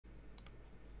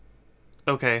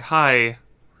Okay, hi.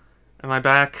 Am I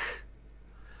back?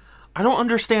 I don't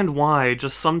understand why,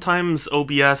 just sometimes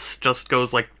OBS just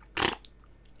goes like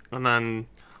and then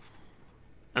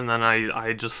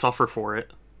I just suffer for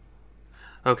it.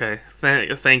 Okay,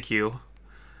 thank you.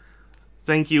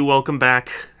 Thank you, welcome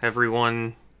back,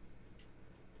 everyone.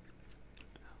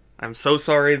 I'm so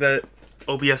sorry that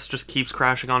OBS just keeps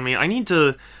crashing on me. I need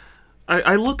to...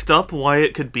 I looked up why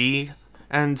it could be,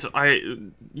 and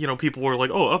people were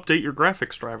like, oh, update your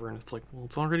graphics driver, and it's like, well,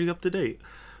 it's already up to date.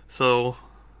 So...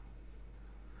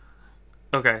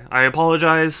 Okay, I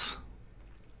apologize.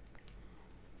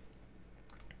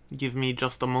 Give me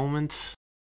just a moment.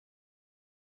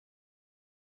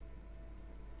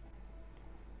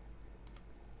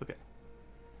 Okay.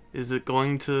 Is it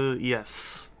going to...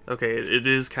 Yes. Okay, it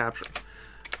is capturing.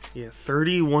 Yeah,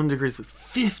 31 degrees,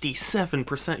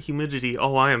 57% humidity.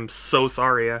 Oh, I am so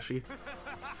sorry, Ashy.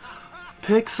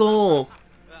 Pixel!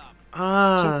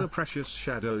 Super precious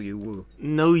shadow you woo.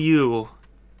 No you.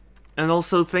 And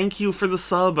also, thank you for the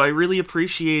sub, I really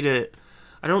appreciate it.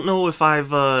 I don't know if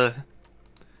I've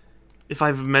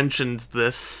mentioned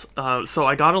this. So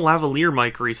I got a lavalier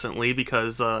mic recently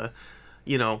because,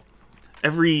 you know,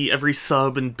 every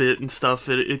sub and bit and stuff,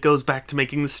 it goes back to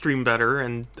making the stream better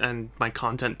and my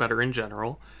content better in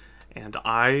general. And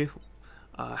I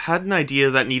had an idea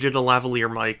that needed a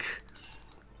lavalier mic,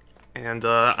 and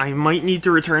I might need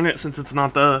to return it since it's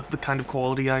not the kind of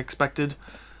quality I expected,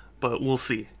 but we'll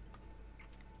see.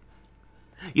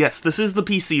 Yes, this is the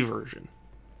PC version.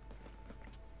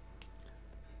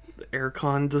 The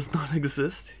aircon does not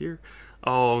exist here.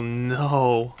 Oh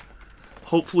no.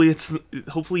 Hopefully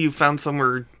you found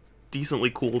somewhere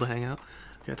decently cool to hang out.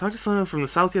 Okay, I talked to someone from the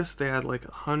south yesterday. I had like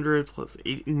 100 plus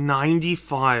 80,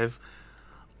 95.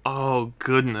 Oh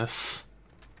goodness.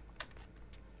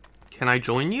 Can I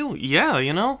join you? Yeah,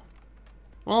 you know?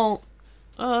 Well,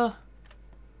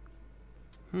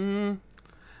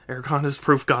 Aircon is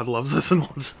proof God loves us and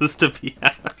wants us to be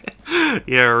happy.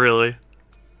 Yeah, really.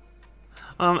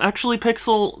 Actually,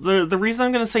 Pixel, the reason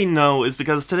I'm gonna say no is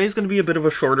because today's gonna be a bit of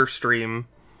a shorter stream.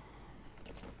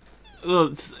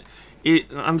 Well,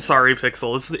 I'm sorry,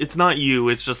 Pixel. It's not you.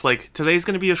 It's just like today's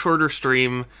gonna be a shorter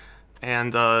stream,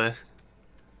 and I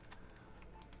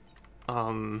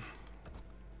don't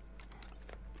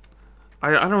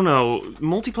know.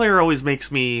 Multiplayer always makes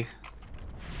me,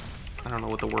 I don't know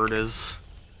what the word is,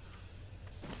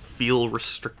 feel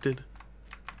restricted.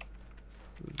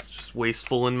 It's just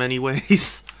wasteful in many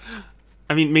ways.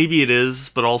 I mean, maybe it is,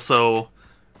 but also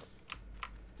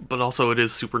it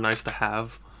is super nice to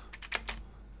have.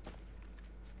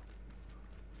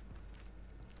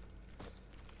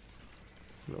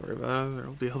 Don't worry about it.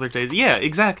 There'll be other days. Yeah,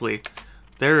 exactly.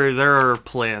 There are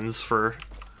plans for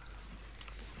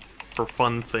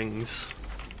fun things.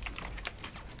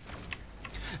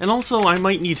 And also, I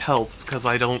might need help because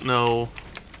I don't know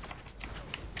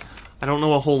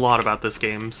a whole lot about this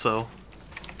game, so...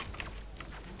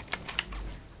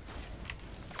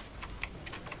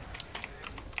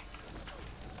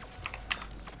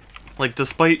 Like,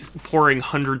 despite pouring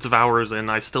hundreds of hours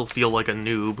in, I still feel like a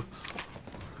noob.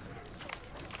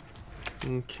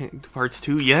 Parts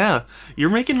 2? Yeah!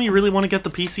 You're making me really want to get the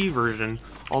PC version.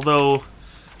 Although,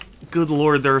 good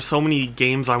lord, there are so many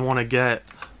games I want to get.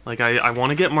 Like, I want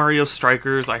to get Mario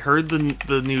Strikers. I heard the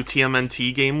new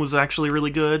TMNT game was actually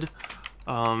really good.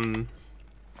 I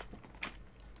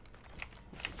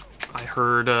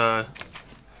heard,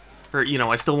 you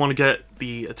know, I still want to get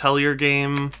the Atelier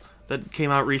game that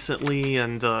came out recently,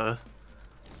 and Xenoblade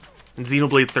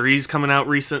 3's coming out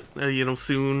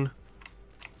soon.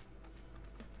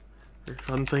 There are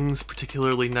fun things,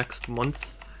 particularly next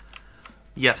month.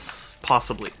 Yes,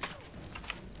 possibly.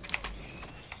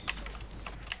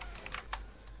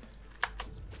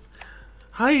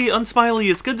 Hi, Unsmiley,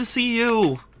 it's good to see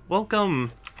you!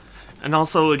 Welcome! And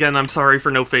also, again, I'm sorry for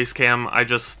no face cam. I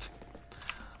just...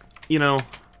 You know,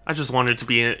 I just wanted to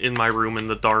be in my room in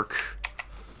the dark.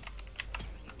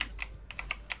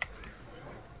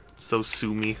 So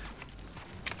sue me.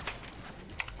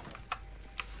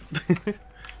 I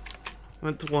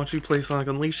went to watch you play Sonic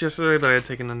Unleashed yesterday, but I had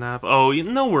taken a nap. Oh,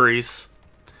 no worries.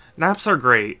 Naps are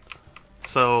great.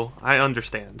 So, I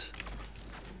understand.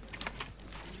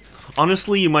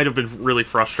 Honestly, you might have been really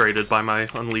frustrated by my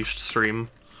Unleashed stream.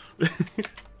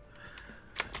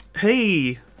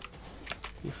 Hey!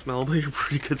 You smell, but you're a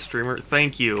pretty good streamer.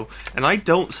 Thank you. And I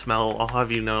don't smell, I'll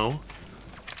have you know.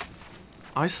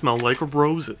 I smell like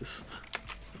roses.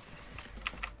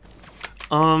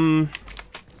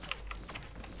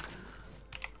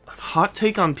 Hot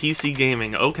take on PC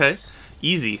gaming. Okay.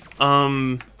 Easy.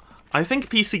 I think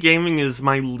PC gaming is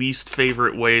my least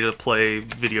favorite way to play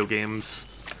video games.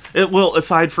 Well,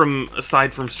 aside from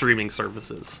streaming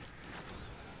services.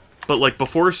 But like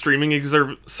before streaming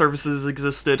services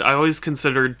existed, I always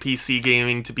considered PC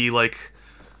gaming to be like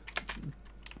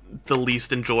the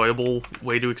least enjoyable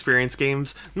way to experience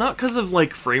games. Not because of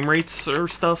like frame rates or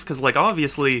stuff, because like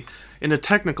obviously in a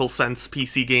technical sense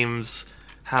PC games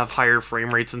have higher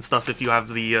frame rates and stuff if you have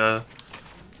the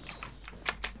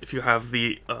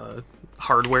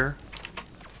hardware.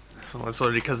 So I'm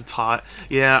sorry because it's hot.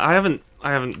 Yeah, I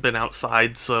haven't been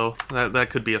outside, so that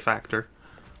could be a factor.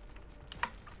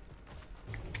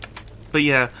 But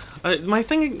yeah, my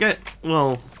thing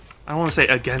well, I don't want to say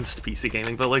against PC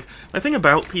gaming, but like my thing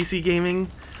about PC gaming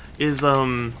is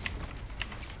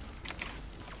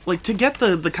like to get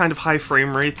the kind of high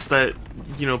frame rates that,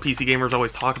 you know, PC gamers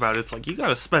always talk about, it's like you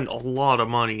gotta spend a lot of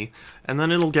money, and then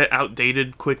it'll get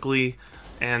outdated quickly,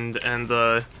 and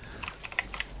at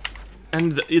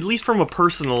least from a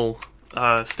personal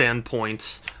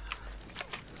standpoint,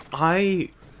 I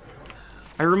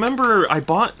remember I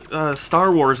bought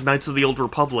Star Wars Knights of the Old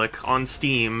Republic on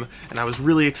Steam, and I was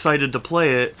really excited to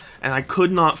play it, and I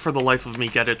could not for the life of me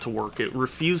get it to work. It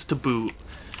refused to boot,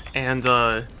 and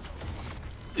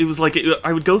it was like,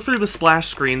 I would go through the splash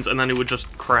screens and then it would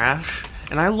just crash,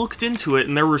 and I looked into it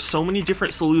and there were so many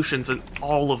different solutions and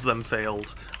all of them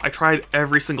failed. I tried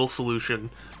every single solution,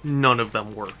 none of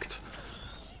them worked.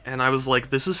 And I was like,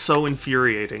 this is so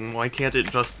infuriating, why can't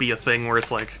it just be a thing where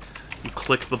it's like, you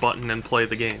click the button and play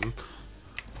the game?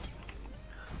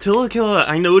 Tillakilla,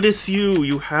 I notice you.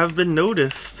 You have been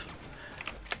noticed.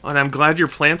 And I'm glad your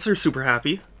plants are super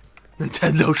happy.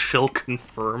 Nintendo shill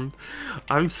confirmed.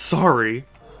 I'm sorry.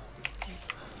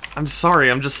 I'm sorry,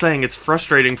 I'm just saying it's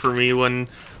frustrating for me when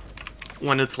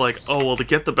it's like, oh, well, to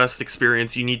get the best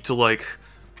experience, you need to, like,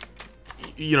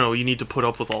 you know, you need to put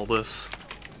up with all this.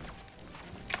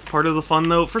 It's part of the fun,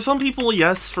 though. For some people,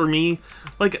 yes. For me,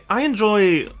 like, I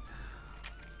enjoy...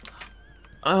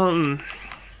 how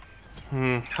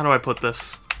do I put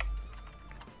this?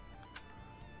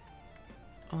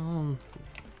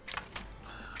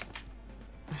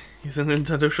 He's a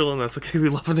Nintendo shill and that's okay, we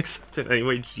love and accept it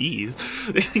anyway,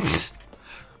 jeez.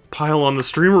 Pile on the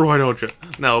streamer, why don't you?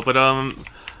 No, but, I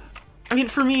mean,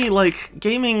 for me, like,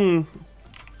 gaming's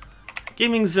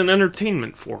an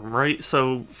entertainment form, right?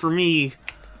 So, for me,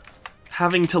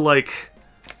 having to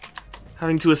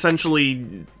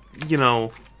essentially, you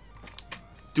know,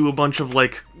 do a bunch of,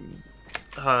 like,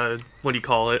 what do you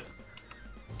call it?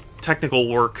 Technical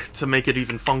work to make it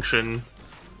even function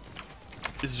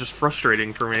is just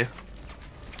frustrating for me.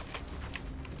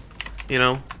 You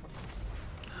know?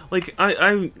 Like,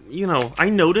 you know, I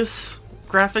notice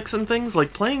graphics and things,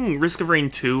 like playing Risk of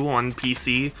Rain 2 on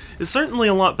PC is certainly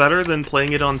a lot better than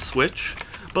playing it on Switch,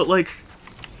 but like,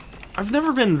 I've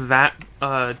never been that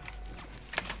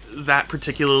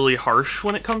particularly harsh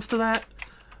when it comes to that.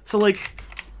 So like,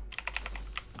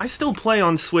 I still play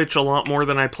on Switch a lot more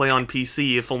than I play on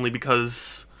PC, if only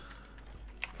because,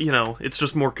 you know, it's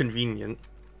just more convenient.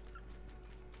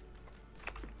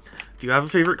 Do you have a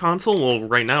favorite console? Well,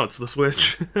 right now it's the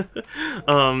Switch.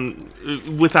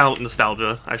 Without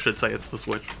nostalgia, I should say it's the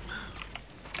Switch.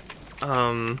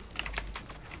 Yeah,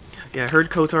 I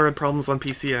heard KOTOR had problems on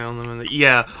PC. I don't know.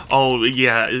 Yeah, oh,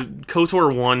 yeah,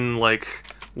 KOTOR 1, like,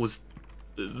 was,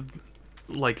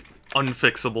 like,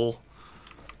 unfixable.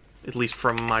 At least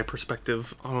from my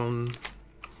perspective.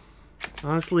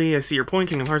 Honestly, I see your point.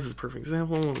 Kingdom Hearts is a perfect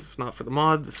example. If not for the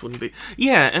mod, this wouldn't be...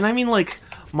 Yeah, and I mean, like,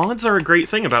 mods are a great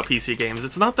thing about PC games.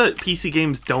 It's not that PC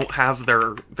games don't have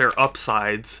their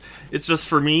upsides. It's just,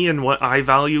 for me, and what I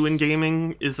value in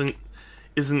gaming isn't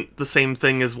the same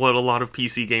thing as what a lot of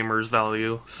PC gamers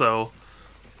value. So,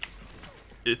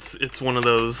 it's one of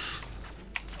those...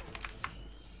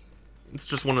 It's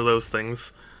just one of those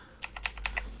things.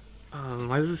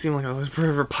 Why does it seem like I always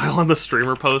forever pile on the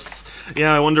streamer posts?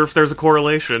 Yeah, I wonder if there's a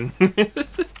correlation. Can't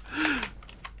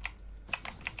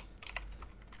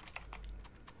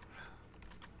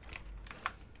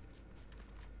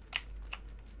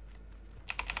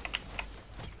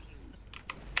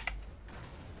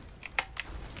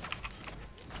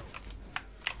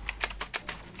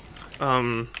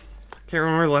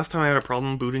remember the last time I had a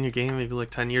problem booting a game, maybe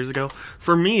like 10 years ago.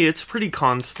 For me, it's pretty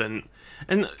constant.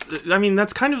 And, I mean,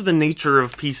 that's kind of the nature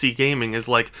of PC gaming, is,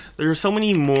 like, there are so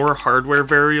many more hardware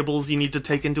variables you need to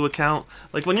take into account.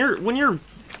 Like, when you're,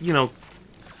 you know,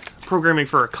 programming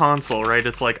for a console, right,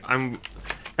 it's like,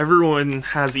 everyone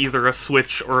has either a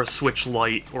Switch or a Switch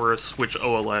Lite or a Switch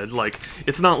OLED. Like,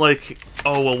 it's not like,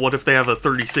 oh, well, what if they have a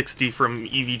 3060 from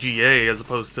EVGA as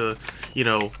opposed to, you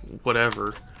know,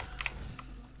 whatever.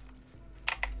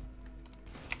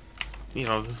 you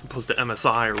know, as opposed to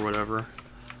MSI or whatever.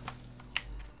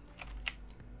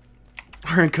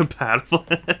 Are incompatible.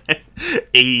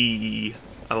 Ayy,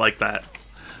 I like that.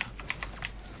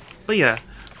 But yeah,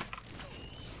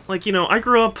 like, you know, I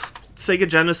grew up Sega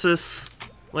Genesis.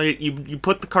 Like, you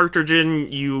put the cartridge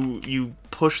in, you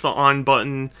push the on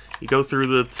button, you go through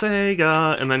the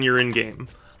Sega, and then you're in game.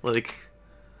 Like,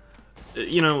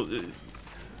 you know,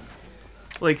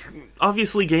 like,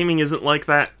 obviously gaming isn't like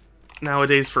that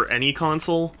nowadays for any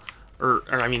console, or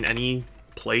I mean any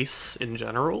place in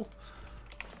general.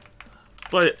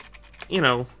 But, you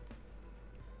know,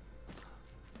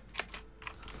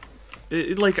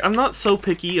 like, I'm not so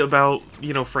picky about,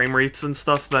 you know, frame rates and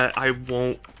stuff that I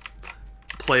won't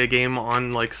play a game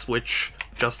on, like, Switch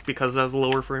just because it has a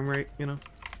lower frame rate, you know?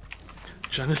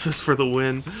 Genesis for the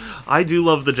win. I do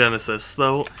love the Genesis,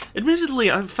 though, admittedly,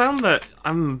 I've found that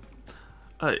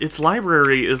its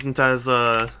library isn't as,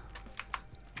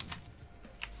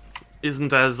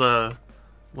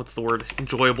 what's the word,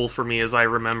 enjoyable for me as I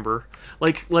remember.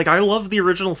 Like, I love the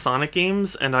original Sonic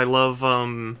games, and I love,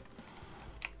 you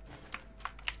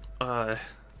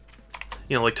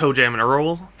know, like ToeJam and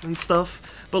Earl and stuff,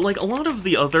 but, like, a lot of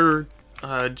the other,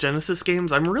 Genesis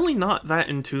games I'm really not that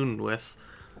in tune with.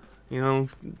 You know,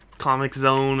 Comic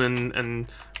Zone and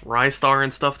Rystar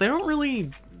and stuff, they don't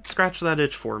really scratch that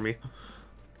itch for me.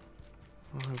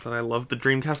 But I love the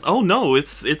Dreamcast. Oh no,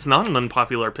 it's not an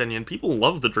unpopular opinion. People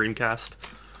love the Dreamcast.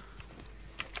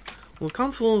 Well,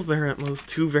 consoles, there are at most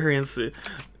 2 variants.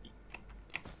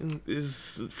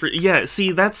 Yeah,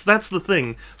 see, that's the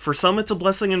thing. For some it's a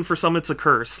blessing and for some it's a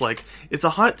curse. Like, it's a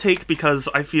hot take because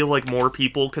I feel like more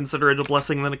people consider it a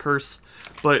blessing than a curse.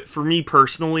 But for me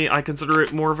personally, I consider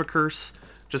it more of a curse.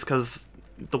 Just because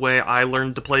the way I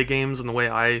learned to play games and the way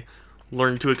I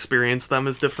learned to experience them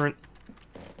is different.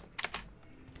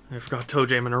 I forgot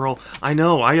ToeJam and Earl. I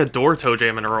know, I adore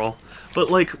ToeJam and Earl. But,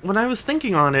 like, when I was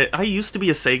thinking on it, I used to be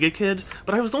a Sega kid,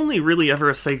 but I was only really ever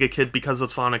a Sega kid because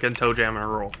of Sonic and ToeJam and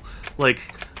Earl. Like,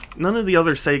 none of the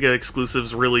other Sega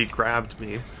exclusives really grabbed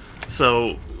me.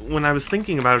 So, when I was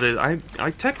thinking about it, I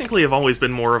technically have always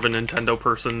been more of a Nintendo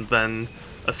person than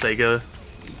a Sega,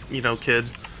 you know, kid.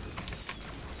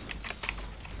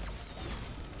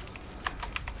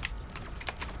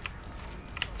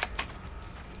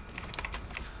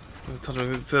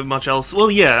 Much else. Well,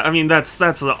 yeah, I mean, that's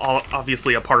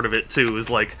obviously a part of it too, is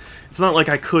like, it's not like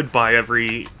I could buy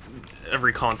every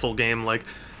console game. Like,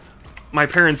 my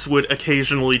parents would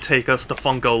occasionally take us to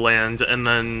Funko Land, and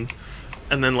then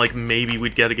like, maybe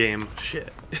we'd get a game.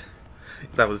 Shit.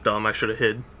 That was dumb, I should have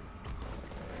hid.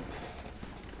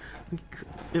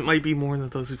 It might be more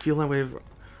that those who feel that way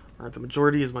aren't the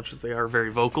majority as much as they are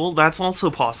very vocal. That's also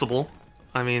possible.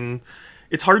 I mean,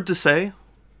 it's hard to say.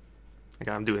 Okay,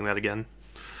 I'm doing that again.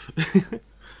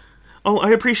 Oh,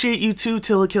 I appreciate you too,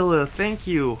 Tillakilla. Thank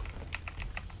you.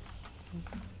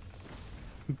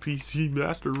 PC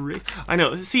Master Race. I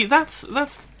know. See, that's the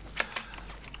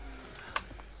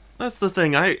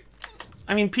thing. I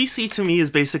mean, PC to me is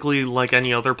basically like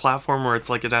any other platform where it's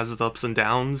like it has its ups and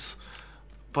downs.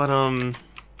 But I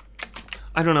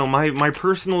don't know. My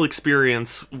personal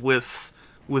experience with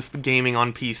gaming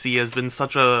on PC has been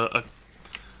such a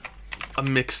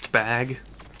mixed bag.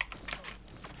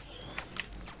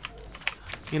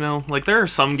 You know, like, there are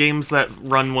some games that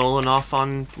run well enough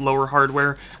on lower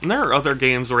hardware, and there are other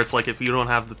games where it's like, if you don't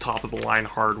have the top-of-the-line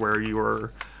hardware, you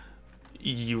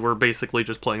are basically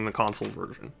just playing the console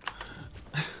version.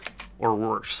 Or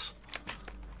worse.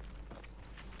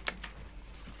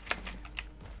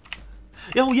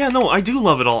 Oh yeah, no, I do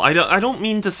love it all. I don't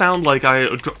mean to sound like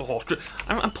I'm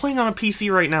playing on a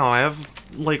PC right now. I have,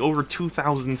 like, over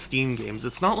 2,000 Steam games.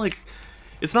 It's not like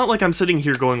I'm sitting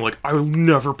here going, like, I'll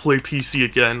never play PC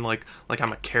again, like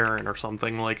I'm a Karen or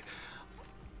something. Like,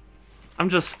 I'm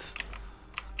just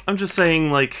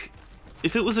saying, like,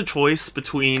 if it was a choice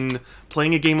between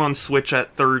playing a game on Switch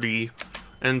at 30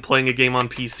 and playing a game on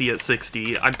PC at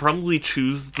 60, I'd probably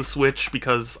choose the Switch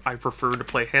because I prefer to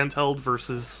play handheld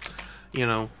versus, you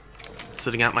know,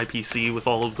 sitting at my PC with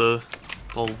all of the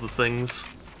things.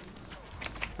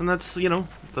 And that's, you know,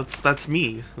 that's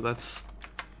me. That's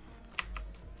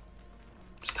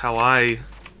just how I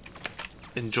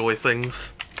enjoy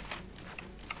things.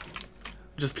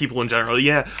 Just people in general.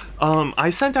 Yeah, I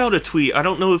sent out a tweet. I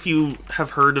don't know if you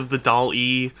have heard of the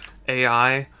DALL-E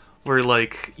AI, where,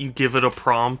 like, you give it a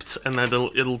prompt and then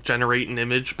it'll generate an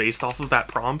image based off of that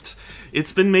prompt.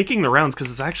 It's been making the rounds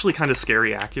because it's actually kind of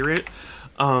scary accurate.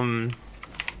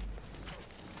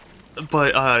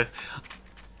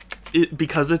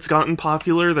 Because it's gotten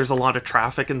popular, there's a lot of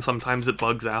traffic and sometimes it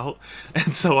bugs out.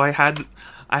 And so I had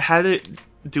it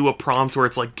do a prompt where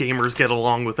it's like gamers get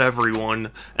along with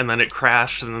everyone, and then it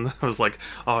crashed, and then I was like,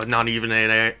 oh, not even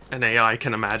an AI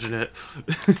can imagine it.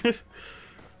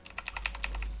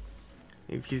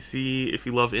 PC, if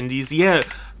you love indies, yeah,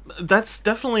 that's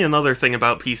definitely another thing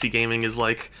about PC gaming is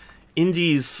like,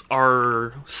 indies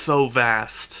are so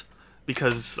vast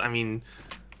because, I mean,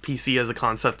 PC as a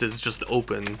concept is just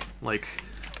open, like,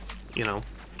 you know,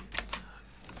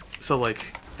 so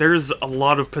like, there's a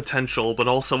lot of potential, but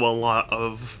also a lot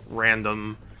of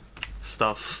random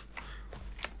stuff.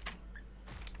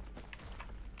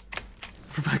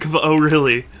 Rebecca, oh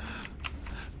really?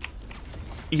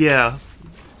 Yeah.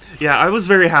 Yeah, I was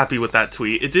very happy with that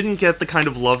tweet. It didn't get the kind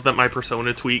of love that my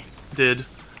Persona tweet did,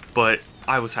 but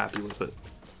I was happy with it.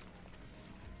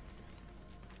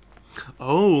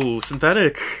 Oh,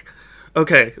 synthetic.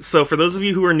 Okay, so for those of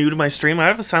you who are new to my stream, I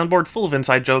have a soundboard full of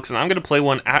inside jokes, and I'm going to play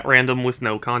one at random with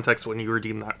no context when you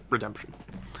redeem that redemption.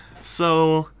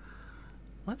 So,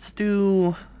 let's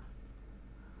do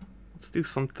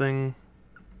something.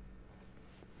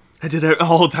 I did it.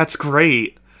 Oh, that's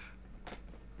great.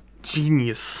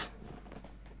 Genius.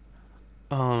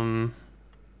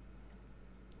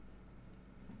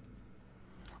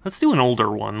 Let's do an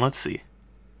older one. Let's see.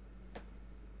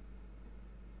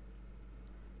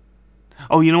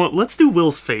 Oh, you know what? Let's do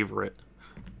Will's favorite.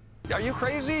 Are you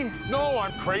crazy? No,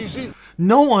 I'm crazy.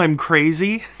 No, I'm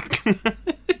crazy.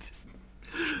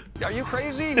 Are you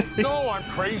crazy? No, I'm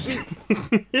crazy.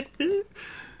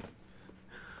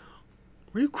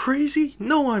 Are you crazy?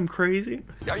 No, I'm crazy.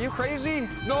 Are you crazy?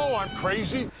 No, I'm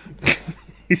crazy.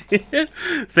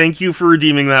 Thank you for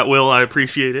redeeming that, Will. I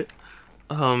appreciate it.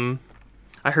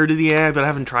 I heard of the AI, but I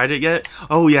haven't tried it yet.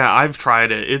 Oh yeah, I've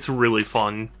tried it. It's really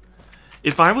fun.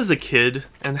 If I was a kid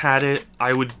and had it,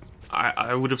 I would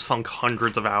have sunk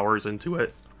hundreds of hours into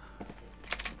it.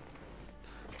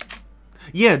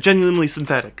 Yeah, genuinely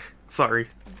synthetic. Sorry,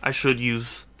 I should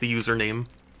use the username.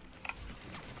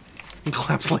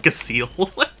 Collapse like a seal.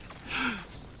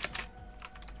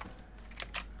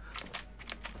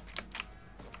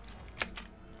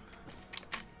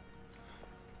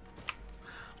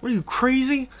 Are you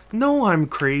crazy? No, I'm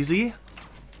crazy.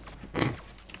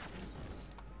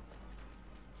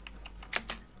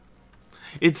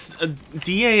 It's a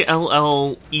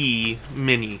DALLE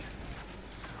mini.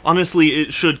 Honestly,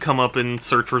 it should come up in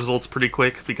search results pretty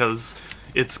quick because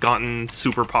it's gotten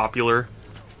super popular.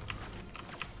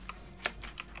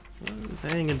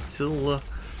 Hang until...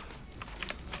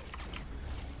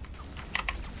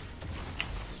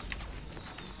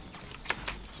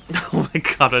 Oh my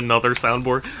god, another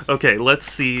soundboard. Okay,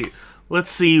 let's see.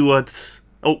 Let's see what's...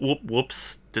 Oh,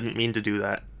 whoops. Didn't mean to do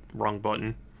that. Wrong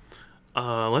button.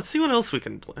 Let's see what else we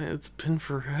can play. It's been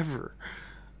forever.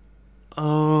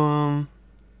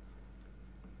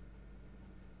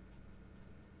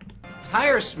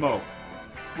 Tire smoke.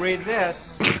 Breathe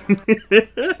this.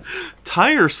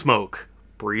 Tire smoke.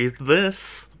 Breathe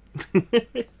this.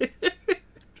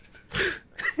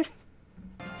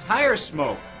 Tire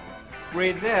smoke.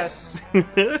 Breathe this.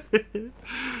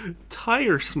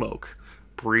 Tire smoke.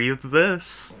 Breathe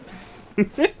this.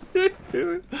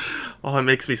 Oh, it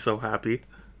makes me so happy.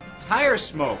 Tire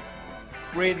smoke.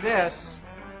 Breathe this.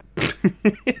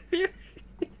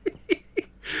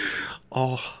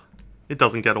 Oh, it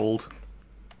doesn't get old.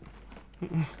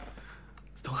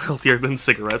 Still healthier than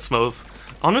cigarette smoke.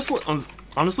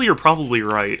 Honestly, you're probably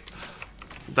right.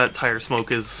 That tire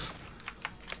smoke is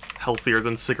healthier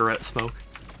than cigarette smoke.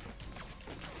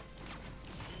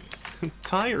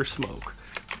 Tire smoke.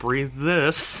 Breathe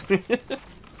this.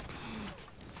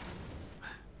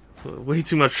 Way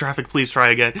too much traffic, please try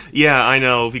again. Yeah, I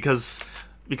know, because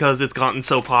it's gotten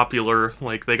so popular,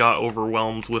 like, they got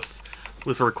overwhelmed with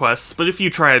requests. But if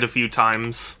you try it a few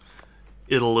times,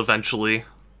 it'll eventually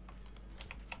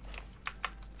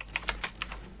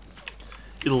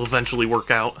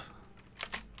work out.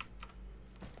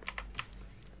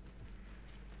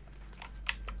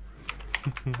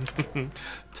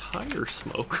 Tire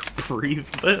smoke. Breathe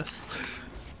this.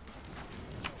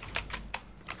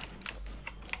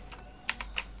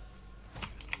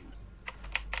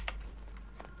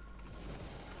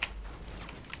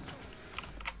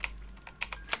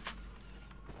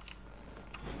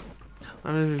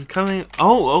 I'm coming.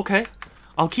 Oh, okay.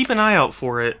 I'll keep an eye out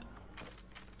for it.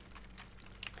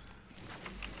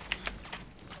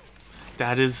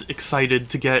 Dad is excited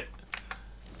to get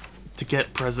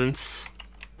presents.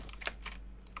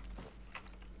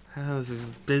 Has a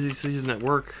busy season at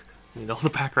work. Need all the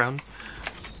background.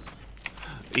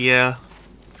 Yeah.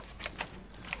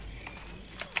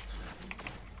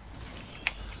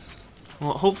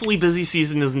 Well, hopefully busy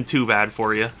season isn't too bad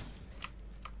for you.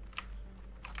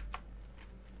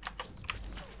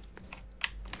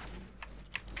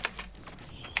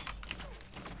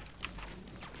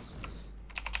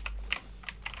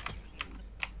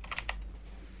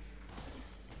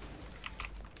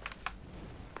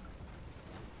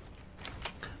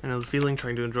 I know the feeling,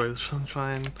 trying to enjoy the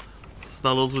sunshine.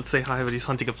 Snuddles would say hi, but he's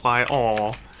hunting a fly.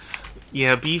 Aw.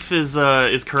 Yeah, Beef is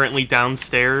currently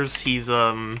downstairs. He's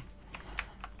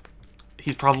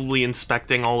probably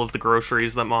inspecting all of the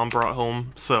groceries that Mom brought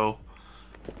home, so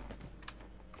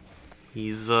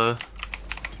he's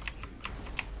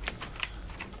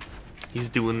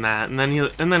doing that, and then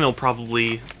he'll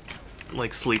probably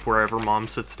like sleep wherever Mom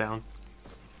sits down.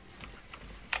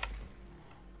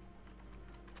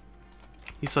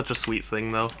 He's such a sweet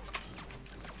thing, though.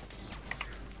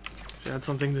 Should I add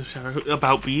something to shout out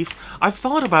about Beef? I've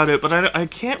thought about it, but I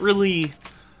can't really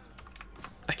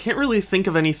think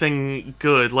of anything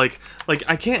good. Like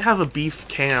I can't have a Beef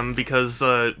cam because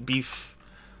Beef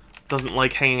doesn't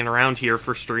like hanging around here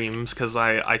for streams because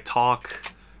I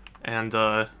talk and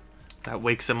that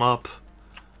wakes him up.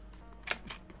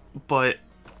 But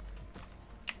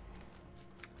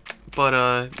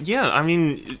yeah, I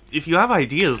mean, if you have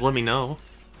ideas, let me know.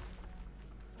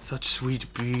 Such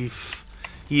sweet Beef.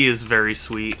 He is very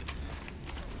sweet.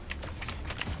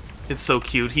 It's so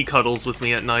cute. He cuddles with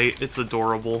me at night. It's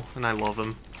adorable, and I love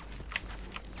him.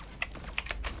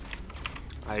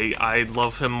 I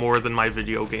love him more than my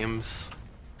video games.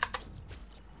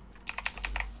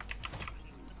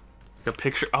 A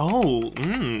picture. Oh,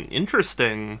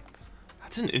 interesting.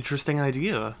 That's an interesting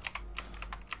idea.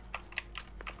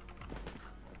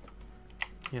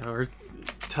 Yeah, or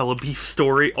tell a Beef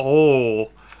story.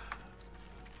 Oh,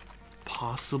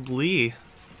 possibly.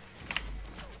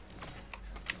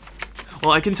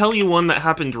 Well, I can tell you one that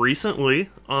happened recently.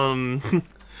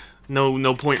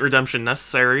 No point redemption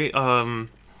necessary. I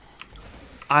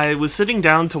was sitting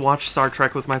down to watch Star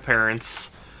Trek with my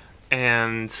parents,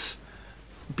 and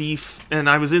Beef, and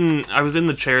I was in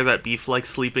the chair that Beef likes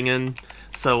sleeping in,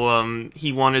 so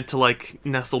he wanted to like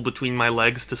nestle between my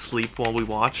legs to sleep while we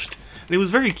watched. And it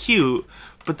was very cute,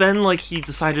 but then like he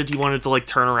decided he wanted to like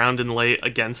turn around and lay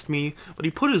against me, but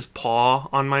he put his paw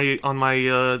on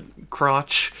my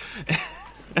crotch,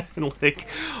 and like,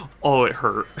 oh, it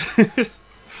hurt.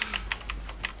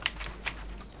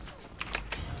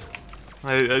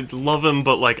 I love him,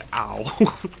 but like,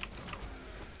 ow.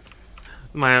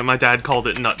 My dad called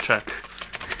it nut check.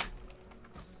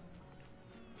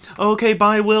 Okay,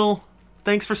 bye, Will.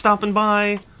 Thanks for stopping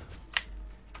by.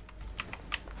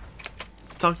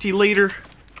 Talk to you later.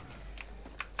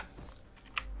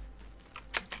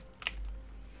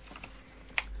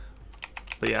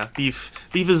 But yeah, Beef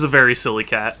is a very silly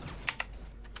cat.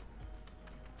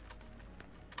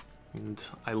 And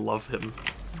I love him.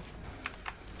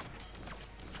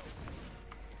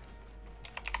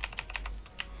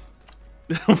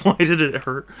 Why did it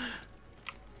hurt?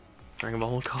 Dragon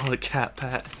Ball will call it cat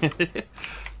pat.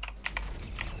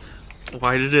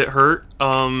 Why did it hurt?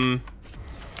 I'll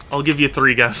give you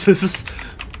 3 guesses.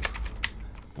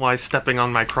 Why stepping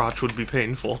on my crotch would be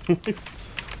painful.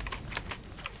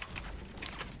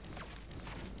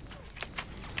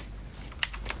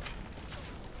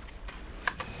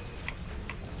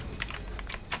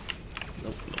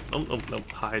 Nope,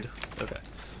 hide. Okay.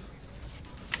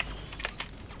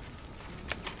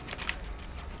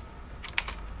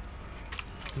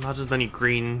 Not as many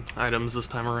green items this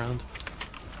time around.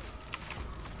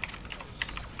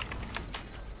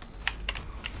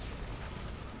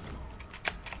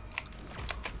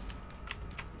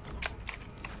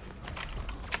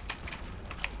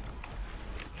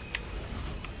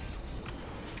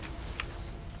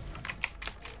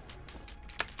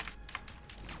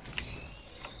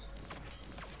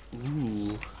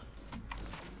 Ooh.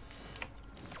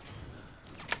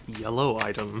 Yellow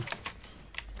item.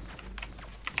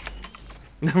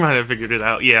 Never mind, I figured it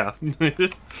out, yeah.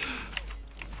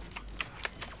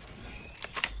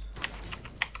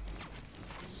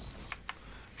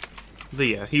 But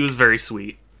yeah, he was very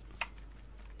sweet.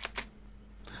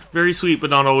 Very sweet, but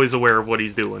not always aware of what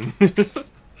he's doing.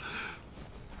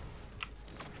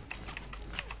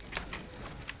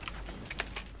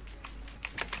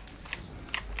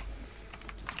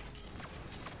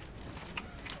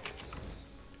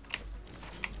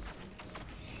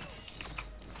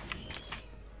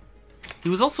 He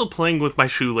was also playing with my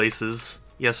shoelaces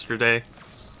yesterday.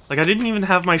 Like, I didn't even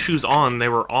have my shoes on, they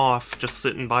were off, just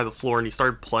sitting by the floor, and he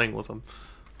started playing with them.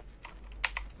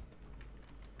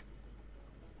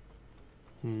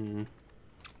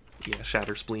 Yeah,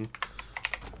 Shatter Spleen.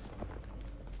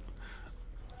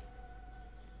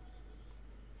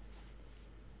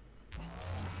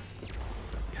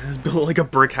 He's built like a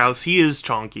brick house. He is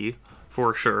chonky,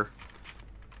 for sure.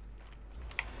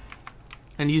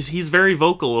 And he's very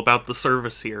vocal about the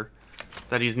service here,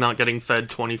 that he's not getting fed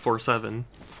 24/7.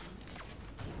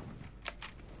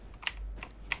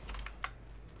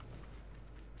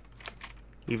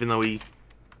 even though he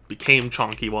became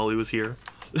chonky while he was here.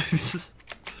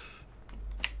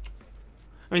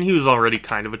 I mean, he was already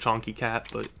kind of a chonky cat,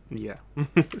 but yeah. My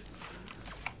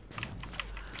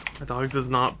dog does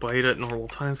not bite at normal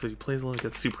times, but he plays a lot,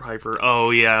 gets super hyper.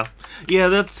 Oh, yeah.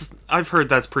 Yeah, I've heard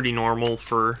that's pretty normal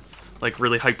for, like,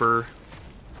 really hyper...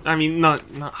 I mean, not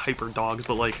hyper dogs,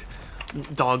 but, like,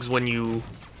 dogs when you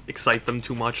excite them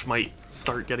too much might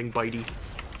start getting bitey.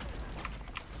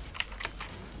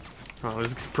 Oh, I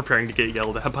was preparing to get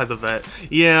yelled at by the vet.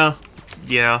 Yeah.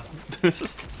 Yeah.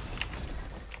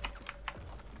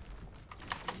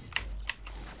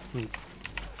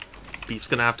 Beef's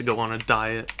gonna have to go on a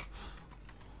diet.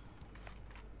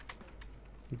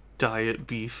 Diet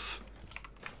beef.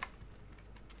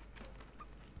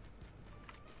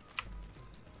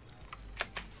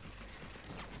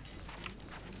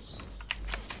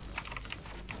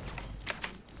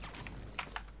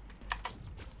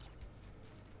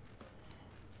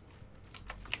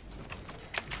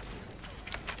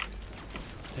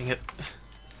 Dang it.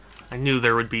 I knew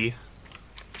there would be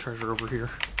treasure over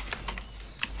here.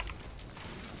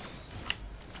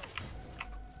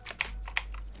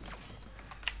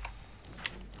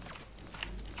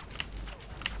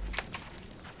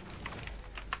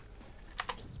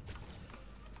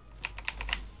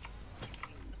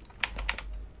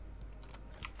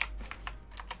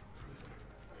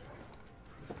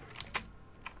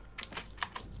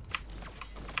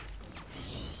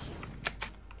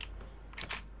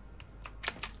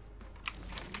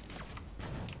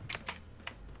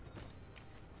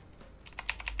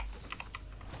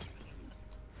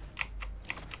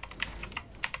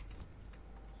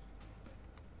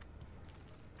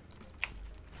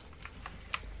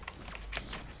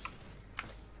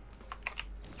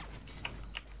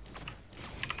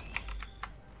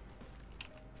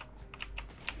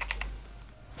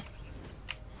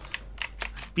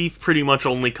 Beef pretty much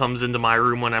only comes into my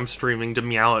room when I'm streaming to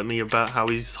meow at me about how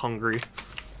he's hungry.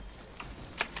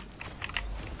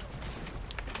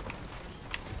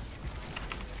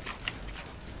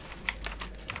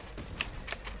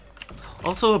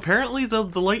 Also, apparently the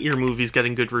Lightyear movie's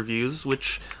getting good reviews,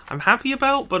 which I'm happy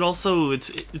about, but also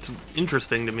it's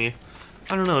interesting to me.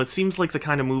 I don't know, it seems like the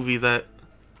kind of movie that,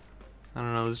 I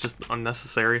don't know, is just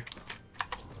unnecessary.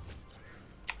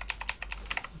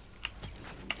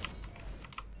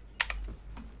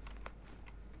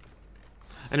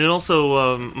 And it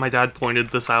also, my dad pointed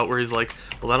this out where he's like,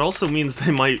 well, that also means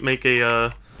they might make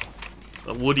a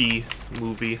Woody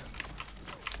movie.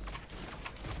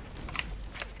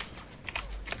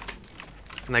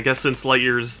 And I guess since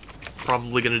Lightyear's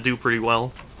probably going to do pretty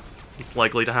well, it's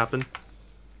likely to happen.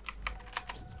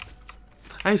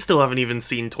 I still haven't even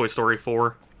seen Toy Story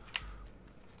 4.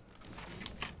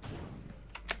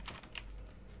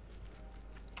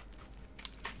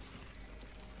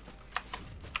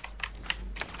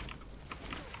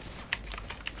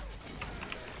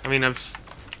 I mean, I've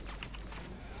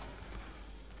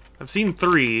seen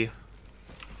 3,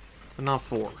 but not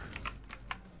 4.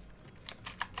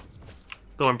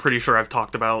 Though I'm pretty sure I've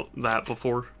talked about that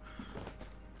before.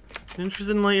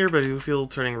 Interested in Lightyear, but I feel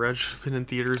Turning Red should have been in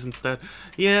theaters instead.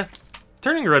 Yeah,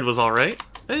 Turning Red was alright.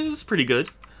 It was pretty good.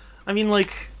 I mean,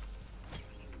 like...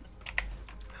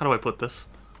 How do I put this?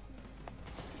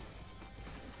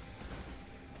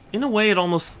 In a way, it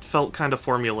almost felt kind of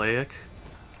formulaic.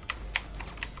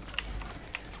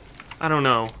 I don't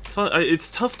know.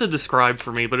 It's tough to describe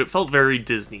for me, but it felt very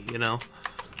Disney, you know?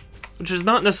 Which is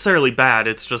not necessarily bad,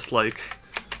 it's just like...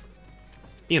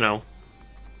 You know,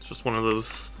 it's just one of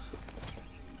those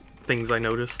things I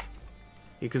noticed.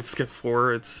 You can skip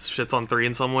 4, it's shits on 3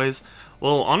 in some ways.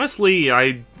 Well, honestly,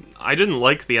 I didn't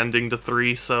like the ending to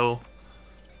 3, so...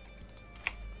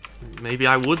 Maybe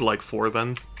I would like 4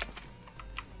 then.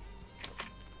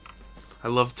 I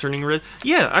love Turning Red.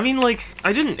 Yeah, I mean, like,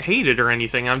 I didn't hate it or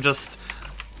anything, I'm just...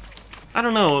 I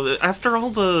don't know, after all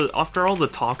the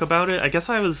talk about it, I guess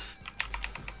I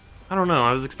don't know,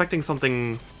 I was expecting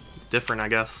something different, I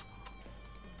guess.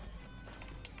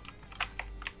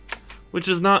 Which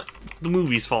is not the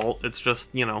movie's fault, it's just,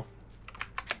 you know...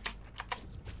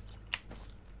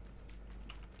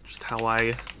 Just how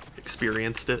I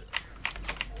experienced it.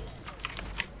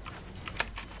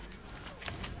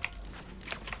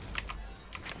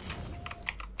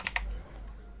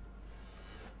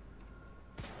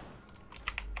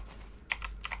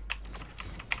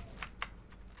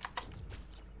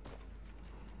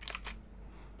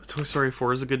 Toy Story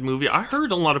 4 is a good movie. I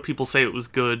heard a lot of people say it was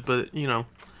good, but, you know...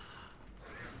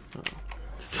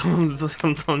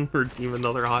 Someone redeem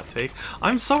another hot take.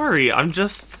 I'm sorry, I'm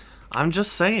just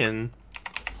saying.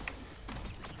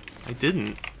 I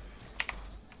didn't.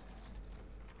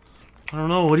 I don't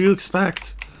know, what do you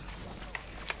expect?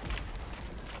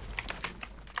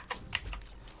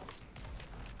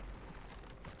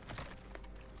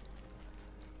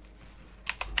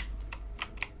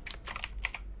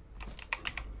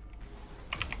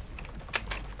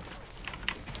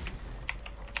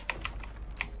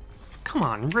 Come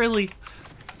on, really?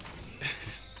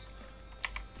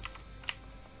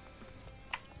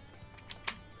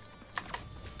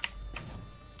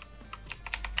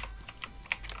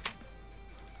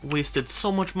 Wasted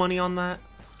so much money on that.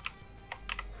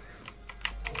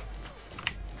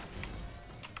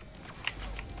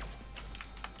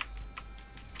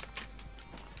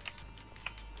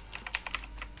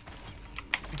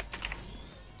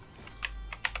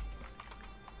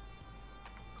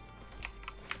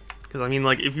 Because I mean,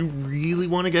 like, if you really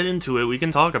want to get into it, we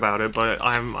can talk about it. But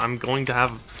I'm going to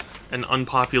have an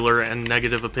unpopular and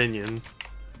negative opinion.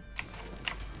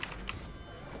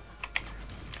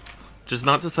 Just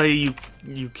not to say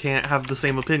you can't have the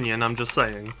same opinion, I'm just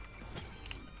saying.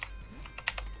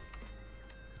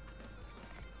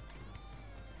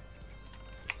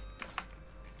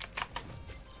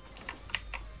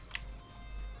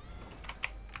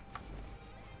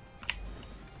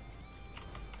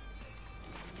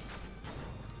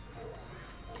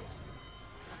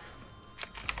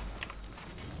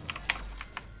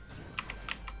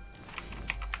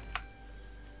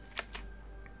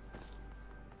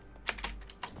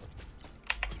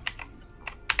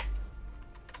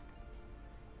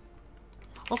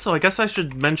 Also, I guess I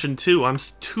should mention too, I'm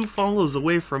 2 follows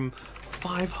away from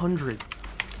 500,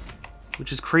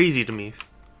 which is crazy to me.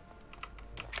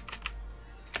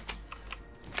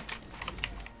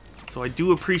 So I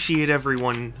do appreciate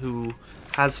everyone who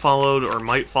has followed or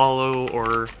might follow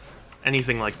or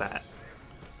anything like that.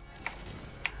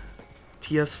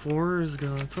 TS4 has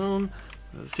got its own.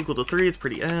 The sequel to 3, it's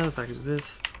pretty the fact it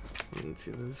exists. Let's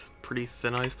see, this is pretty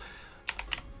thin ice.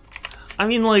 I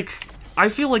mean, like, I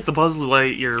feel like the Buzz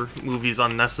Lightyear movie's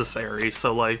unnecessary,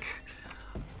 so, like,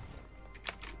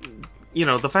 you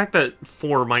know, the fact that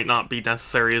 4 might not be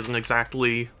necessary isn't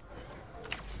exactly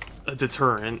a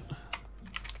deterrent.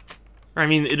 I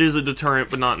mean, it is a deterrent,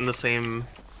 but not in the same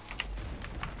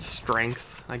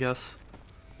strength, I guess.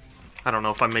 I don't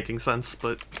know if I'm making sense,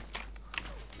 but...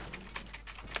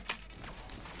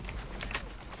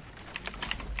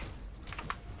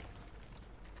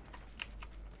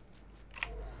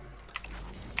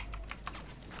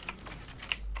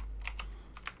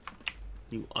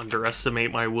 You underestimate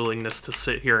my willingness to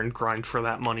sit here and grind for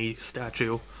that money,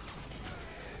 statue.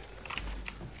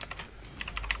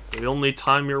 The only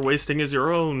time you're wasting is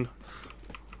your own.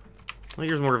 Well,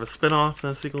 here's more of a spin-off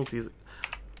than a sequel.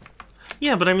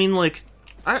 Yeah, but I mean, like,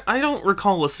 I don't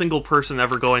recall a single person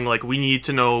ever going, like, we need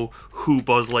to know who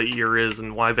Buzz Lightyear is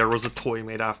and why there was a toy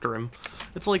made after him.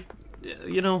 It's like,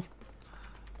 you know,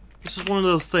 it's just one of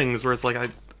those things where it's like,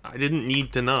 I didn't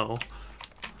need to know.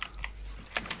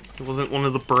 It wasn't one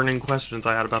of the burning questions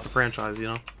I had about the franchise, you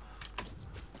know?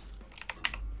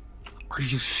 Are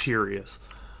you serious?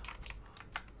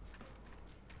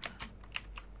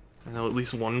 I know at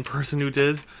least one person who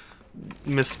did.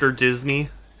 Mr. Disney.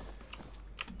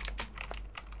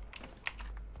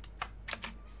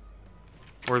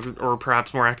 Or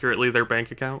perhaps more accurately, their bank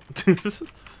account.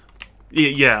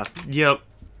 Yeah, yep.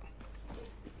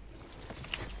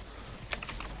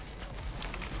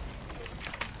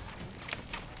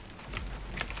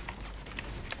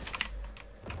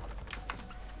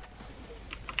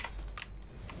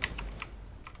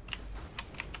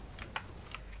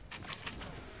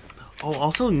 Oh,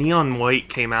 also Neon White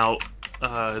came out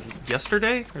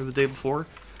yesterday or the day before.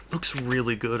 Looks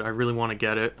really good. I really want to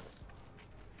get it.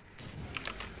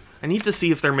 I need to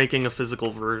see if they're making a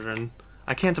physical version.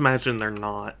 I can't imagine they're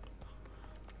not.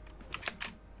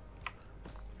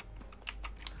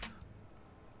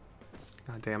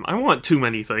 God damn, I want too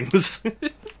many things.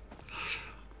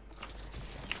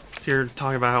 So you're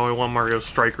talking about how I want Mario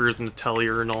Strikers and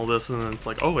Atelier and all this, and then it's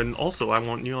like, oh, and also I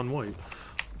want Neon White.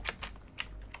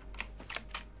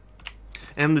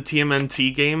 And the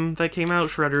TMNT game that came out,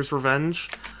 Shredder's Revenge.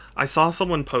 I saw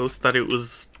someone post that it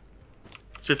was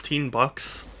 15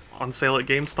 bucks on sale at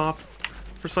GameStop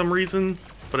for some reason,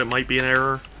 but it might be an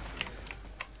error.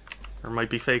 Or it might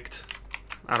be faked.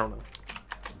 I don't know.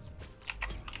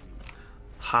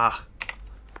 Ha.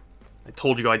 I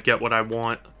told you I'd get what I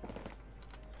want.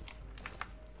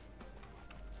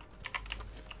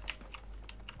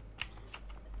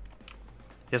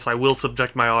 Yes, I will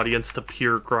subject my audience to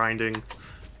pure grinding.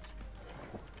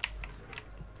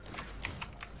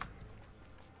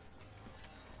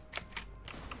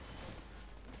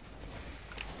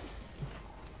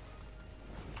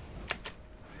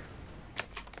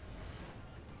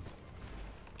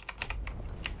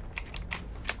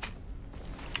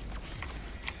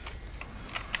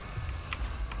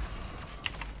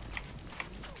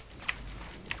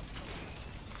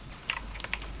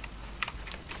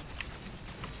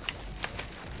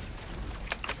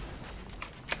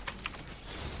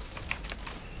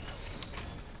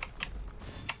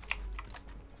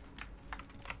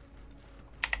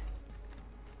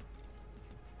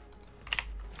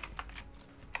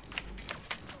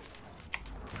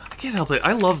 can't help it.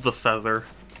 I love the feather.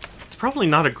 It's probably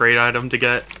not a great item to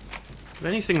get, but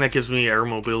anything that gives me air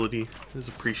mobility is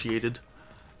appreciated.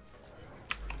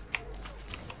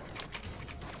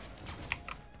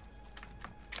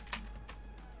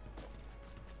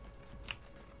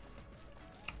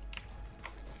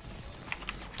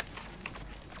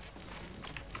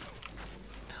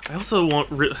 I also want,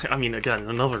 I mean, again,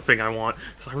 another thing I want,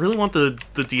 is I really want the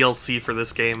DLC for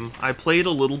this game. I played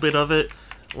a little bit of it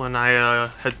when I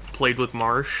had played with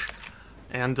Marsh,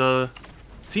 and it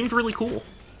seemed really cool.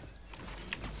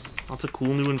 Lots of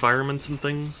cool new environments and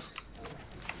things.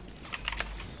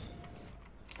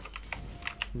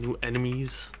 New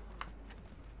enemies.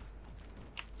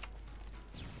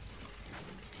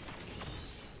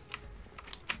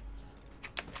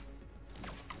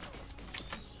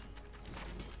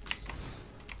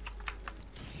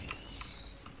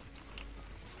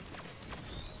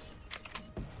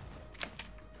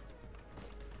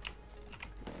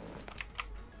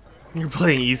 You're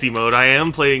playing easy mode. I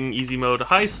am playing easy mode.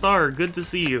 Hi, Star. Good to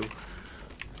see you.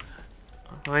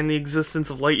 Find the existence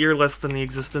of Lightyear less than the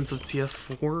existence of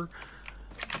TS4.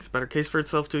 It's a better case for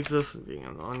itself to exist.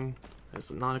 Being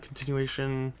there's not a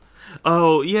continuation.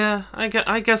 Oh, yeah. I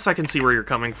guess I can see where you're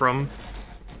coming from.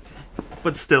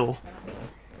 But still.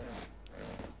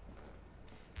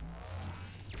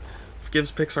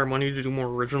 Gives Pixar money to do more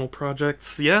original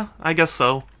projects. Yeah, I guess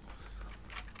so.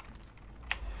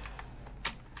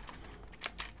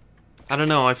 I don't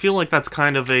know, I feel like that's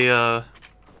kind of a,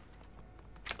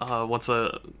 what's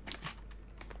the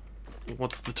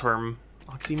term?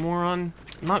 Oxymoron?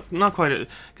 Not quite,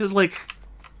 because, like,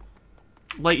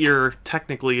 Lightyear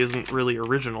technically isn't really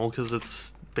original, because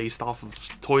it's based off of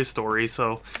Toy Story,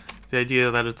 so the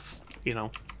idea that it's, you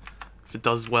know, if it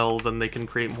does well, then they can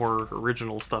create more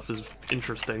original stuff is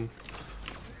interesting.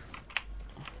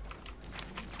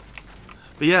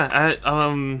 But yeah,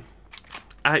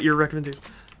 at your recommendation,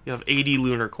 you have 80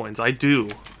 lunar coins. I do.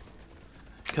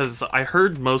 Because I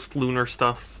heard most lunar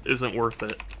stuff isn't worth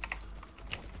it.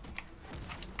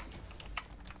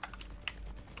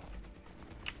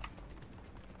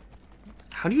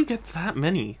 How do you get that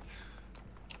many?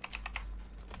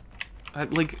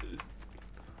 Like,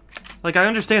 I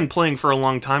understand playing for a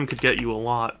long time could get you a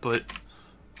lot, but...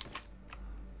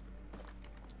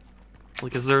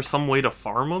 like, is there some way to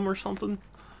farm them or something?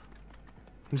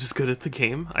 I'm just good at the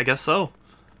game? I guess so.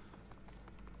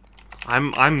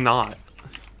 I'm not.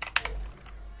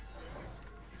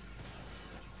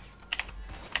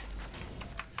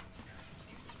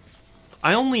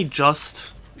 I only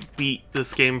just beat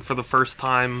this game for the first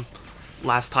time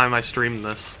last time I streamed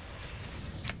this.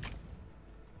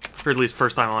 Or at least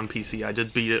first time on PC. I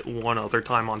did beat it one other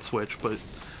time on Switch, but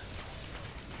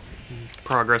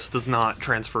progress does not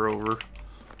transfer over.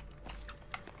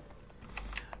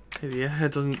 Yeah,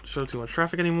 it doesn't show too much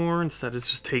traffic anymore. Instead, it's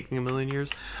just taking a million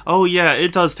years. Oh yeah,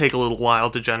 it does take a little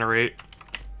while to generate.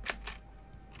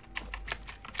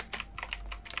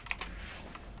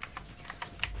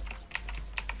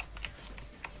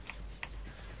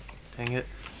 Dang it.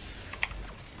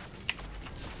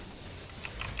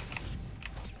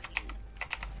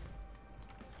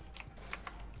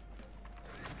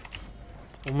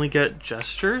 Only get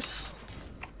gestures?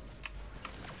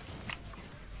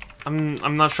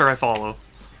 I'm not sure I follow.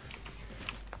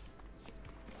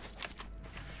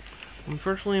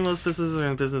 Unfortunately, most businesses are in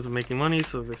the business of making money,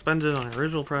 so if they spend it on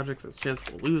original projects, there's a chance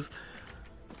they'll lose.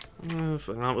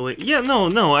 So not really. Yeah,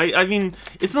 no. I mean,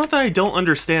 it's not that I don't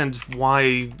understand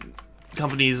why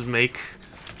companies make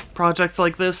projects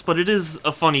like this, but it is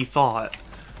a funny thought.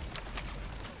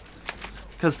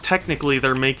 Because technically,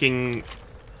 they're making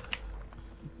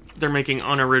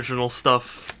unoriginal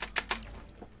stuff,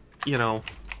 you know,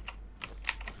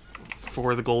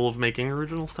 for the goal of making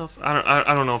original stuff.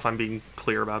 I don't know if I'm being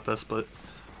clear about this, but...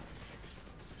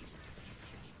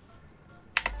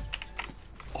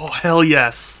 oh, hell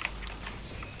yes!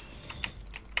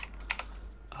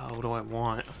 What do I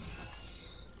want?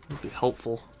 Would be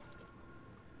helpful.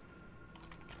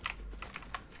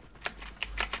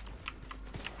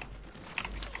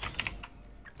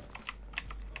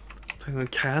 Taking the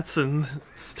cats and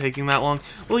it's taking that long.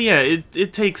 Well, yeah,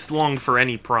 it takes long for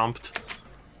any prompt.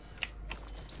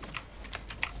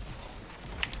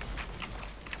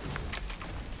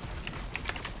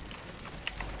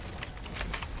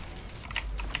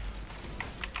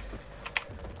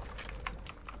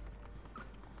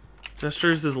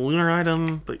 Gestures is a lunar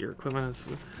item, but your equipment is...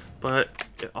 but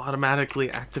it automatically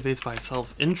activates by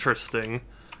itself. Interesting.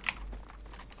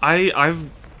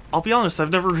 I'll be honest, I've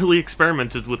never really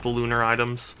experimented with the lunar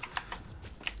items.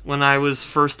 When I was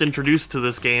first introduced to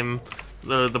this game,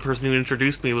 the person who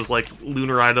introduced me was like,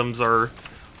 lunar items are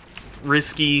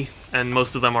risky, and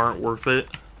most of them aren't worth it.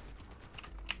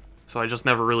 So I just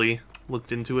never really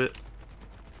looked into it.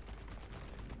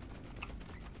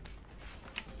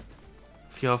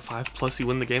 If you have 5+, you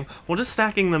win the game. What does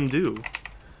stacking them do?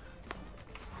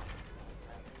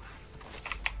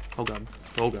 Oh god.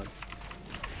 Oh god.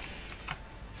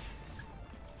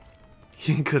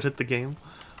 You good at the game?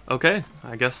 Okay,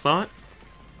 I guess not.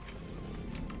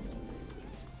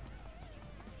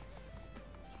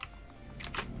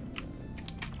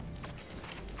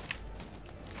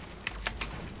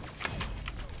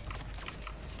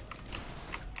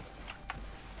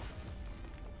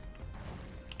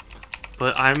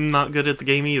 But I'm not good at the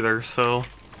game either, so...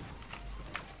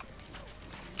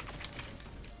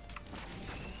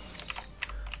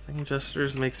 Thinking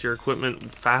gestures makes your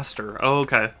equipment faster. Oh,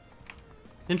 okay.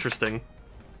 Interesting.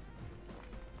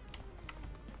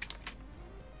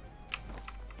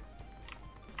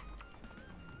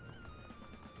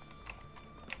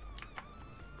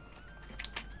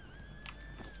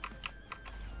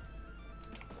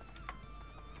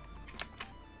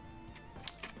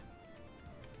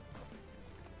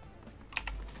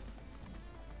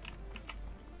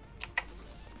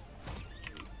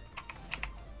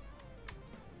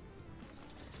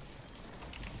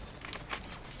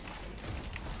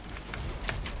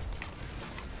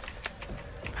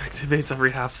 Activates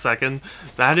every half second.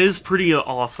 That is pretty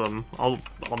awesome. I'll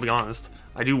be honest.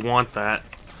 I do want that.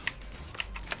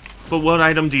 But what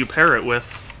item do you pair it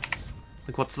with?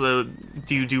 Like, what's the...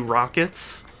 Do you do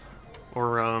rockets?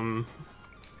 Or, Oh,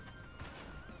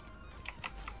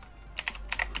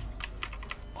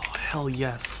 hell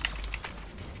yes.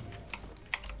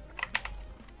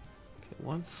 Okay,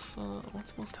 what's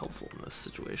most helpful in this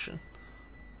situation?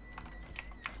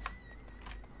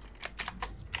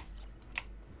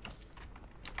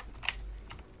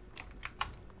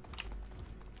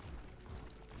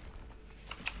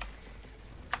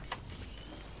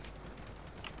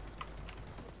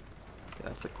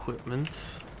 That's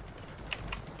equipment.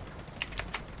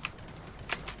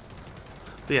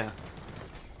 But yeah.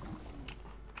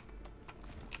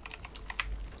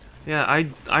 Yeah,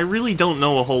 I really don't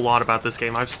know a whole lot about this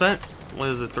game. I've spent, what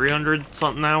is it,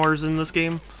 300-something hours in this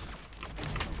game?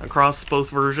 Across both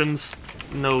versions.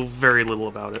 Know very little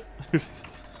about it.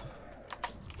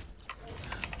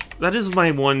 That is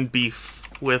my one beef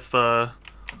with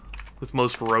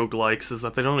most roguelikes, is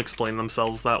that they don't explain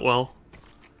themselves that well.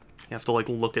 You have to, like,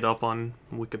 look it up on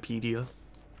Wikipedia.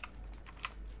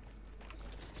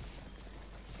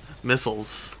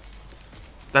 Missiles.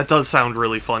 That does sound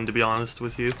really fun, to be honest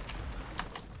with you.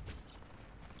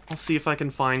 I'll see if I can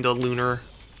find a lunar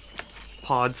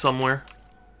pod somewhere.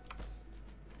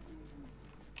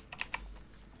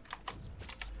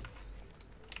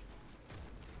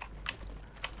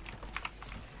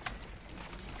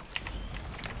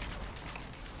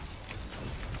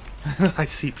 I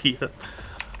see Pia.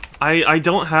 I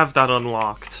don't have that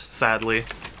unlocked, sadly.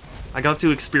 I got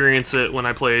to experience it when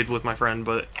I played with my friend,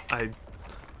 but I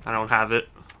don't have it.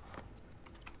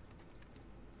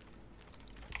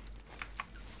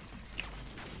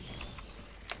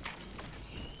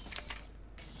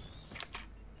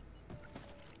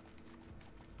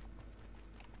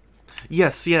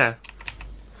 Yes, yeah.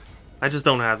 I just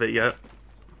don't have it yet.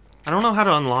 I don't know how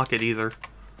to unlock it either.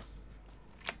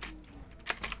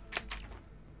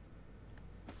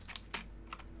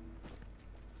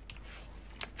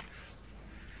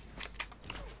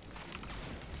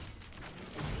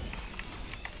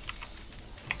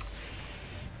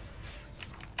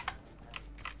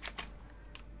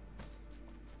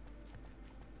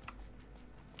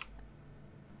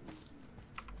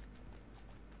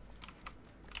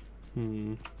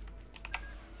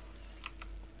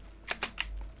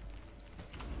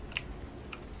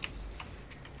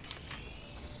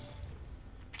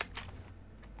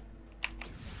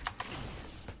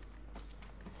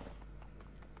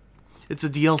 It's a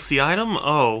DLC item?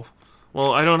 Oh.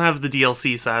 Well, I don't have the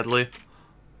DLC, sadly.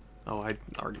 Oh, I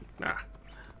already... Nah.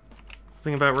 The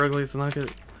thing about roguelikes is not good.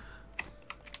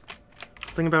 The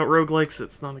thing about roguelikes,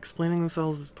 it's not explaining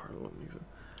themselves, is part of what makes it...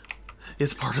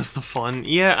 It's part of the fun.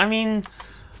 Yeah, I mean...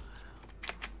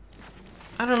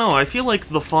 I don't know, I feel like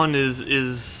the fun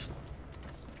is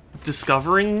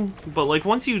discovering, but, like,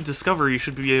 once you discover, you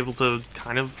should be able to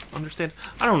kind of understand.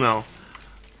 I don't know.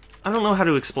 I don't know how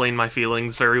to explain my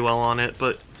feelings very well on it,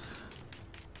 but...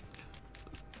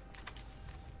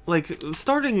 Like,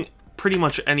 starting pretty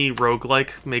much any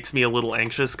roguelike makes me a little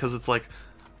anxious, because it's like...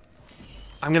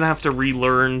 I'm gonna have to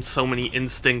relearn so many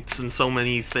instincts and so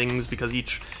many things, because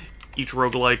each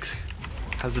roguelike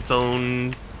has its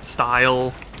own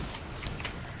style,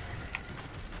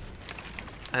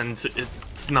 and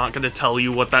it's not going to tell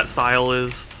you what that style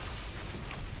is.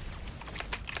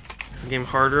 Is the game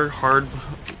harder? Harder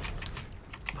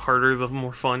the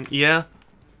more fun? Yeah.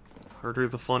 Harder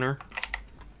the funner.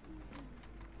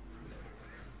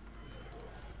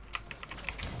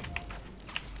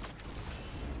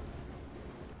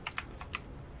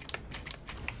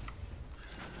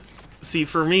 See,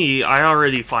 for me, I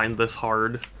already find this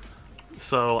hard,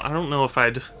 so I don't know if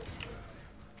I'd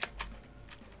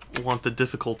want the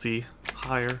difficulty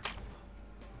higher.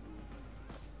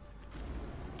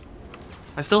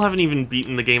 I still haven't even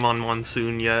beaten the game on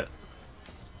Monsoon yet.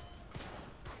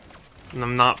 And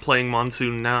I'm not playing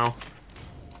Monsoon now.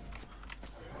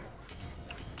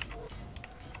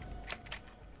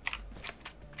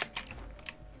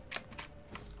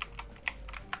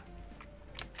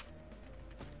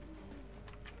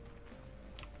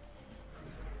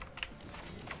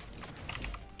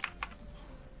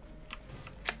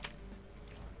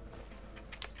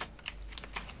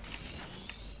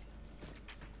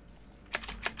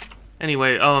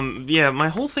 Anyway, yeah, my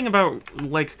whole thing about,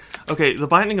 like, okay, The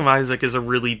Binding of Isaac is a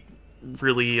really,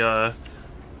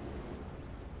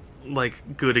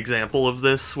 like, good example of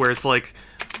this, where it's like,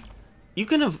 you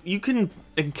can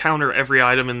encounter every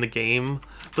item in the game,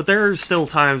 but there are still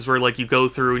times where, like, you go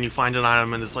through and you find an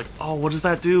item and it's like, oh, what does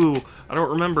that do? I don't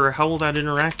remember, how will that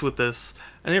interact with this?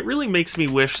 And it really makes me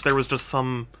wish there was just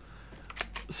some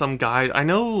guide. I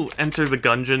know Enter the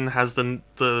Gungeon has the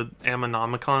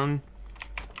Ammonomicon,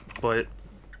 but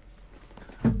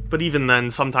even then,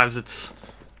 sometimes it's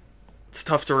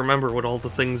tough to remember what all the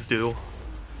things do.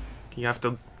 You have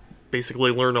to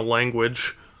basically learn a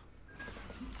language.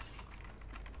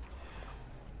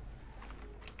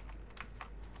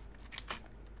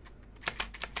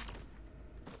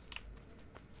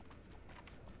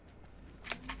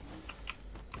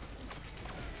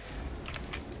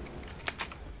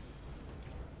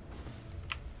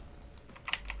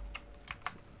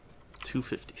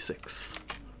 $256.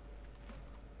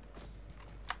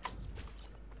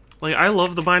 Like, I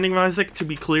love The Binding of Isaac, to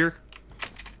be clear,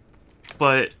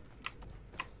 but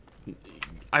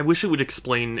I wish it would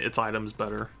explain its items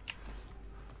better.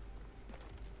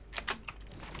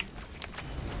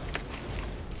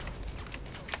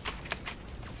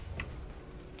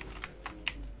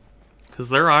 Because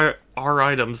there are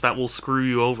items that will screw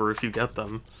you over if you get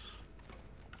them.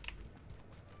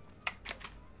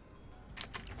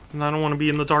 And I don't want to be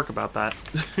in the dark about that.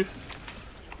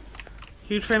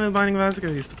 Huge fan of The Binding of Isaac. I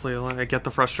used to play a lot. I get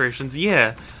the frustrations.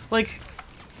 Yeah, like,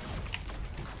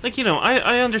 you know,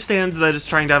 I understand that it's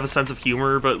trying to have a sense of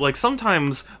humor, but, like,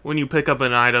 sometimes when you pick up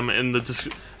an item and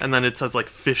then it says, like,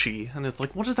 fishy, and it's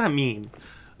like, what does that mean?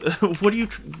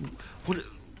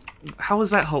 How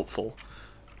is that helpful?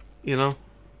 You know?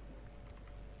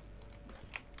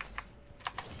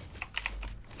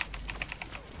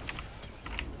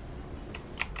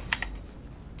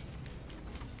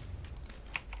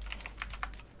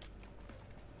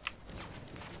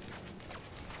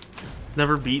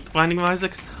 Never beat The Binding of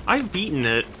Isaac? I've beaten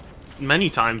it many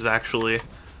times, actually,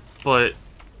 but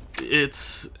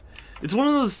it's one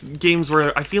of those games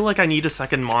where I feel like I need a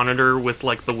second monitor with,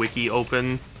 like, the wiki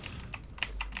open.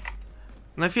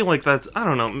 And I feel like that's, I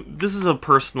don't know, this is a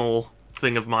personal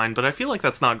thing of mine, but I feel like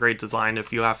that's not great design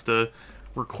if you have to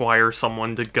require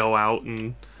someone to go out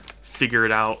and figure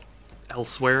it out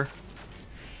elsewhere.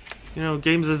 You know,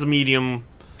 games as a medium,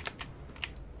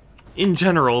 in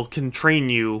general, can train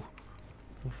you.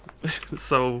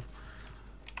 So,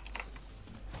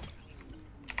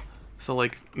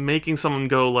 like, making someone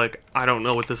go, like, I don't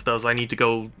know what this does, I need to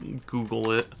go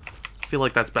Google it. I feel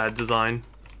like that's bad design.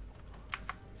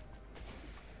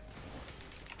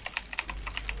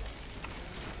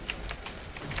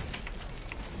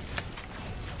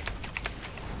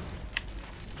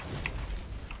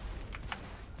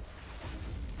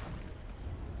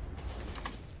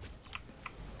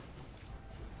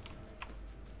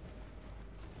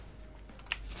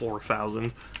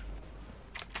 $4,000.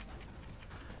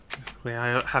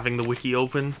 Having the wiki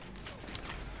open.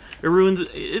 It ruins...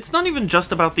 It's not even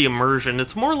just about the immersion,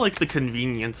 it's more like the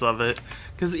convenience of it.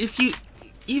 Because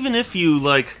even if you,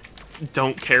 like,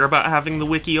 don't care about having the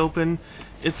wiki open,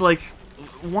 it's like,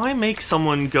 why make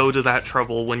someone go to that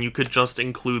trouble when you could just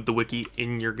include the wiki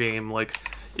in your game, like,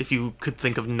 if you could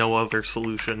think of no other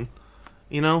solution?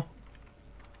 You know?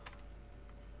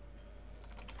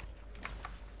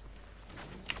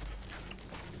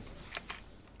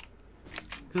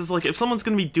 Because, like, if someone's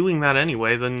gonna be doing that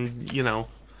anyway, then, you know,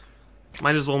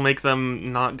 might as well make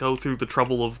them not go through the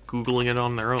trouble of Googling it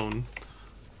on their own.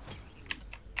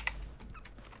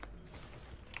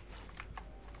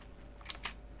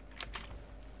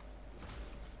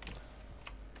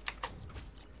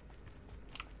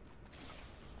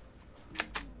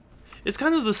 it's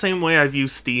kind of the same way I view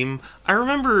Steam. I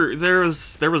remember there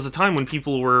was a time when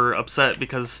people were upset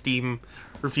because Steam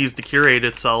refused to curate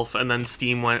itself, and then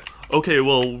Steam went, okay,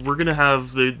 well, we're gonna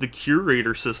have the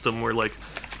curator system where, like,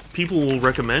 people will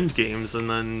recommend games, and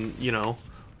then, you know,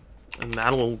 and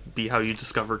that'll be how you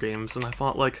discover games. And I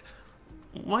thought, like,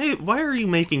 why are you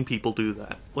making people do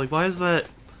that? Like, why is that...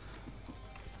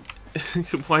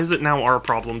 why is it now our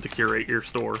problem to curate your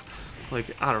store?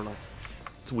 Like, I don't know.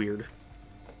 It's weird.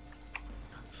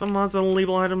 Some mods that'll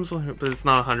label items, but it's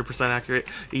not 100% accurate.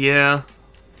 Yeah.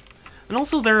 And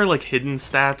also there are, like, hidden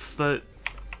stats that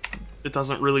it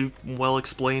doesn't really well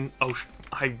explain. Oh,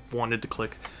 I wanted to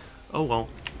click. Oh, well.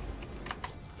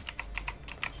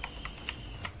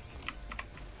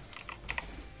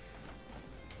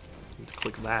 Need to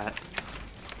click that.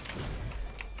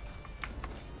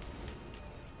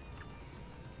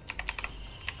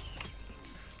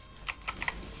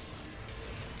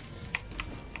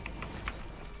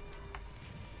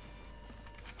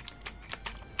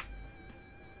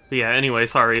 But yeah, anyway,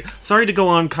 sorry. Sorry to go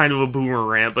on kind of a boomer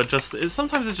rant, but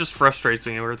sometimes it just frustrates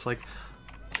me where it's like,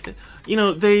 you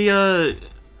know,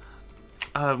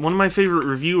 one of my favorite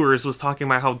reviewers was talking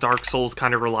about how Dark Souls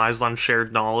kind of relies on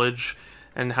shared knowledge,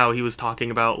 and how he was talking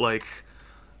about, like,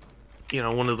 you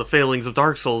know, one of the failings of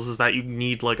Dark Souls is that you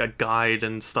need, like, a guide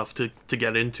and stuff to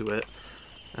get into it.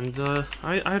 And,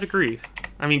 I'd agree.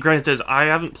 I mean, granted, I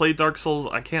haven't played Dark Souls,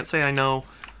 I can't say I know,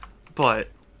 but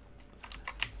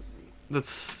that's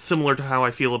similar to how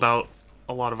I feel about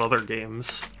a lot of other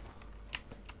games.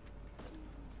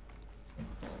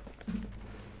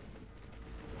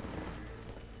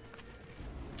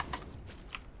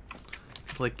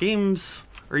 It's like, games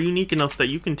are unique enough that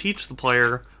you can teach the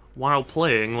player while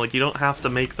playing, like, you don't have to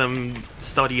make them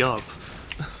study up.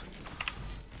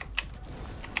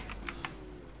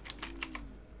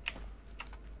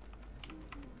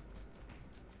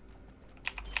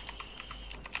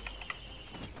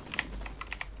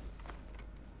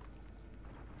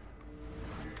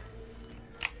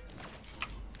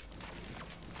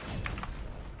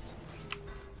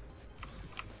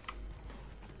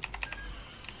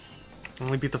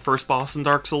 Only beat the first boss in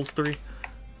Dark Souls 3.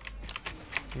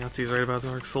 Yahtzee's right about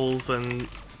Dark Souls, and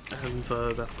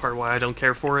that's part why I don't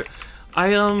care for it.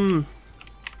 And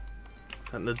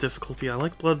the difficulty, I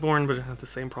like Bloodborne, but it had the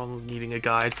same problem of needing a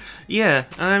guide. Yeah,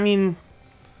 I mean,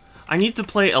 I need to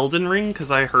play Elden Ring,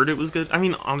 because I heard it was good. I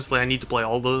mean, honestly, I need to play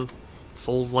all the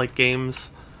Souls-like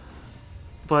games.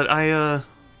 But I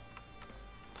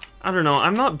don't know,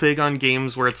 I'm not big on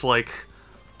games where it's like,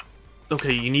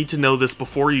 okay, you need to know this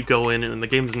before you go in, and the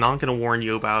game's not going to warn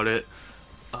you about it,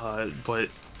 but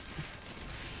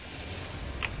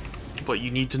you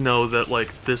need to know that,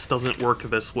 like, this doesn't work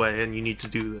this way, and you need to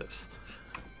do this.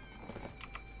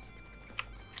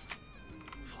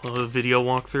 Follow the video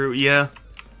walkthrough? Yeah,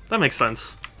 that makes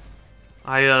sense.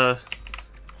 I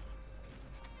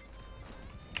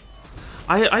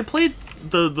played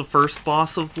the first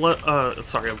boss of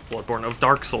Bloodborne, of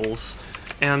Dark Souls,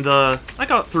 and, I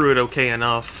got through it okay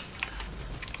enough.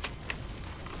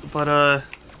 But, I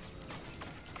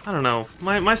don't know.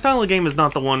 My style of game is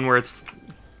not the one where it's,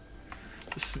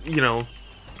 you know,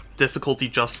 difficulty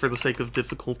just for the sake of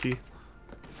difficulty.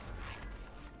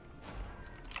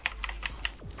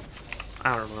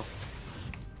 I don't know.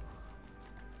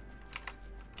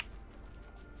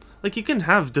 Like, you can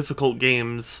have difficult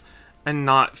games and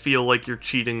not feel like you're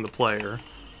cheating the player.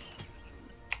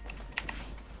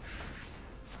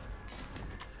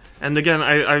 And again,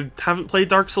 I haven't played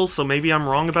Dark Souls, so maybe I'm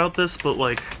wrong about this, but,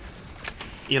 like,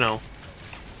 you know,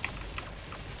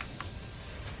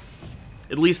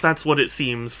 at least that's what it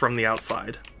seems from the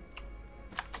outside.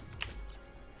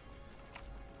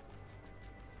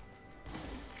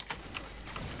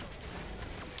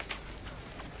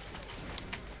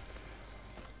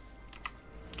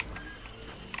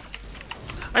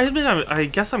 I admit, I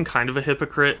guess I'm kind of a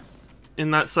hypocrite in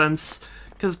that sense.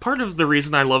 Because part of the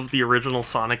reason I love the original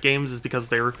Sonic games is because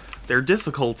they're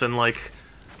difficult, and, like,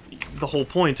 the whole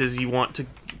point is you want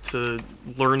to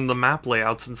learn the map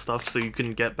layouts and stuff so you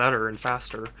can get better and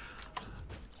faster.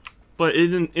 But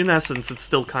in essence, it's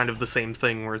still kind of the same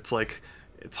thing, where it's like,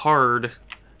 it's hard,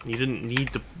 you didn't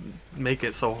need to make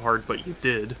it so hard, but you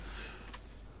did.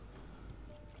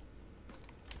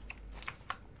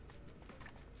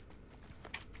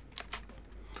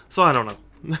 So I don't know.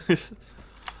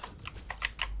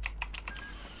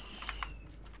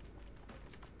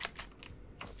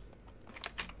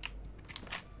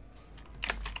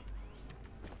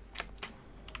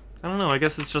 I don't know, I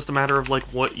guess it's just a matter of, like,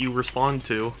 what you respond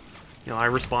to. You know, I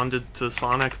responded to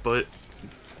Sonic, but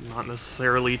not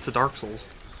necessarily to Dark Souls.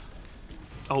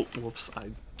 Oh, whoops, I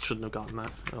shouldn't have gotten that.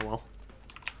 Oh well.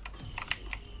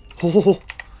 Oh,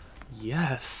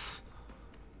 yes!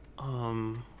 What do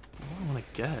I want to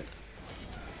get?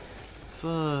 It's,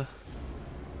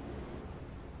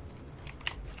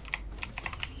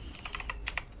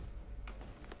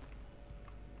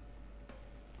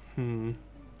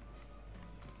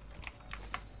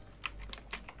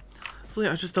 So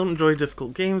yeah, I just don't enjoy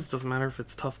difficult games. Doesn't matter if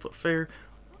it's tough but fair.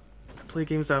 I play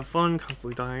games to have fun,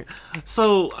 constantly dying.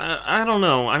 So, I don't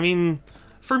know. I mean,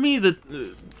 for me,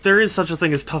 there is such a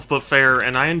thing as tough but fair,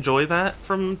 and I enjoy that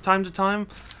from time to time.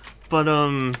 But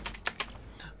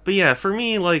yeah, for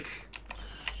me, like,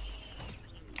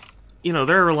 you know,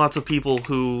 there are lots of people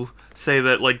who say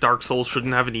that, like, Dark Souls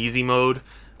shouldn't have an easy mode.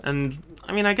 And,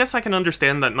 I mean, I guess I can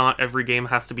understand that not every game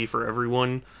has to be for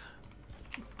everyone.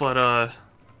 But,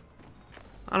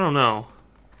 I don't know.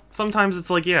 Sometimes it's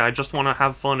like, yeah, I just want to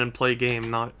have fun and play a game,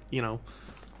 not, you know,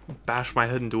 bash my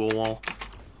head into a wall.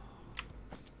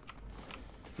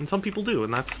 And some people do,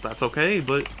 and that's okay,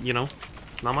 but, you know,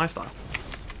 it's not my style.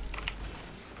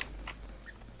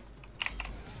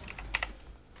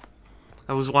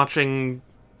 I was watching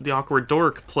The Awkward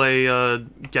Dork play,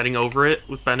 Getting Over It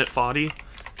with Bennett Foddy.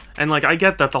 And, like, I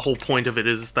get that the whole point of it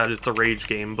is that it's a rage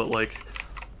game, but, like,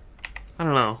 I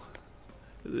don't know.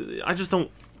 I just don't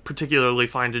particularly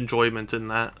find enjoyment in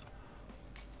that.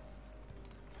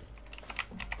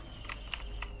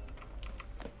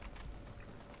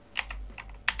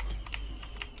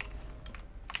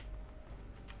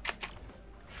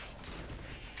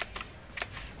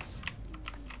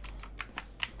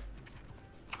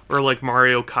 Or like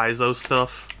Mario Kaizo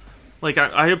stuff. Like,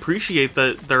 I appreciate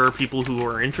that there are people who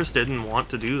are interested and want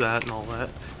to do that and all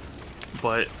that.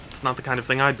 But it's not the kind of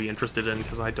thing I'd be interested in,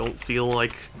 because I don't feel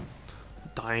like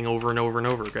dying over and over and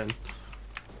over again.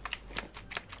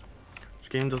 Which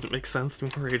game doesn't make sense to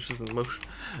me, rages in motion.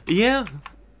 Yeah,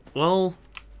 well,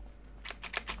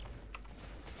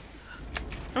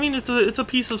 I mean, it's a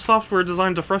piece of software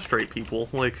designed to frustrate people.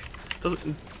 Like,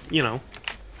 doesn't, you know,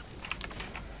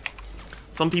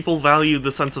 some people value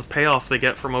the sense of payoff they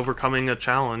get from overcoming a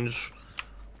challenge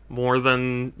more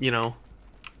than, you know,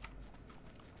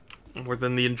 more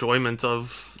than the enjoyment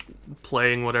of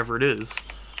playing whatever it is.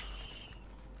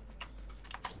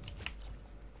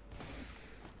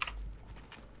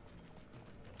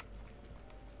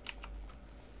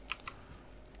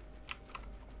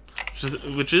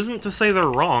 Which isn't to say they're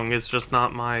wrong, it's just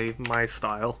not my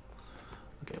style.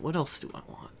 Okay, what else do I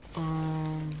want?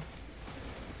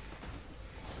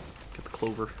 Get the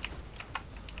clover.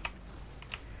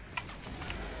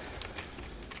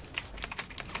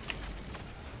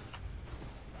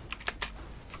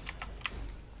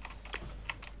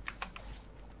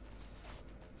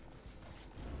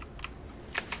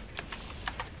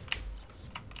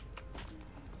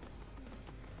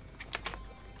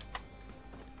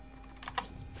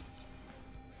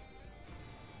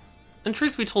 And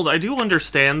truth be told, I do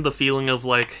understand the feeling of,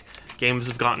 like, games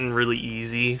have gotten really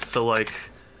easy, so, like,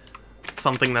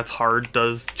 something that's hard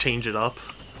does change it up.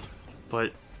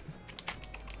 But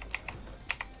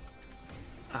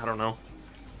I don't know.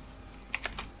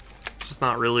 It's just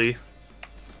not really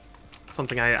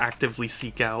something I actively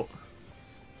seek out.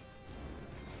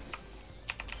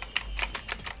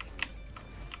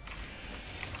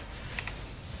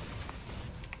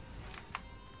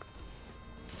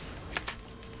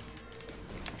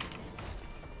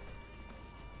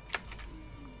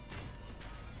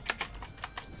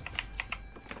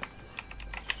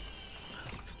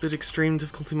 Bit extreme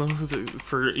difficulty modes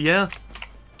for, yeah.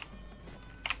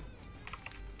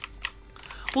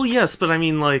 Well, yes, but I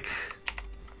mean, like,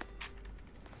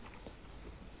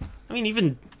 I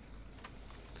mean,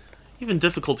 even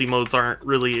difficulty modes aren't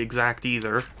really exact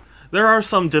either. There are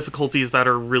some difficulties that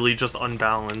are really just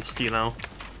unbalanced, you know?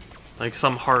 Like,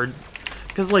 some hard,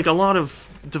 because, like, a lot of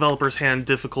developers hand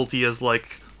difficulty as,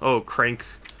 like, oh, crank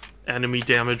enemy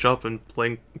damage up and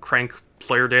crank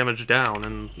player damage down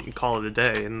and call it a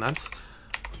day, and that's,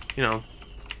 you know,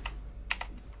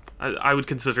 I would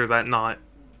consider that not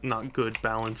good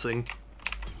balancing.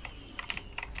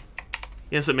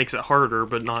 Yes, it makes it harder,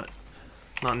 but not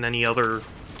in any other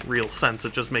real sense.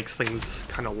 It just makes things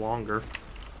kind of longer.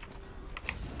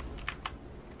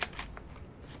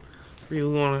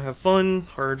 Really want to have fun,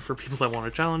 hard for people that want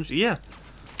to challenge, yeah.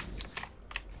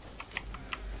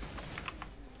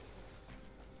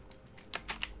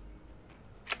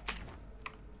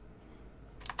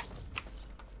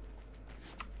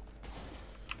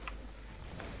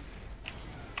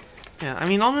 Yeah, I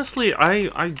mean, honestly,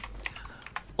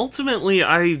 ultimately,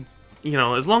 you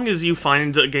know, as long as you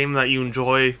find a game that you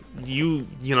enjoy, you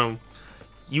know,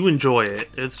 you enjoy it.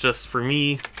 It's just, for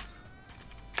me,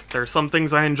 there are some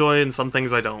things I enjoy and some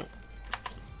things I don't.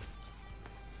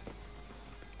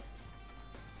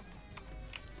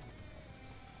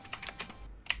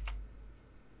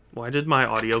 Why did my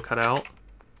audio cut out?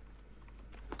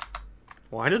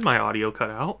 Why did my audio cut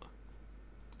out?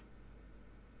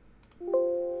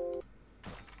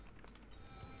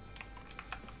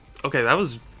 Okay, that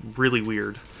was really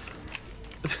weird.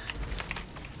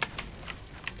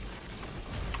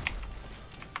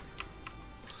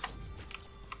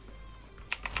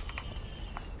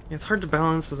 It's hard to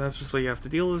balance, but that's just what you have to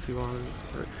deal with. You want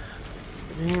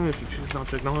to game. If you choose not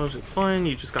to acknowledge, it's fine.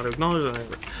 You just gotta acknowledge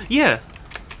it. Yeah.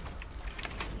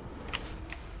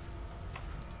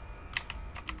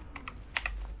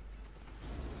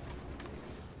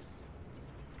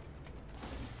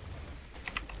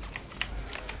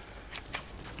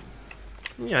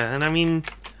 Yeah, and I mean,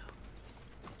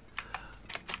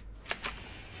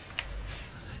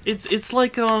 it's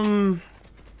like,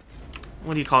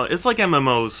 what do you call it? It's like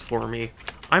MMOs for me.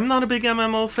 I'm not a big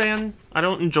MMO fan. I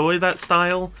don't enjoy that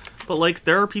style, but like,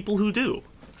 there are people who do.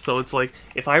 So it's like,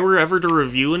 if I were ever to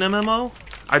review an MMO,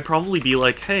 I'd probably be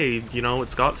like, hey, you know,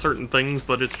 it's got certain things,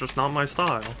 but it's just not my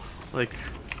style. Like,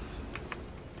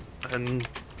 and,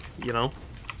 you know,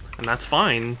 and that's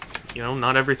fine. You know,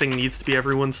 not everything needs to be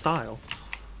everyone's style.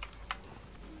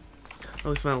 I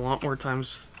really spent a lot more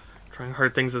times trying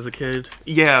hard things as a kid.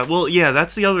 Yeah, well, yeah,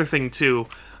 that's the other thing, too.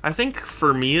 I think,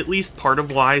 for me at least, part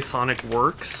of why Sonic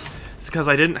works is because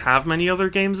I didn't have many other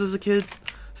games as a kid.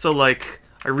 So, like,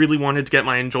 I really wanted to get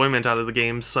my enjoyment out of the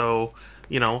game, so,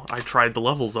 you know, I tried the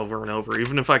levels over and over.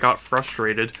 Even if I got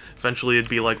frustrated, eventually it'd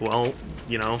be like, well,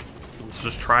 you know, let's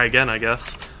just try again, I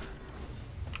guess.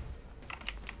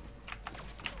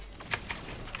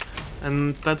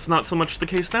 And that's not so much the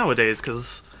case nowadays,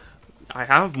 because I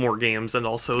have more games, and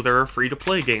also there are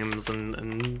free-to-play games,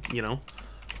 and, you know,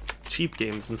 cheap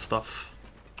games and stuff.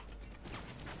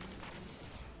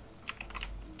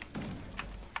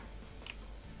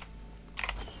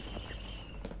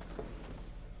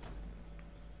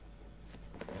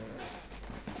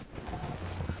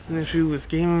 An issue with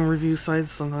gaming review sites,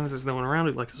 sometimes there's no one around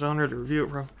who likes the genre to review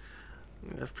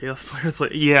it. FPS players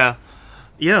play. Yeah.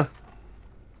 Yeah.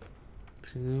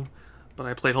 But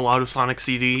I played a lot of Sonic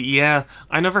CD. Yeah,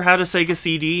 I never had a Sega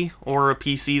CD or a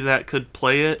PC that could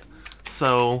play it,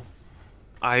 so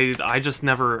I just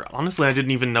never... Honestly, I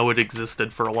didn't even know it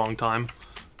existed for a long time.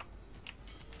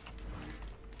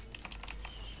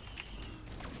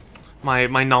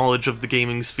 My knowledge of the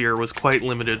gaming sphere was quite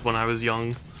limited when I was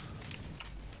young.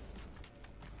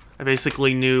 I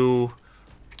basically knew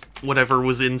whatever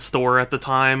was in store at the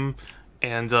time,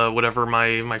 and whatever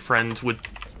my friend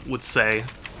would say.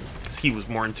 He was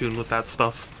more in tune with that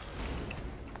stuff.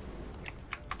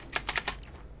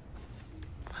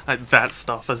 That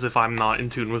stuff, as if I'm not in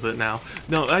tune with it now.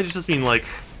 No, I just mean, like,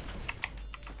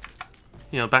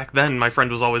 you know, back then my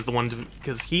friend was always the one to,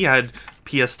 because he had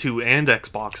PS2 and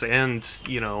Xbox and,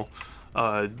 you know,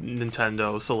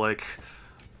 Nintendo, so, like,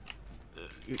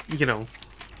 you know,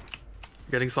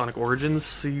 getting Sonic Origins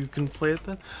so you can play it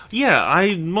then? Yeah,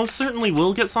 I most certainly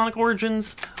will get Sonic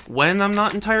Origins when I'm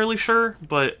not entirely sure,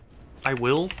 but I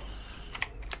will.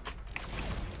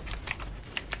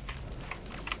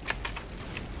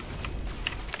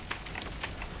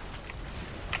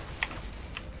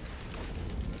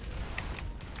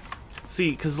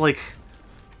 See, because, like,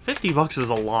 $50 is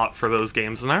a lot for those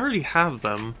games, and I already have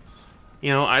them. You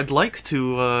know, I'd like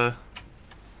to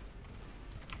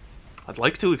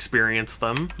experience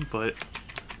them, but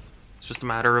it's just a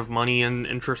matter of money and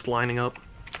interest lining up.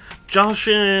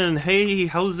 Joshin! Hey,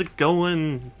 how's it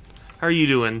going? How are you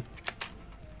doing?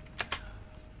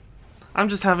 I'm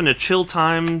just having a chill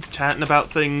time, chatting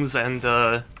about things, and,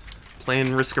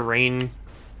 playing Risk of Rain.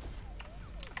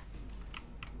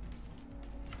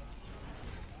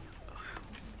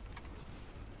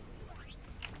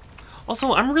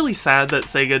 Also, I'm really sad that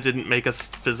Sega didn't make a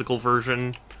physical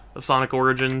version of Sonic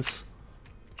Origins.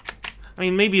 I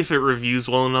mean, maybe if it reviews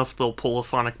well enough, they'll pull a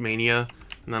Sonic Mania,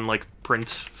 and then, like, print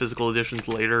physical editions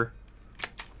later.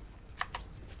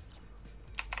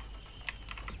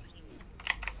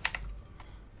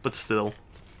 But still.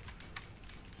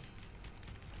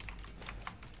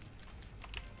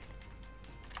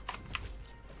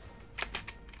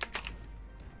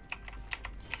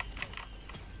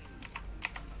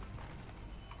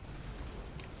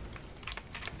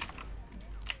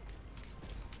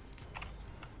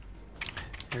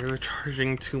 They're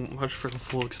charging too much for the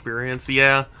full experience,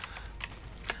 yeah.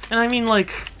 And I mean,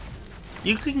 like,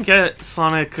 you can get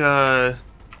Sonic, the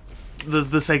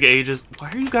Sega Ages.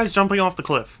 Why are you guys jumping off the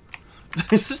cliff?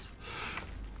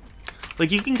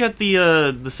 Like, you can get the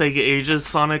Sega Ages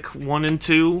Sonic 1 and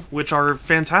 2, which are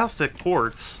fantastic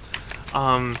ports.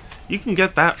 You can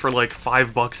get that for like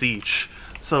 $5 each.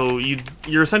 So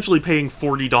you're essentially paying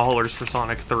 $40 for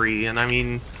Sonic 3, and I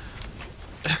mean,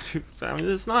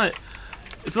 it's not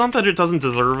that it doesn't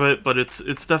deserve it, but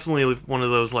it's definitely one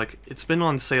of those, like, it's been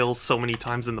on sale so many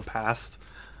times in the past.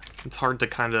 It's hard to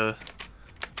kind of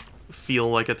feel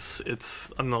like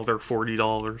it's another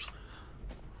 $40.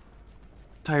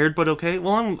 Tired but okay?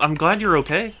 Well, I'm glad you're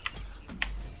okay.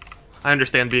 I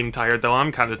understand being tired, though.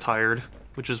 I'm kind of tired,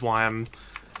 which is why I'm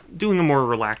doing a more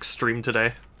relaxed stream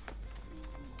today.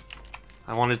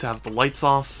 I wanted to have the lights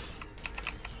off.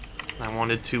 I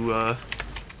wanted to,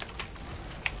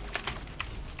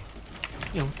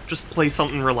 you know, just play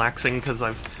something relaxing, because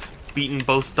I've beaten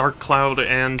both Dark Cloud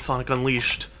and Sonic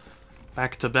Unleashed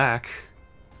back to back.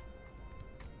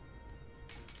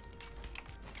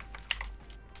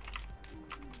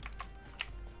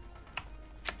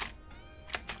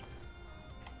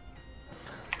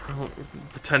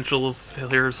 Potential of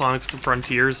failure of Sonic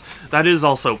Frontiers. That is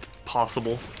also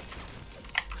possible.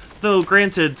 Though,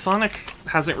 granted, Sonic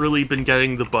hasn't really been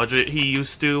getting the budget he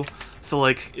used to, so,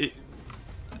 like,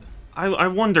 I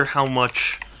wonder how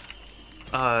much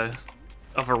of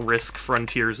a risk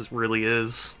Frontiers really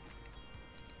is.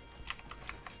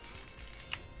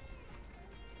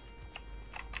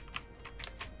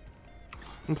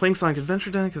 I'm playing Sonic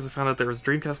Adventure Day because I found out there was a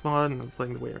Dreamcast mod, and I'm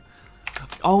playing the way.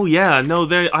 Oh yeah, no,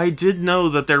 I did know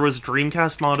that there was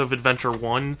Dreamcast mod of Adventure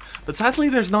 1, but sadly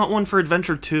there's not one for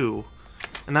Adventure 2.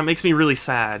 And that makes me really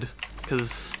sad,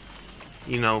 because,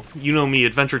 you know me,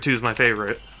 Adventure 2 is my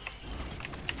favorite.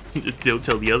 Don't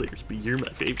tell the others, but you're my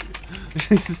favorite.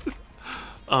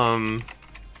 A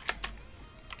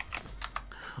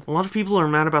lot of people are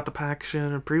mad about the packaging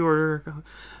and pre-order.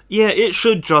 Yeah, it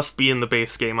should just be in the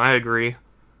base game, I agree.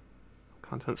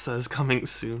 Content says coming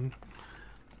soon.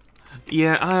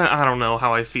 Yeah, I don't know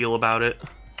how I feel about it.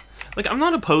 Like, I'm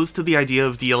not opposed to the idea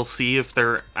of DLC if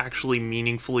they're actually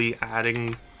meaningfully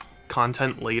adding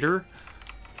content later.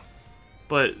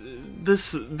 But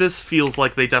this feels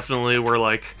like they definitely were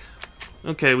like,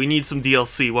 okay, we need some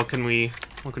DLC, what can we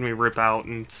rip out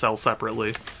and sell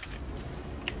separately?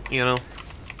 You know?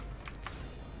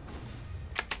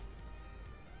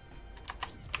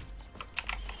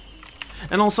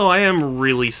 And also, I am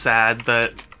really sad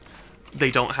that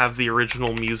they don't have the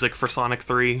original music for Sonic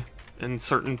 3 in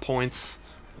certain points.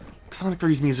 Sonic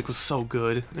 3's music was so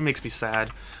good. It makes me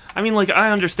sad. I mean, like, I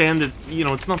understand that, you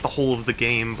know, it's not the whole of the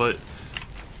game, but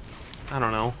I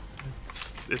don't know.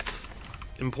 It's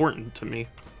important to me.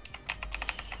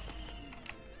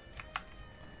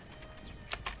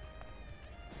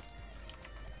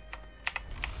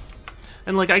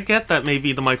 And, like, I get that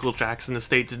maybe the Michael Jackson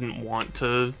estate didn't want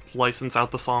to license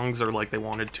out the songs, or, like, they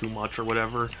wanted too much or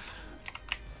whatever.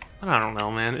 But I don't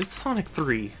know, man. It's Sonic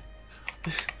 3.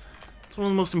 It's one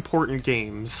of the most important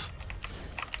games.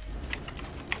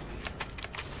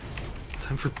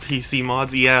 Time for PC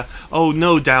mods? Yeah. Oh,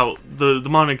 no doubt. The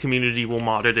modding community will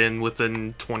mod it in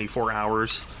within 24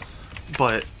 hours.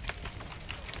 But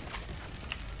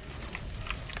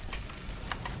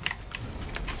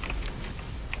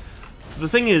the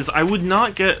thing is, I would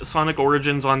not get Sonic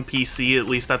Origins on PC, at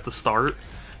least at the start,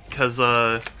 because,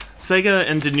 Sega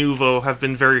and Denuvo have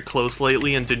been very close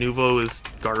lately, and Denuvo is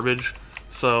garbage,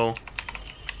 so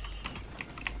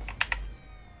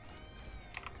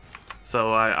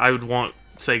I would want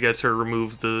Sega to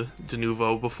remove the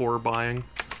Denuvo before buying.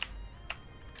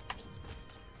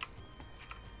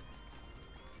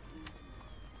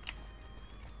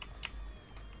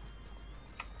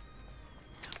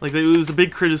 Like, it was a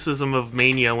big criticism of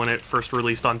Mania when it first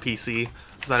released on PC,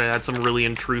 is that it had some really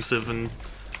intrusive and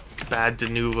bad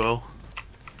Denuvo.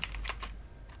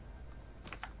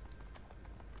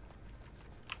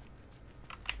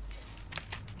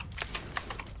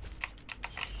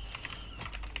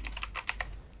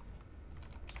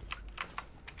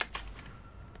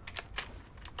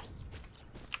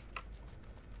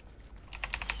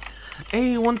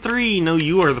 A13, no,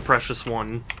 you are the precious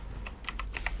one.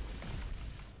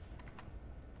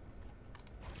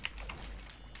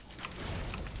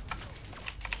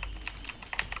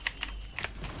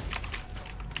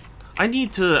 I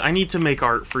need to make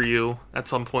art for you at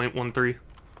some point, 1-3.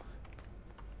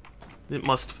 It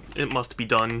must be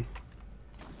done.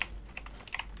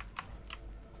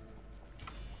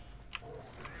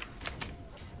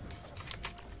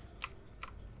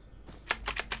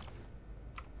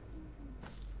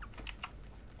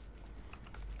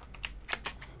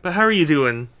 But how are you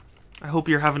doing? I hope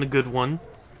you're having a good one.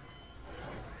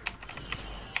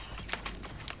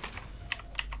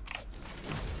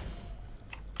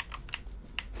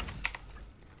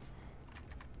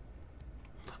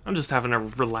 I'm just having a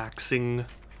relaxing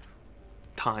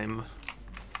time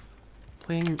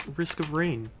playing Risk of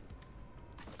Rain.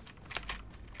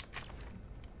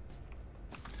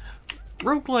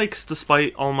 Roguelikes,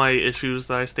 despite all my issues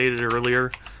that I stated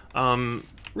earlier,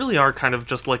 really are kind of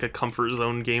just like a comfort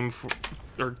zone game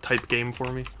or type game for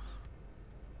me.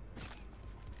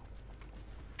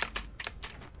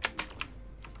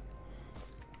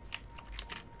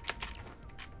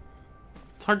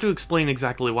 It's hard to explain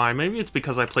exactly why. Maybe it's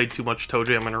because I played too much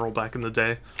ToeJam and Earl back in the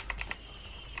day.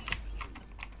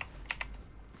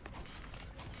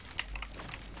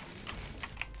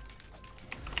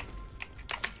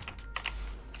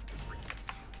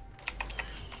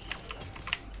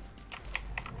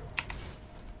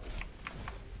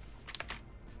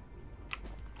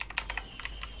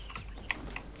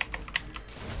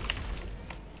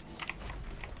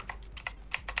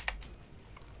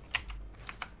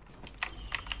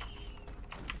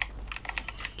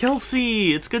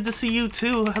 Kelsey, it's good to see you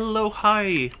too. Hello,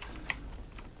 hi.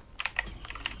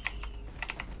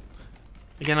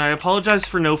 Again, I apologize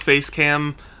for no face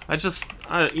cam.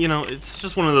 You know, it's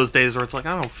just one of those days where it's like,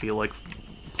 I don't feel like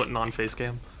putting on face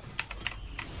cam.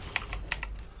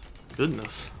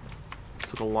 Goodness.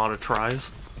 Took a lot of tries.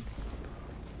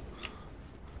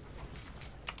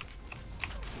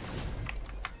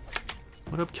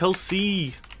 What up,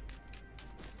 Kelsey?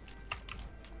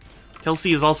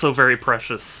 Kelsey is also very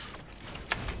precious.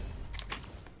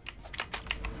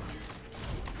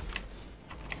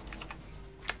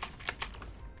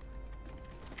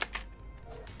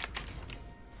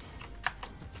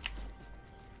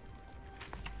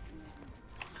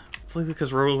 It's like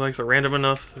because roguelikes are random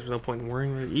enough, there's no point in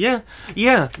worrying.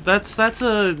 Yeah, that's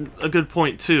a good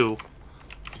point too.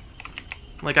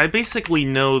 Like, I basically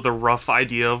know the rough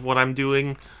idea of what I'm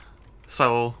doing,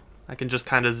 so I can just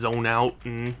kind of zone out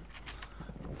and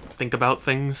think about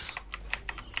things.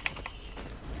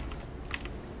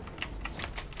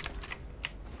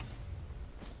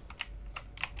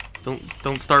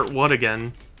 Don't start what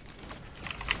again?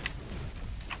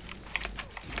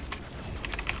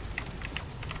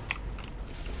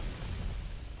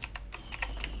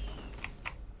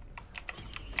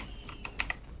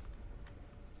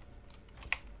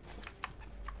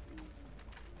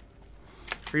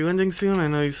 Are you ending soon? I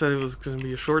know you said it was going to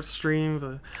be a short stream,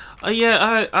 but...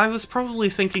 yeah, I was probably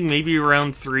thinking maybe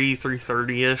around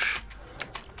 3:30-ish.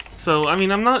 So, I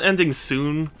mean, I'm not ending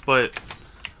soon, but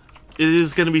it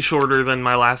is going to be shorter than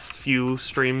my last few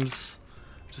streams.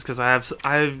 Just because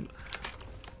I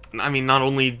mean, not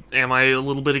only am I a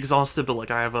little bit exhausted, but,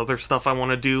 like, I have other stuff I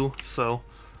want to do, so...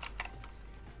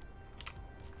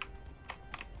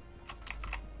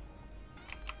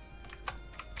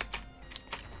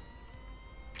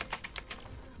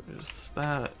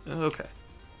 That okay.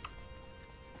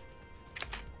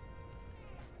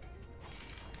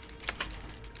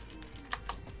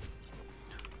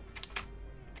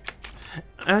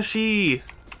 Ashy,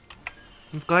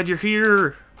 I'm glad you're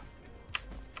here.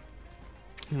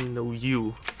 No,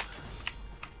 you.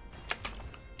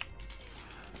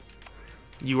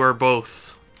 You are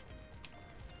both.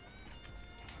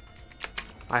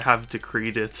 I have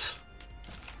decreed it.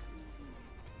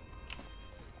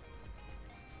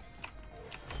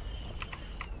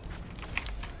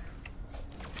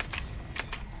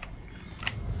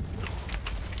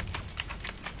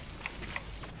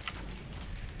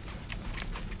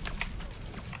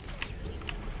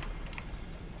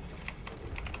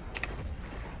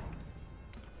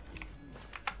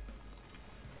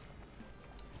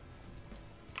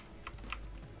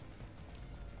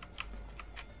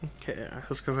 Okay,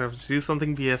 that's because I have to do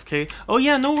something BFK. Oh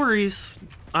yeah, no worries.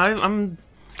 I'm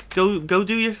go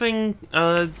do your thing.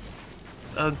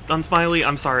 Unsmiley.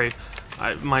 I'm sorry.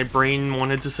 My brain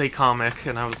wanted to say comic,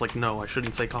 and I was like, no, I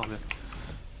shouldn't say comic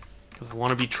because I want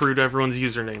to be true to everyone's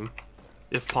username,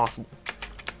 if possible,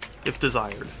 if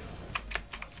desired.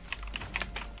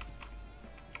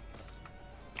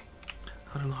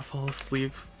 How to not fall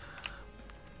asleep?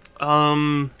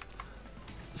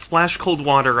 Splash cold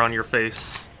water on your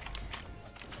face.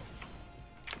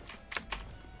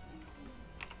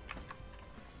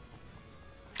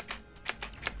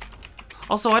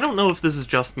 Also, I don't know if this is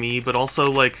just me, but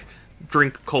also, like,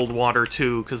 drink cold water,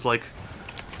 too, because, like,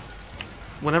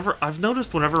 I've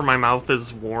noticed whenever my mouth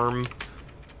is warm,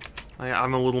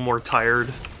 I'm a little more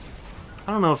tired.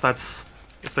 I don't know if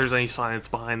there's any science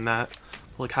behind that.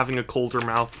 Like, having a colder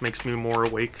mouth makes me more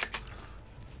awake.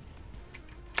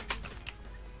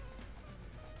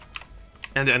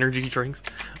 And energy drinks.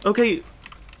 Okay.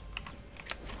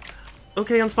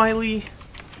 Okay, Unsmiley.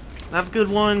 Have a good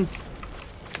one.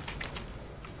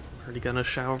 Already gonna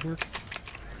shower.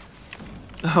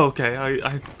 Okay,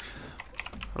 I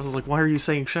was like, why are you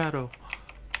saying shadow?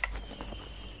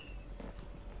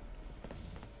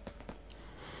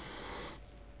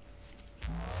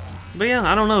 But yeah,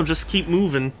 I don't know, just keep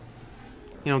moving.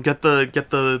 You know, get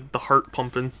the heart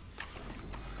pumping.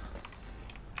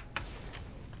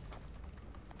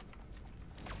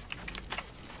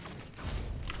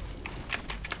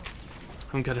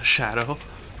 And get a shadow.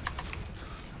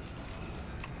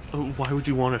 Oh, why would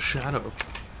you want a shadow?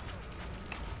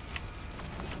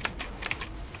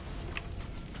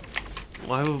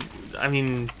 Why would, I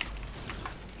mean,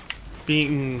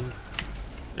 being,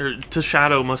 or to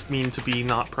shadow must mean to be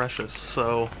not precious,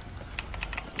 so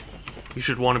you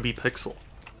should want to be pixel.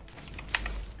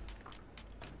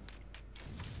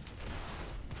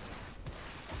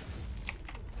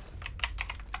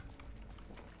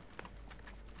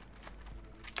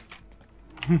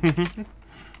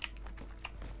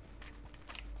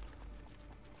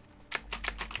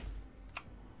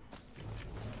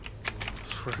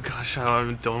 Swear to gosh, how I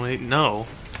would donate? No,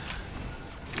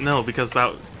 because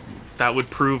that would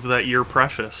prove that you're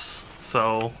precious.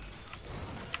 So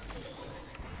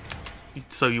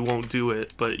you won't do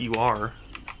it, but you are.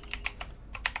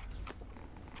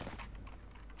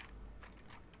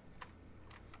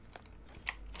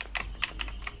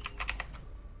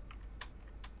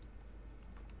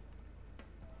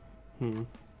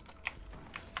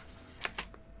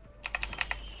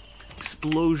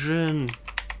 Explosion!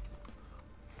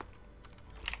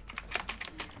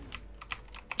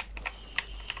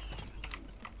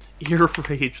 Ear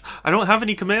rage. I don't have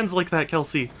any commands like that,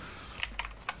 Kelsey.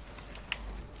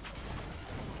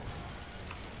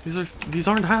 These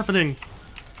aren't happening.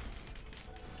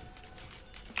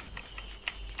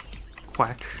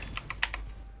 Quack.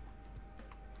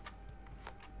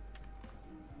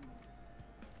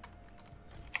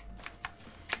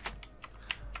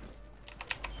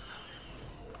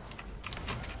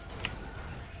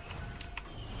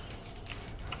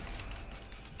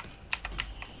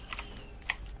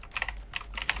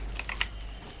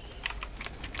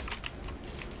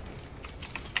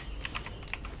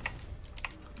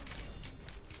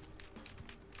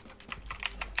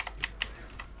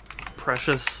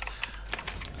 Precious.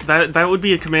 That would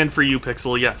be a command for you,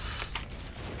 Pixel, yes.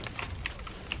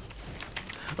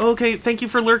 Okay, thank you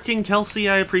for lurking, Kelsey,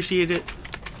 I appreciate it.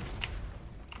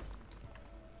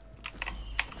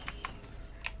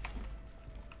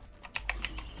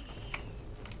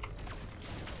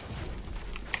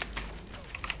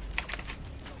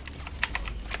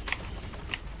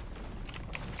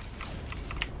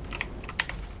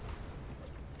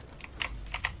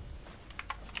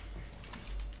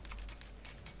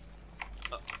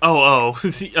 Oh,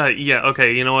 yeah,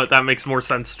 okay, you know what, that makes more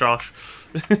sense, Josh.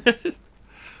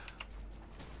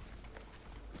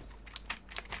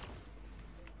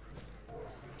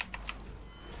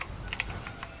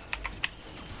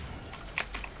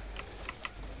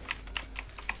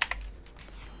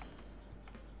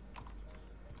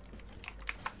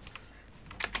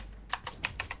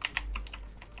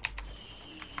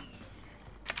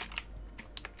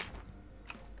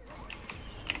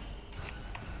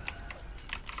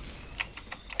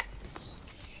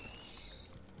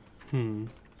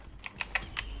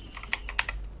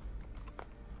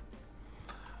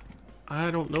 I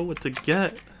don't know what to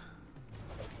get.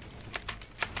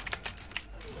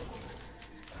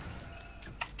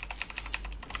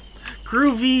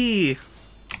 Groovy!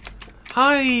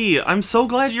 Hi! I'm so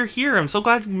glad you're here. I'm so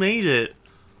glad you made it.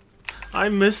 I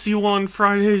miss you on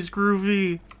Fridays,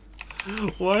 Groovy.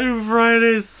 Why do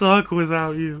Fridays suck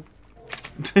without you?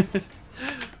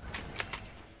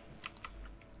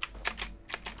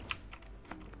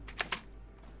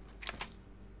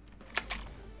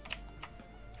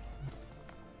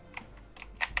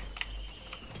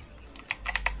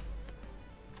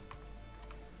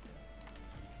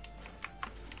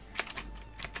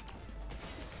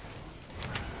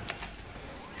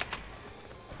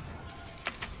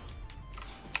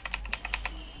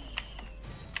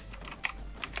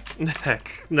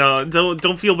 Heck, no,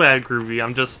 don't feel bad, Groovy.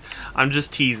 I'm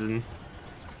just teasing.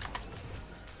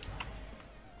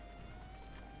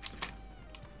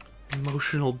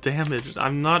 Emotional damage.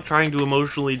 I'm not trying to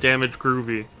emotionally damage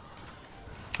Groovy.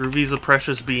 Groovy's a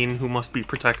precious being who must be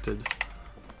protected.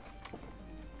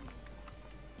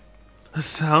 A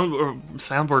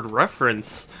soundboard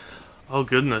reference. Oh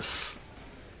goodness.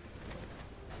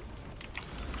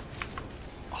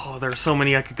 Oh, there are so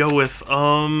many I could go with.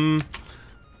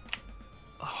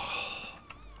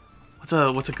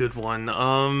 What's a good one?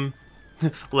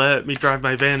 Let me drive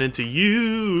my van into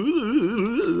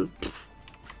you.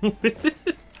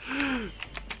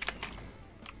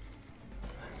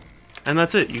 And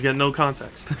that's it. You get no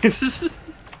context. It's just...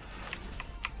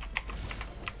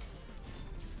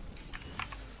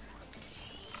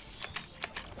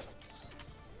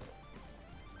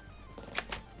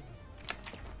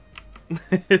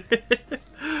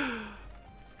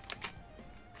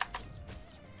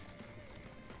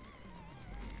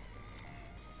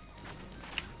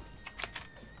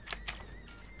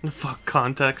 Fuck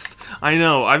context. I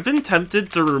know. I've been tempted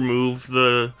to remove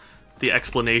the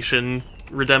explanation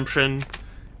redemption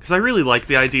because I really like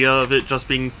the idea of it just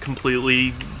being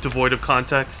completely devoid of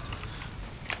context.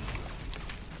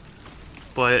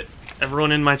 But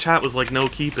everyone in my chat was like, "No,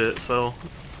 keep it." So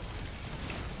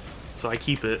I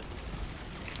keep it.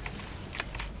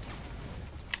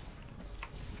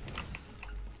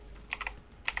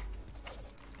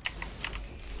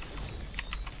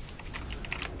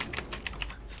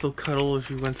 Still cuddle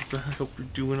if you went to bed. I hope you're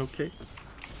doing okay.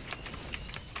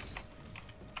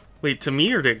 Wait, to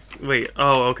me or to... Wait,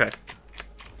 oh, okay.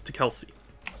 To Kelsey.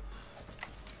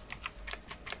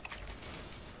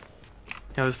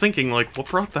 I was thinking, like, what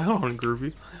brought that on,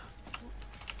 Groovy?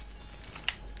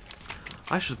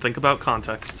 I should think about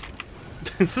context.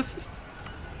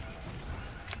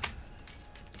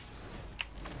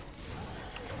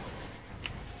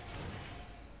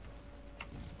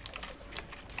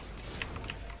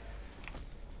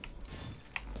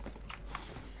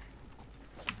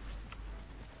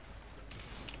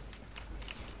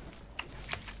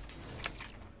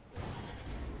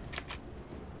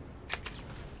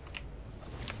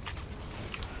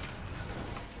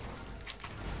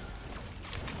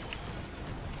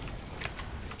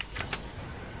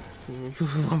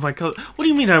 Oh my god. What do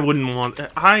you mean I wouldn't want...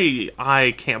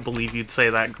 I can't believe you'd say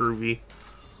that, Groovy.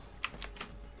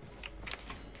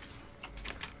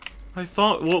 I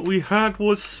thought what we had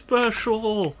was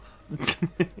special.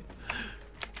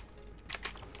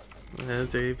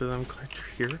 David, I'm glad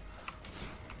you're here.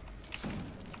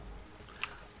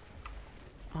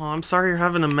 Oh, I'm sorry you're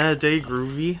having a mad day,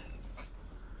 Groovy.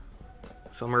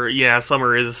 Summer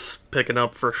is picking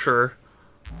up for sure.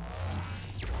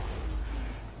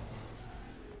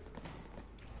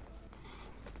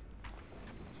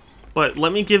 But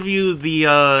let me give you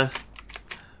the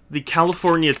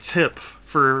California tip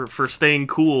for staying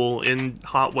cool in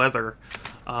hot weather.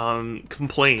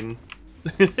 Complain.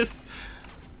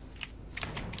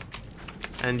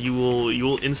 And you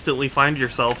will instantly find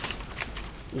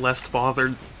yourself less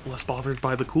bothered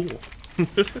by the cool.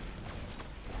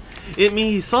 It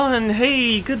me, son.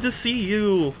 Hey, good to see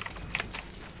you.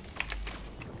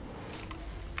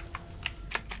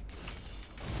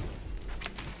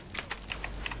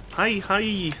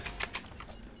 Hi.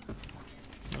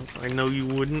 I know you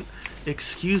wouldn't.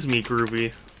 Excuse me,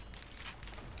 Groovy.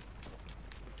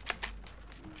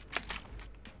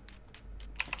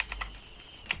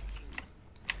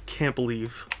 Can't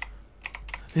believe.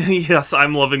 Yes,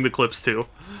 I'm loving the clips too.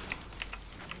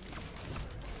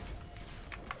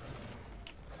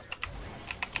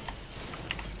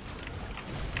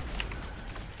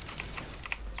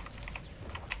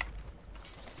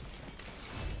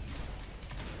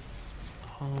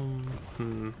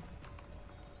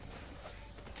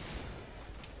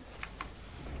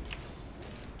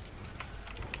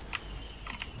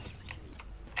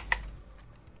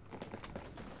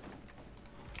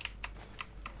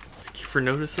 For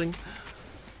noticing.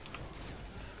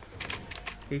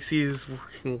 AC is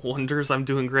working wonders. I'm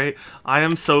doing great. I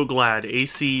am so glad.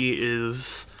 AC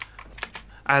is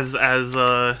as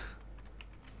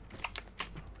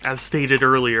stated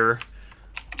earlier,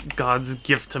 God's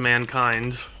gift to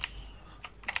mankind.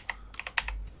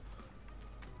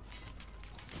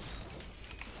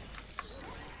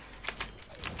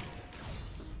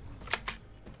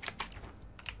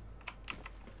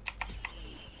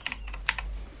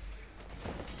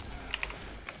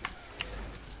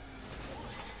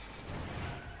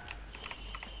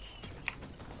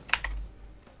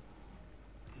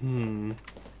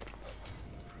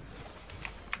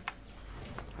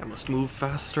 I must move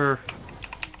faster.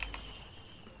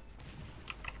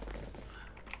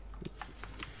 It's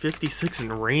 56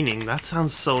 and raining. That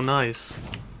sounds so nice.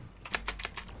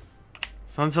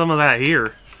 Sound some of that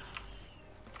here.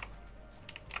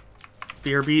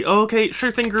 BRB. Oh, okay,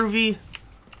 sure thing, Groovy.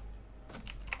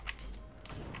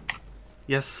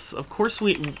 Yes, of course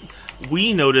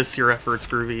we notice your efforts,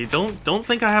 Groovy. Don't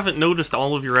think I haven't noticed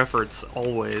all of your efforts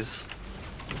always.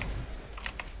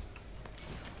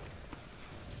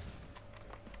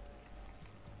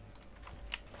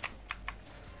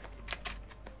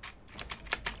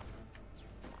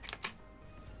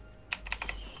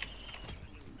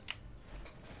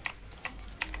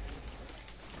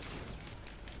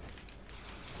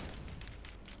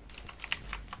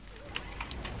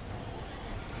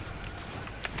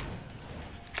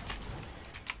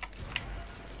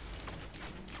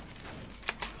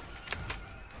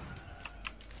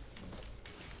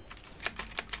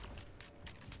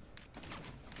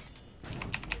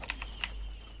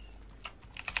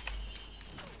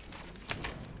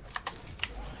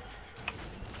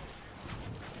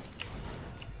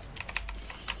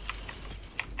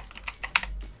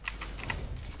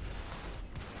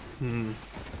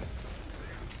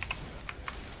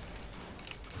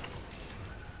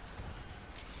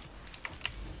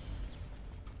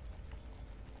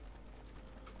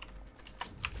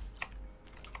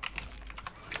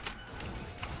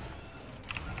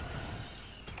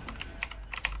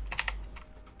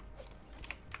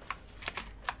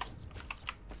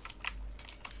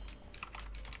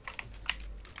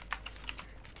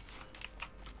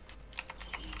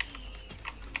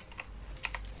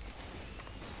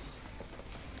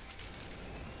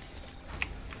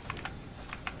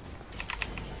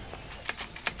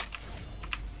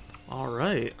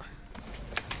 Alright.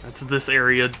 That's this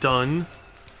area done.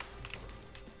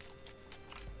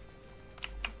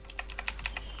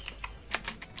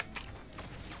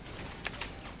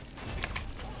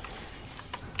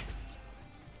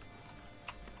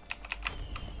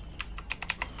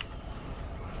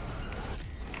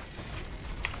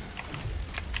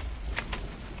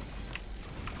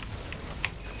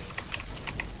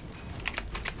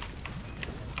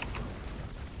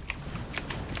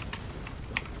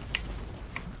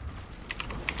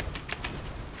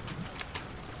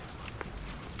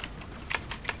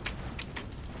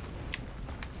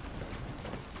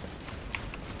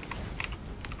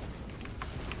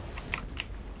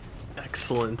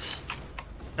 Excellent.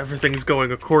 Everything's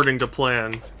going according to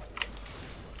plan.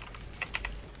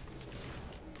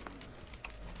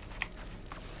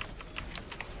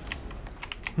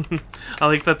 I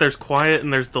like that there's quiet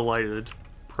and there's delighted.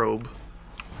 Probe.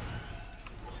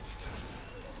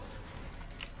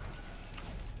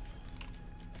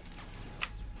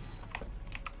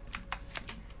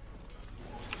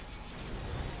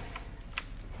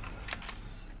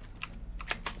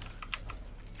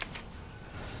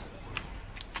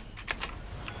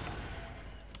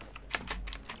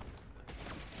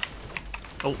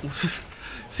 Oh,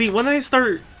 see, when I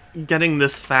start getting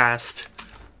this fast,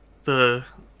 the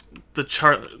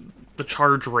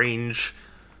charge range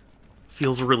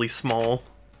feels really small.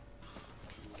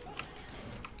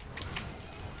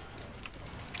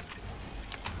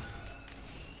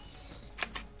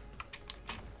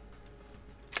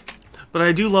 But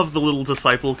I do love the little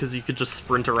disciple because you could just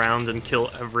sprint around and kill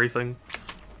everything.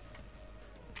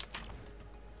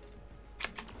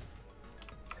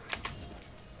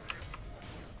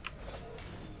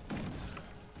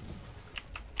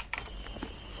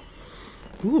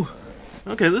 Ooh.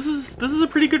 Okay, this is a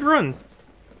pretty good run.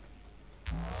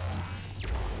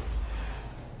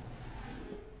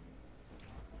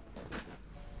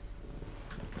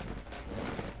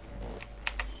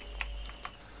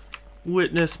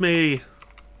 Witness me.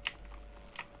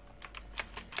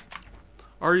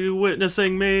 Are you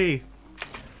witnessing me?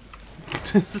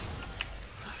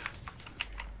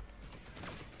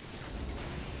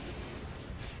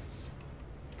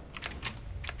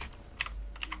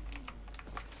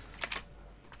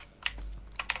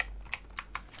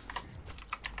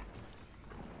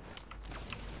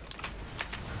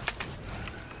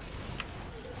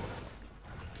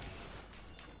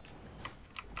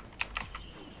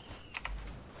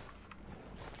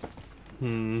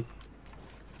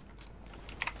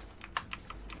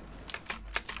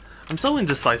 I'm so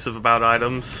indecisive about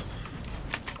items.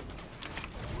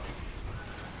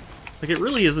 Like, it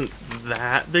really isn't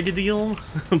that big a deal,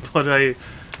 but I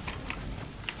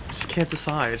just can't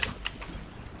decide.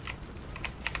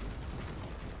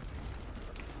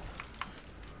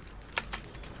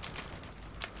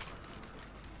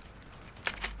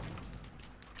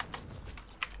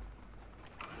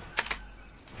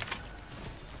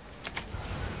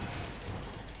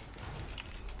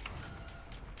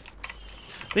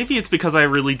 Maybe it's because I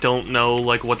really don't know,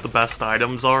 like, what the best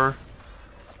items are.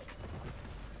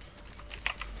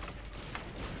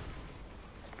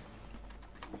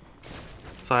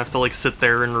 So I have to, like, sit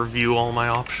there and review all my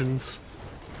options.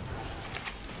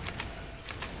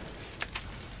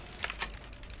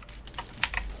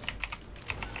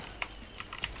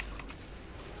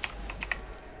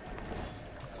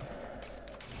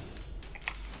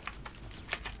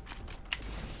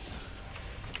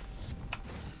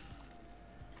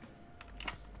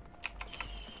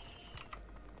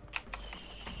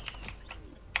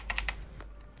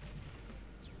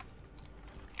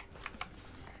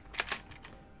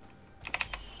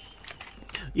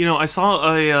 You know, I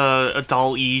saw a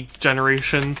Dal-E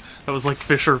generation that was like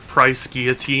Fisher-Price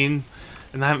Guillotine,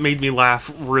 and that made me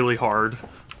laugh really hard.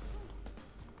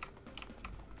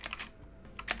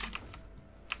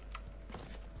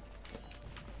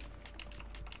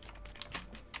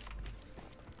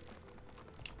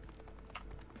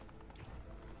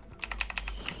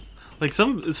 Like,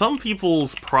 some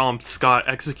people's prompts got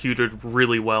executed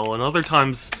really well, and other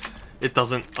times it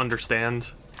doesn't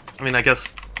understand. I mean, I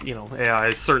guess, you know,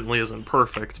 AI certainly isn't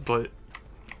perfect, but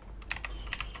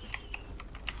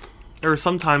there are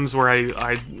some times where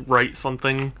I write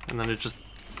something and then it just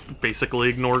basically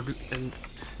ignores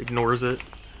it.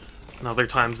 And other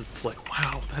times it's like,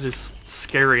 wow, that is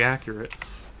scary accurate.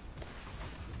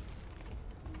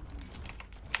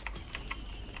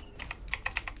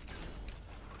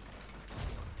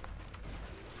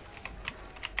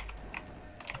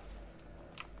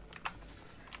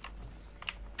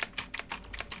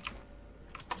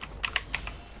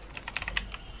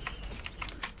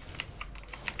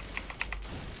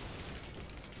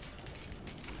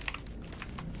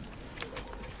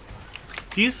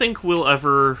 Do you think we'll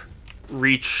ever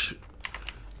reach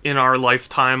in our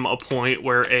lifetime a point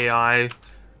where AI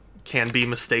can be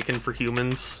mistaken for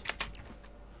humans?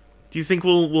 Do you think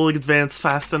we'll advance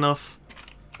fast enough?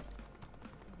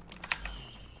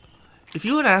 If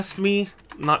you had asked me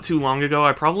not too long ago,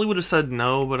 I probably would have said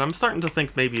no, but I'm starting to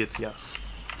think maybe it's yes.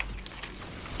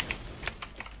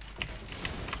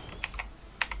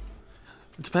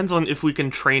 It depends on if we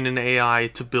can train an AI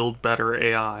to build better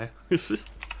AI.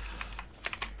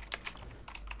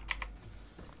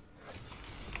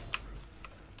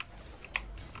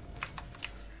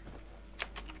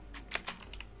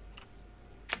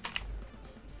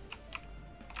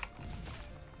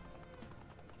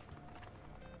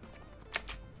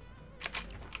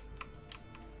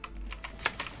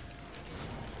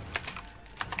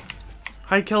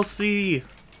 Hi, Kelsey!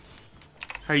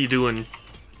 How you doing?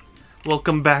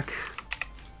 Welcome back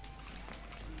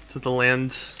to the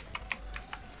land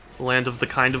of the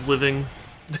kind of living.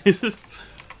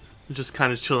 Just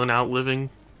kind of chilling out living.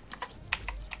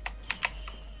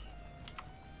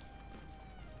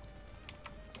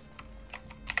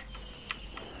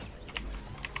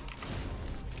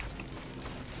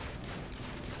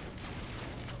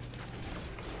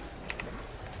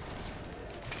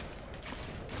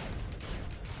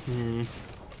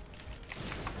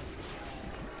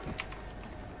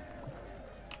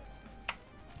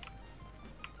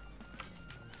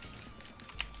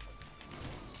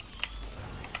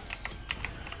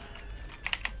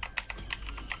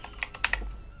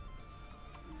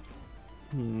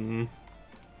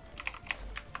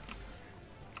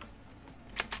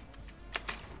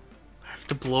 I have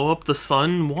to blow up the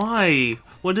sun? Why?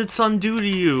 What did sun do to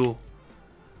you?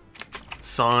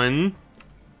 Sun?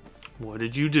 What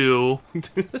did you do?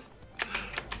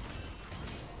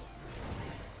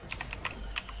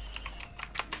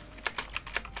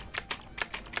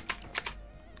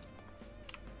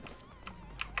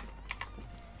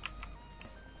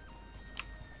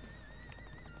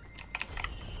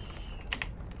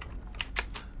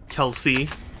 Kelsey,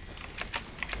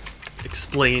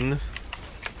 explain.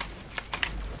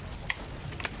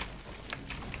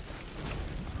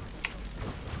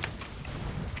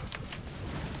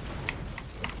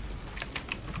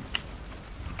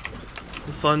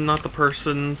 The sun, not the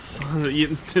person's.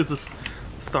 The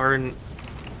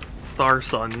star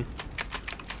sun.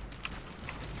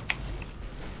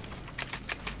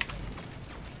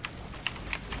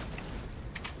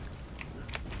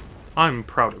 I'm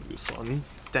proud of you, son.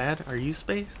 Dad, are you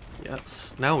space?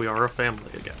 Yes. Now we are a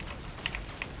family again.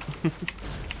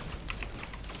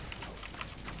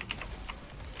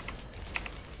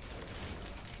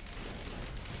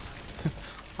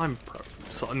 I'm proud of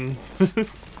you, son.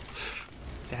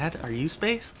 Dad, are you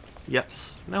space?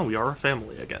 Yes. Now we are a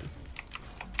family again.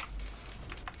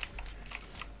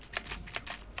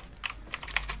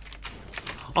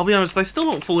 I'll be honest, I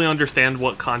still don't fully understand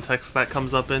what context that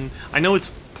comes up in. I know it's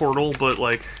Portal, but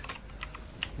like,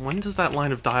 when does that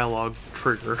line of dialogue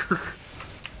trigger?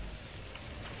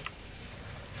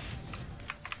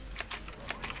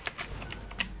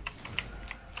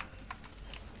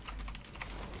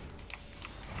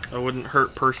 I wouldn't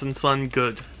hurt person, son.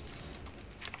 Good.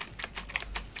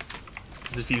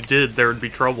 Because if you did, there would be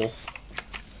trouble.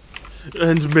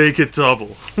 And make it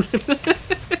double.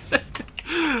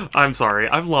 I'm sorry,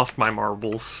 I've lost my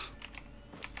marbles.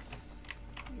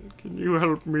 Can you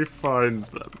help me find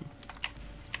them?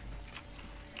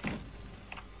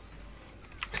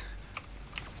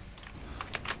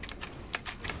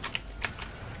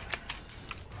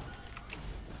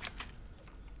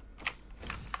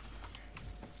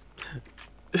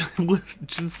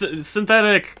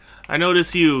 Synthetic! I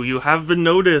notice you. You have been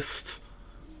noticed.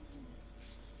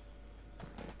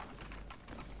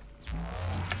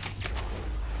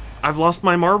 I've lost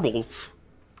my marbles.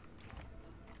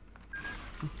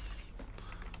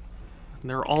 And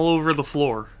they're all over the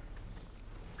floor.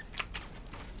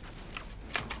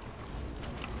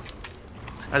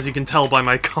 As you can tell by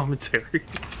my commentary.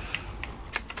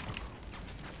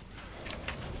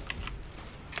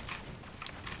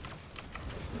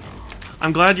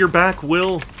 I'm glad you're back,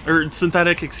 Will. Or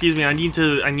Synthetic, excuse me. I need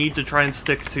to try and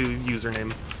stick to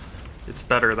username. It's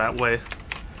better that way.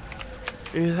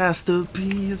 It has to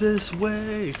be this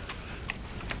way.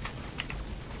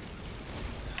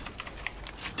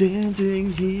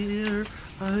 Standing here,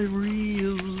 I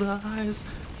realize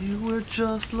you were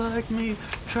just like me,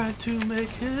 tried to make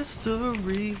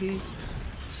history.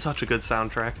 Such a good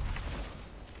soundtrack.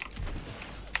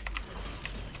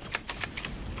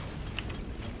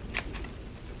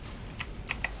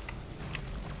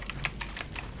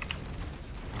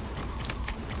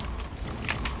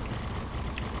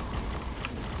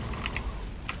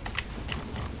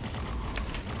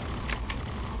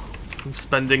 I'm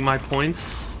spending my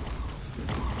points.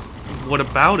 What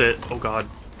about it? Oh god.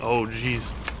 Oh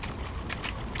jeez.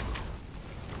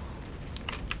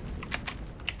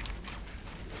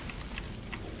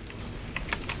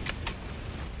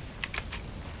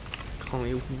 Call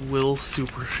me Will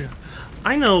Super Shit.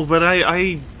 I know, but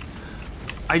I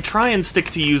try and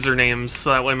stick to usernames so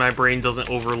that way my brain doesn't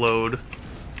overload.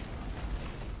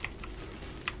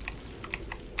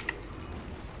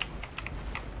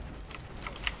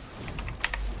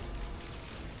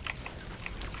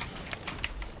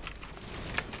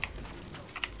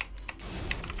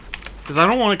 Because I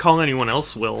don't want to call anyone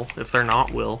else Will if they're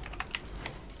not Will.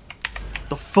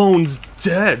 The phone's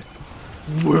dead,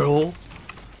 Will.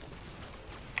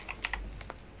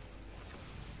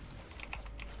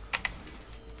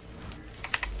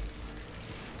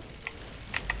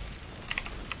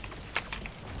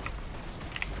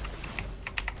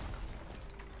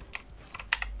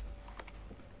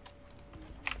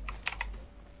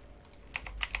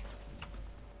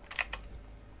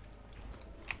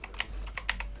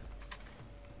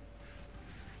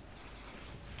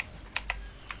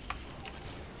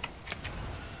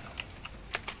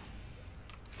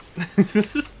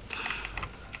 The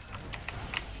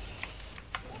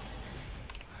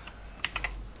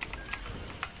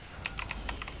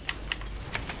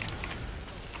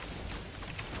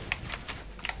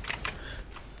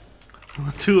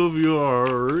two of you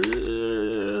are...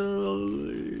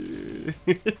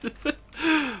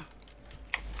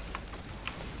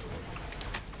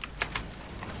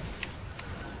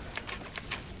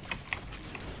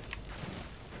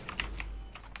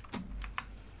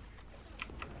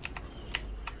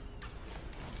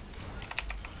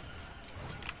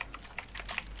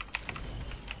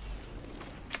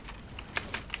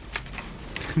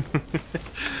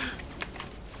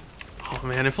 Oh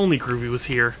man, if only Groovy was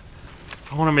here.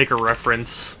 I want to make a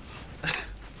reference.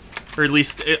 Or at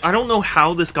least, I don't know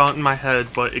how this got in my head,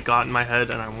 but it got in my head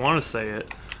and I want to say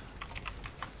it.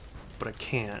 But I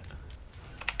can't.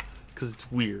 Because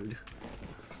it's weird.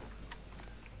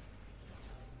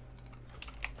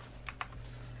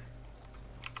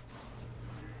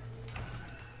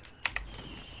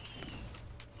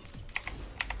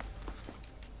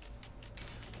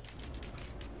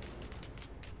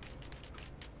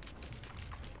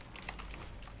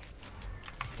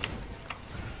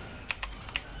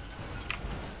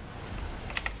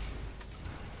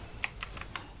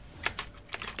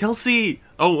 Kelsey!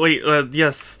 Oh wait,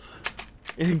 yes.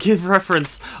 Give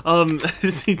reference. Do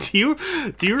you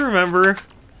remember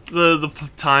the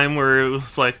time where it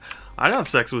was like, I'd have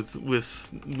sex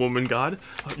with woman god?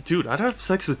 Dude, I'd have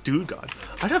sex with dude god.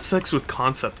 I'd have sex with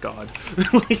concept god.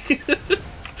 Like,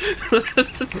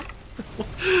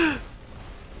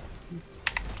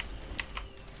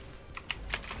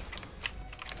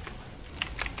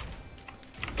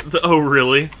 oh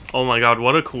really? Oh my god,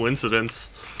 what a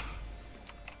coincidence.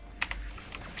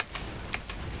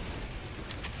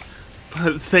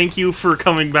 Thank you for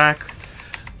coming back.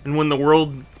 And when the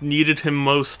world needed him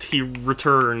most, he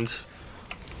returned.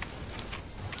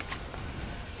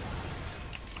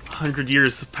 100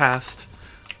 years have passed.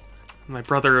 My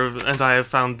brother and I have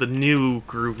found the new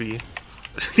Groovy.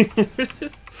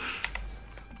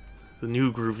 The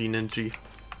new Groovy Ninja.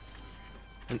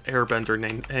 An airbender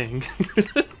named Aang.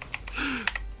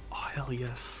 Oh, hell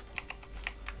yes.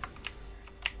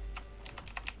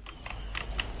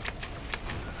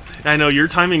 I know, your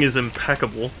timing is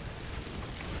impeccable.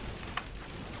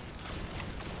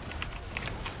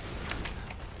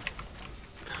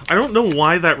 I don't know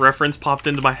why that reference popped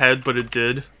into my head, but it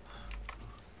did.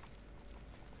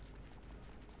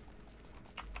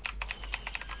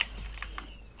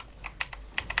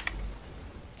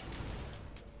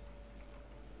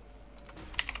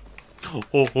 Oh,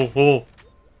 oh, oh, oh.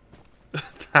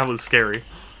 That was scary.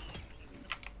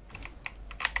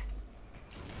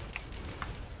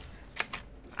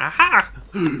 Aha!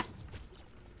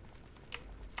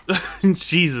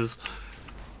 Jesus.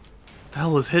 The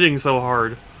hell is hitting so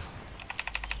hard?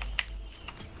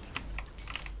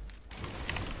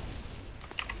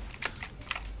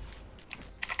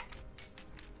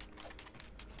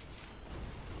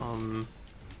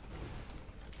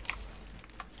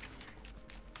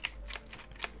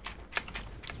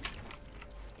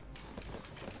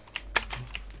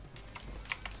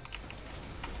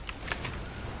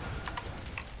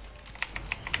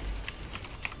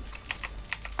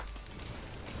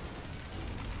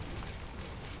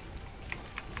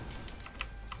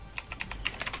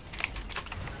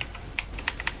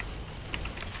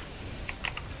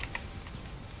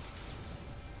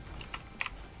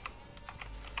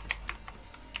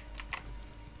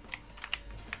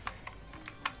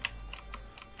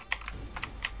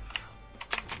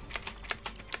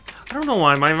 I don't know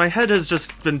why, my head has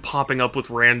just been popping up with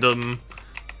random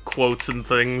quotes and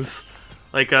things.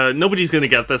 Like, nobody's gonna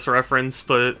get this reference,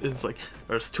 but it's like,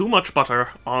 there's too much butter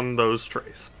on those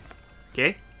trays.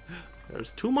 Okay?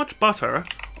 There's too much butter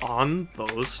on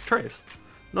those trays.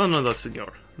 No,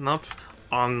 senor. Not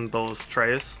on those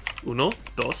trays. Uno,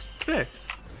 dos, tres.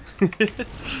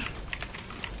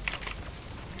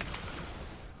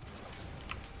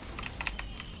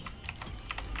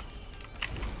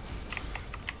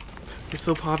 You're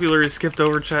so popular you skipped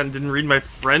over chat and didn't read my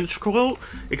French quote?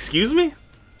 Excuse me?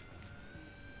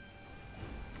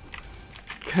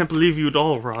 Can't believe you'd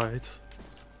all right.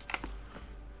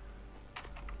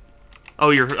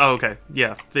 Oh, oh, okay.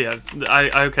 Yeah.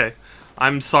 Okay.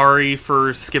 I'm sorry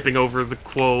for skipping over the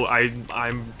quote.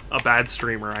 I'm a bad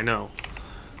streamer, I know.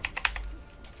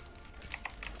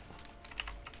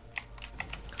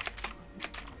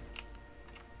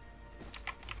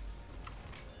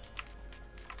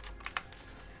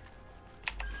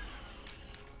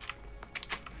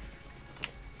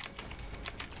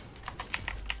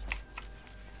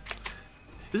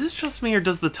 Is this just me, or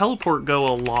does the teleport go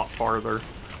a lot farther?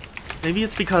 Maybe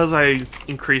it's because I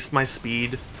increased my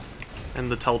speed,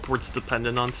 and the teleport's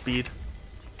dependent on speed.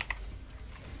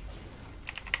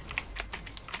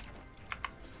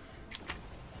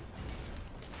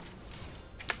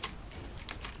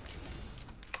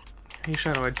 Hey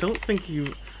Shadow, I don't think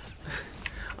you...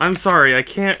 I'm sorry, I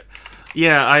can't...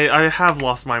 Yeah, I have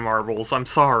lost my marbles, I'm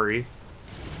sorry.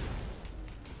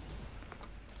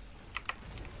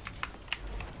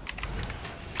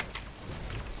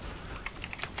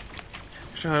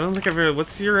 I don't think I've ever...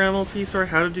 What's your MLP story?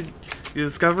 How did you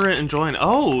discover it and join?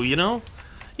 Oh, you know?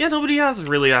 Yeah, nobody has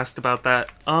really asked about that.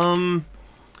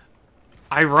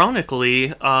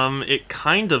 Ironically, it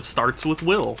kind of starts with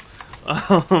Will.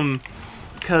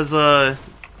 Because,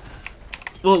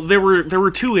 well, there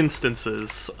were two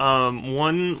instances.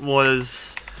 One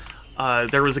was,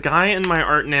 there was a guy in my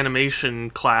art and animation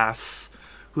class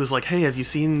who was like, hey, have you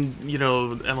seen, you know,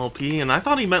 MLP? And I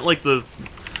thought he meant, like,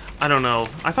 I don't know.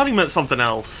 I thought he meant something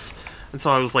else. And so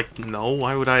I was like, no,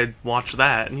 why would I watch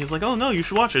that? And he was like, oh, no, you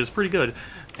should watch it. It's pretty good.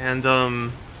 And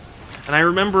I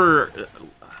remember,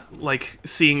 like,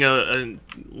 seeing a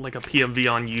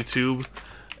PMV on YouTube,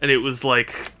 and it was,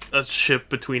 like, a ship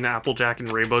between Applejack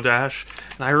and Rainbow Dash.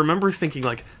 And I remember thinking,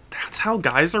 like, that's how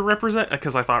guys are represented?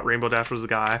 Because I thought Rainbow Dash was a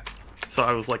guy. So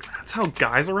I was like, that's how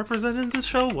guys are represented in this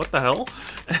show? What the hell?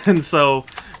 And so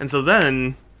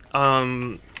then,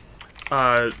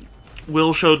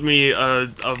 Will showed me a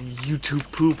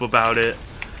YouTube poop about it,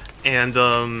 and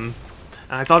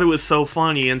I thought it was so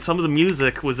funny, and some of the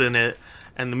music was in it,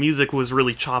 and the music was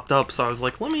really chopped up, so I was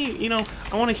like, let me, you know,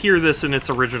 I want to hear this in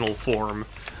its original form.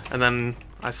 And then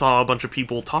I saw a bunch of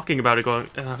people talking about it going,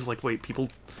 and I was like, wait, people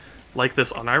like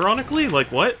this unironically?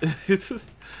 Like, what?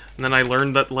 And then I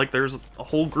learned that, like, there's a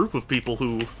whole group of people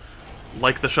who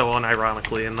like the show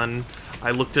unironically, and then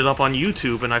I looked it up on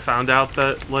YouTube, and I found out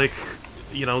that, like,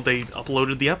 you know, they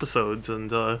uploaded the episodes,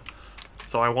 and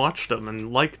so I watched them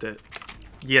and liked it.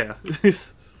 Yeah.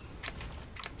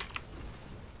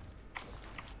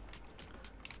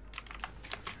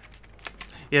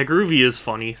 Yeah, Groovy is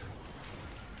funny.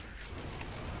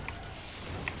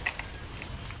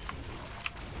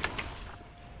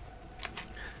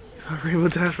 Rainbow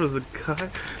Dash was a guy?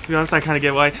 To be honest, I kind of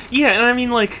get why. Yeah, and I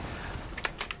mean, like,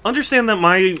 understand that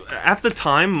at the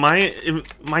time, my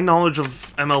knowledge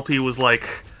of MLP was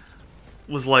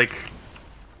like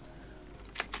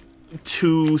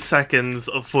 2 seconds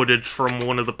of footage from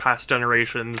one of the past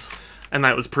generations, and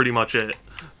that was pretty much it.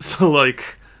 So,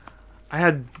 like, I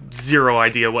had zero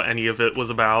idea what any of it was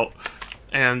about,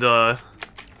 and, yeah,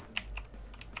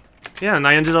 and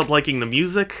I ended up liking the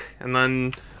music, and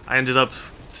then I ended up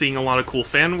seeing a lot of cool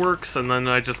fan works, and then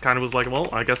I just kind of was like, well,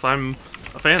 I guess I'm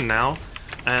a fan now.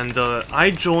 And I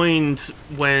joined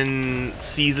when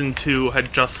Season 2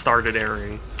 had just started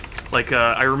airing. Like,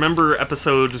 I remember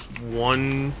episode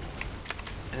 1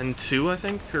 and 2, I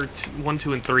think? Or 1,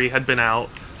 2, and 3 had been out,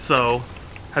 so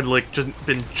had, like,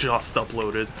 been just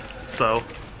uploaded. So,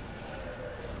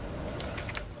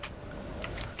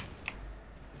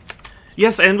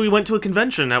 Yes, and we went to a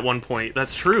convention at one point.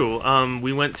 That's true.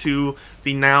 We went to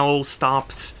the now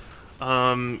stopped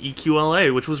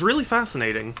EQLA, which was really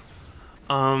fascinating.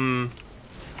 I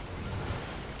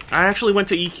actually went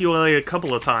to EQLA a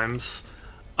couple of times,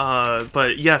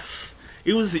 but yes,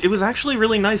 it was actually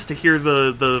really nice to hear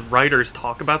the writers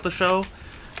talk about the show,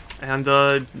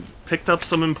 and picked up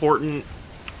some important,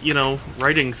 you know,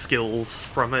 writing skills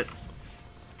from it.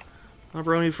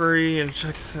 Brony Furry and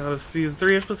checks out season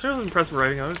 3 episodes. Impressive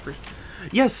writing. I was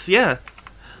yes, yeah.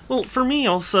 Well, for me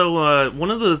also,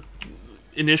 one of the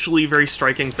initially very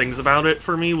striking things about it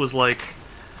for me was like,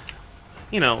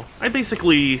 you know, I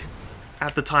basically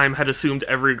at the time had assumed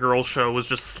every girl show was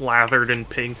just slathered in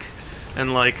pink,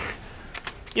 and like,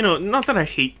 you know, not that I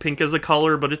hate pink as a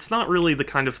color, but it's not really the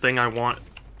kind of thing I want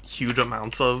huge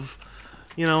amounts of,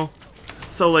 you know.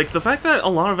 So, like, the fact that a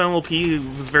lot of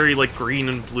MLP was very, like, green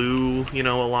and blue, you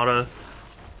know, a lot of...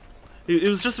 It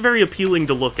was just very appealing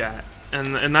to look at,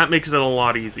 and that makes it a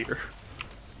lot easier.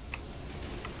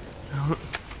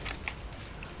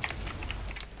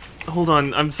 Hold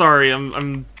on, I'm sorry,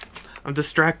 I'm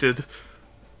distracted.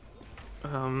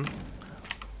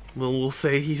 We'll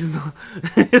say he's not...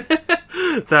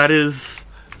 That is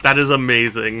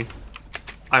amazing.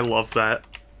 I love that.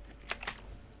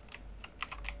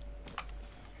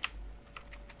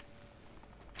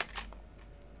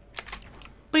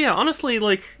 But yeah, honestly,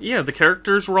 like, yeah, the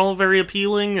characters were all very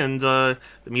appealing, and the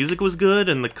music was good,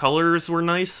 and the colors were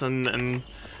nice, and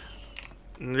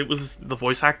it was, the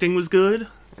voice acting was good,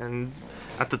 and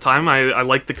at the time I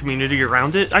liked the community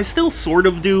around it. I still sort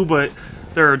of do, but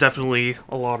there are definitely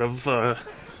a lot of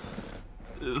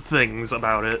things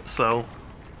about it, so,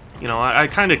 you know, I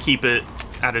kind of keep it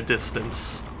at a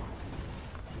distance.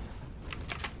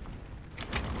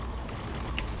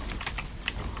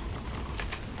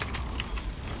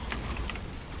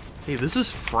 Hey, this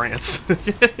is France.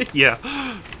 Yeah.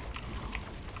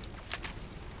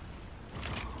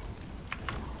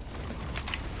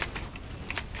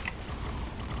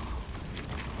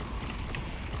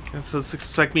 So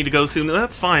expect me to go soon.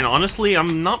 That's fine. Honestly,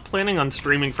 I'm not planning on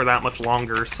streaming for that much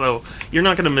longer, so you're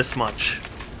not gonna miss much.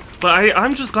 But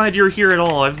I'm just glad you're here at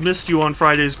all. I've missed you on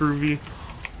Fridays, Groovy.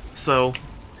 So...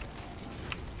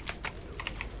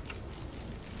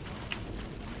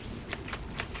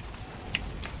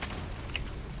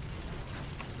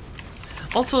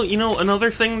 Also, you know, another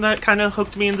thing that kind of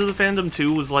hooked me into the fandom,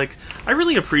 too, was, like, I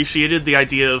really appreciated the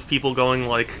idea of people going,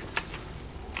 like,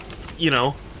 you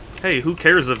know, hey, who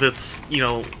cares if it's, you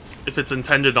know, if its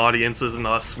intended audience isn't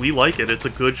us? We like it, it's a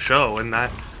good show, and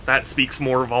that speaks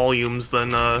more volumes than,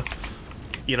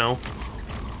 you know,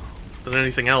 than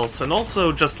anything else. And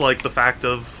also just, like, the fact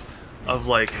of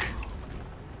like,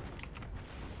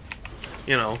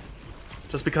 you know,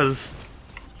 just because,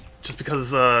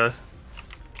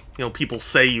 you know, people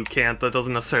say you can't, that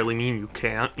doesn't necessarily mean you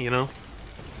can't, you know?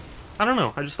 I don't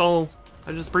know, I just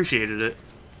appreciated it.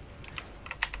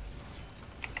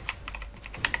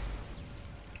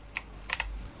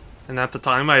 And at the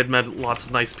time, I had met lots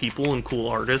of nice people and cool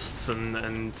artists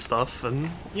and stuff, and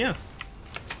yeah.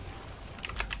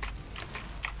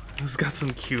 It's got some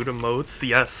cute emotes,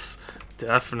 yes,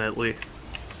 definitely.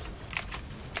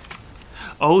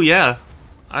 Oh yeah,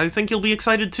 I think you'll be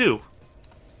excited too.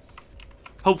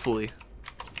 Hopefully.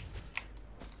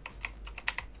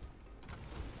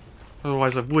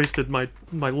 Otherwise, I've wasted my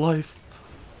life.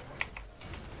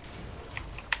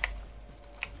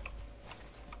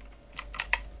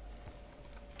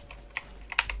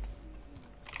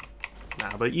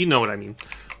 Nah, but you know what I mean.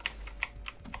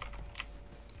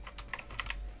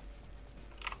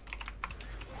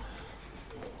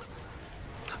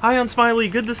 Hi,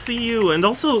 Unsmiley, good to see you. And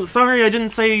also, sorry I didn't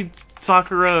say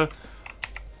Sakura...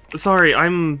 Sorry,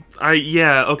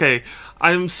 yeah, okay.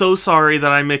 I'm so sorry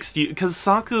that I mixed you, because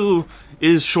Saku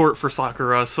is short for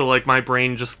Sakura, so, like, my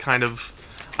brain just kind of...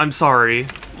 I'm sorry.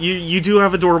 You do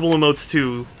have adorable emotes,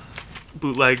 too,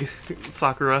 Bootleg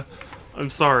Sakura. I'm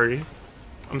sorry.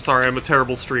 I'm sorry, I'm a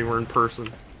terrible streamer in person.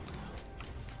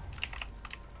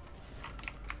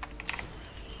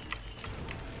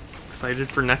 Excited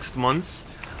for next month?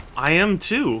 I am,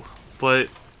 too, but...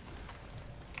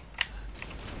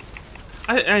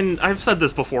 And I've said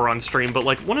this before on stream, but,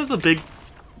 like, one of the big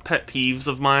pet peeves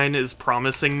of mine is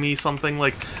promising me something,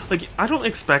 like I don't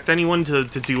expect anyone to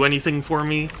do anything for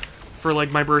me for,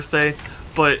 like, my birthday,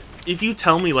 but if you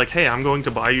tell me, like, hey, I'm going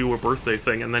to buy you a birthday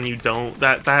thing, and then you don't,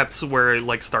 that's where it,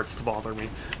 like, starts to bother me.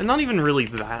 And not even really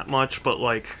that much, but,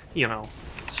 like, you know,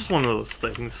 it's just one of those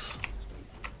things.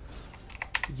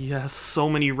 Yes, so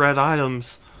many red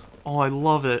items. Oh, I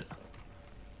love it.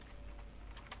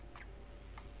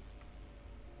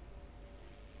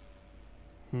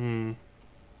 Oh,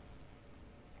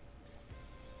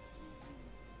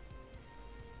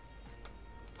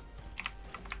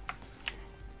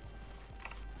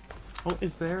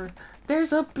 is there?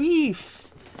 There's a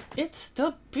beef! It's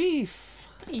the beef!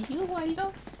 I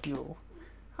love you.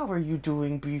 How are you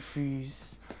doing,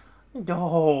 beefies?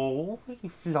 No, he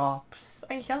flops.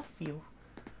 I love you.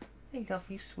 I love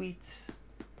you, sweet.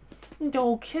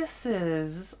 No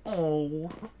kisses. Oh.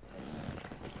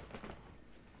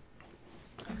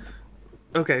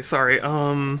 Okay, sorry.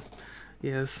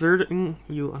 Yeah, certain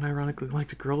you unironically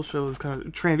liked a girl show is kind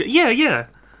of trained. Yeah. Yeah,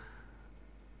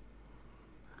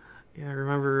 I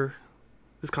remember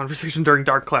this conversation during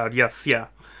Dark Cloud. Yes, yeah.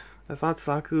 I thought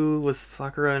Saku was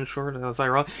Sakura in short. I was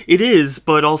ironic. It is,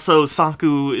 but also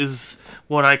Saku is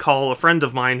what I call a friend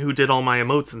of mine who did all my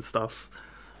emotes and stuff.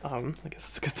 I guess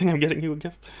it's a good thing I'm getting you a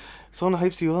gift. Someone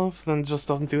hypes you up, then just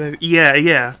doesn't do anything.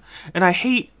 Yeah. And I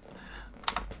hate,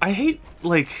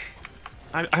 like,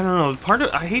 I don't know,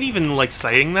 I hate even, like,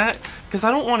 saying that, because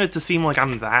I don't want it to seem like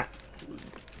I'm that,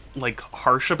 like,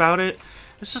 harsh about it.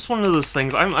 It's just one of those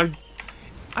things.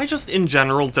 I just, in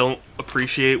general, don't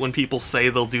appreciate when people say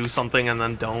they'll do something and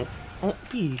then don't. Oh,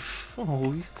 beef.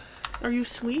 Oh, are you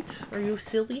sweet? Are you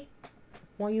silly?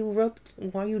 Why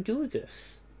you do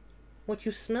this? What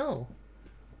you smell?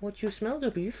 What you smell, the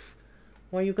beef?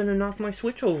 Why are you gonna knock my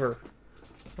Switch over?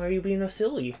 Why are you being a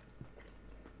silly?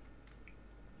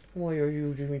 Why are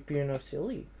you being a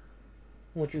silly?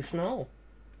 What you smell?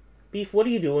 Beef, what are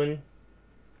you doing?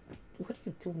 What are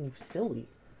you doing, you silly?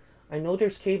 I know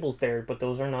there's cables there, but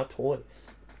those are not toys.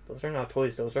 Those are not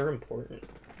toys, those are important.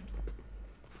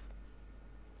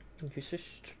 It's just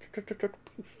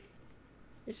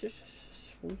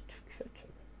sweet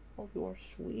kitten. Oh, you are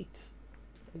sweet.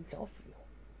 I love you.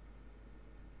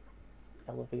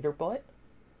 Elevator butt?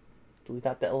 Do we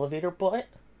got the elevator butt?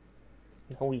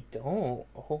 No, we don't.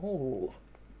 Oh.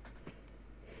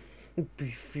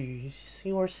 Beefies,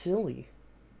 you are silly.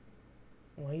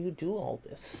 Why you do all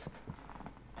this?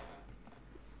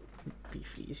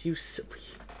 Beefies, you silly.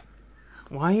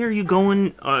 Why are you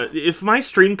going... if my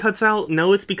stream cuts out,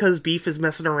 no, it's because Beef is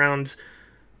messing around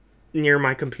near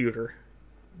my computer.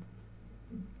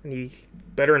 And he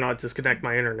better not disconnect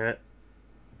my internet.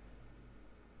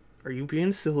 Are you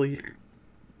being silly?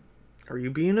 Are you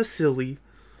being a silly?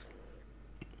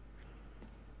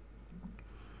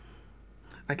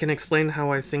 I can explain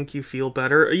how I think you feel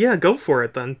better. Yeah, go for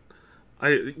it then.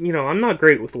 I'm not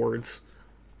great with words.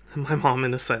 My mom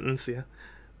in a sentence, yeah.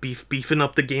 Beefing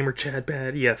up the gamer Chad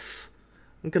bad, yes.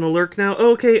 I'm gonna lurk now.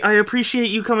 Okay, I appreciate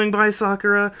you coming by,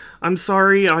 Sakura. I'm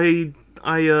sorry, I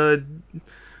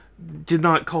did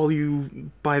not call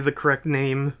you by the correct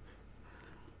name.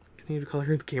 I need to call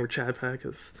her the gamer Chad pad,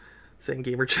 because saying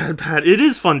gamer Chad pad, it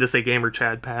is fun to say gamer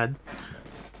Chad pad.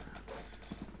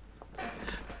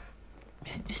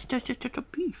 It's just a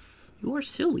beef. You are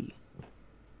silly.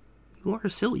 You are a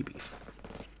silly beef.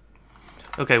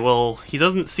 Okay, well, he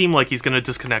doesn't seem like he's gonna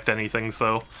disconnect anything,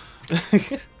 so...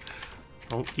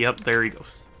 Oh, yep, there he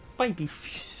goes. Bye,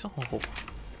 beef. Oh.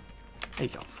 Hey,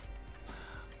 love.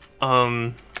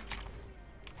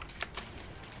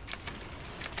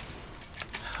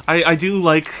 I do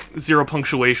like Zero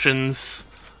Punctuation's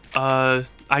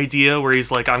idea where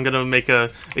he's like, I'm gonna make a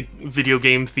video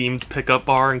game themed pickup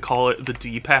bar and call it the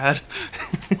D-pad.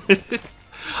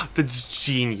 That's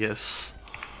genius.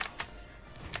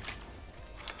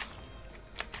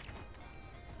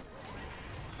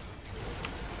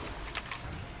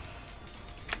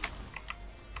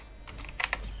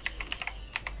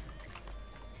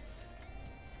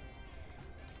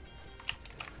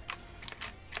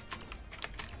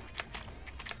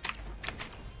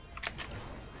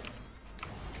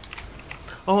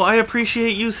 Oh, I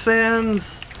appreciate you,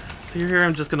 Sans! So you're here,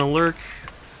 I'm just gonna lurk.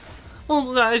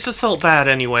 Well, I just felt bad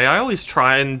anyway. I always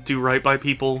try and do right by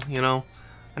people, you know?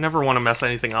 I never want to mess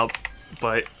anything up,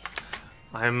 but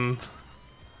I'm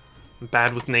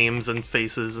bad with names and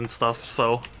faces and stuff,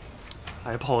 so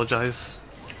I apologize.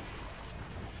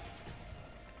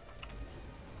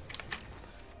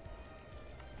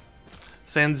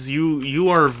 Sans, you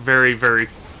are very, very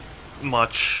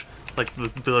much... like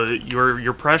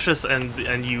you're precious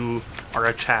and you are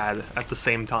a Chad at the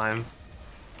same time.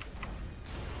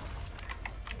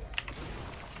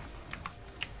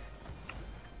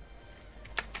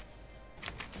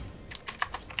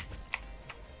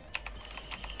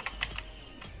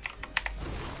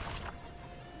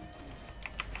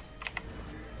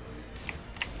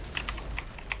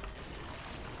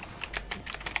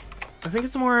 I think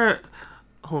it's more...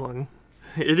 hold on.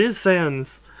 It is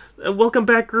Sans. Welcome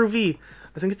back, Groovy!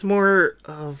 I think it's more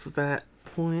of that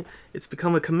point. It's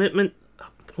become a commitment...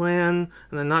 plan,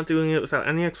 and then not doing it without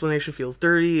any explanation feels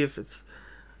dirty. If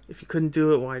you couldn't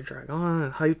do it, why drag on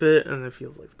and hype it? And it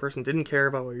feels like the person didn't care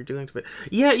about what you're doing to it.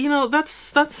 Yeah, you know,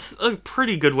 that's a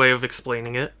pretty good way of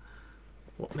explaining it.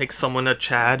 What makes someone a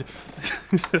Chad?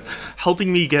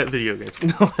 Helping me get video games.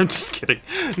 No, I'm just kidding.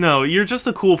 No, you're just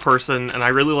a cool person, and I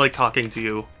really like talking to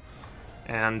you.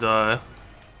 And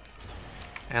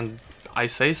I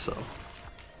say so.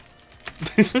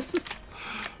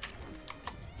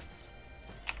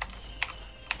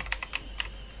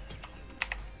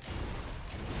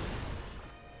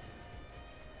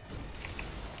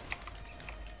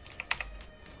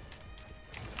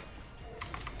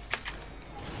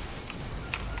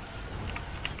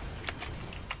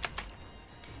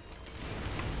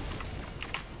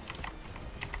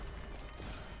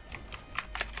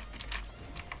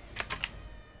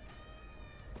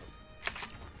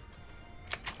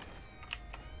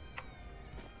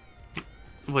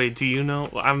 Wait, do you know?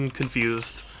 I'm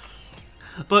confused.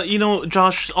 But, you know,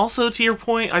 Josh, also to your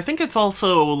point, I think it's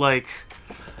also, like...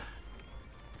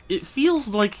 It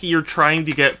feels like you're trying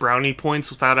to get brownie points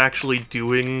without actually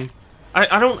doing...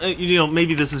 I don't... You know,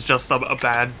 maybe this is just a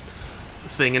bad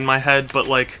thing in my head, but,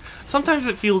 like, sometimes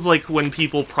it feels like when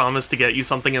people promise to get you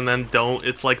something and then don't,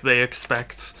 it's like they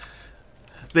expect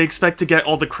to get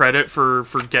all the credit for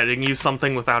getting you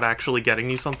something without actually getting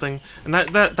you something. And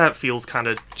that feels kind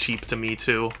of cheap to me,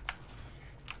 too.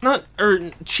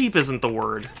 Cheap isn't the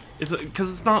word.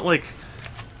 Because it's not like...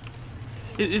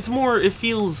 It's more... It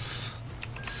feels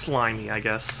slimy, I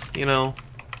guess, you know?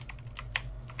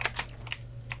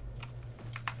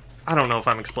 I don't know if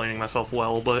I'm explaining myself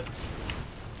well, but...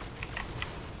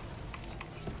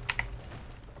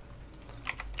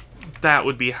 That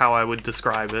would be how I would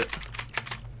describe it.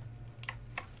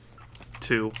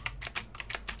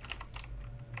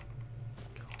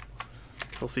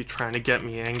 Kelsey trying to get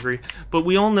me angry. But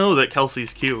we all know that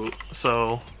Kelsey's cute,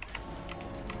 so...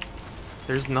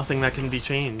 There's nothing that can be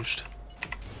changed.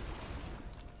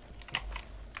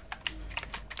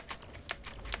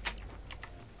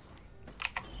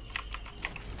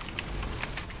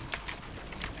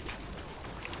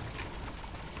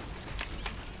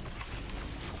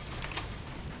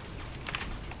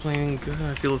 It's playing good,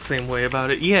 I feel the same way about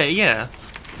it. Yeah.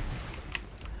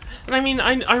 And I mean,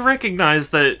 I recognize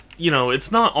that, you know,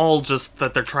 it's not all just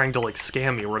that they're trying to, like,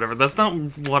 scam me or whatever. That's not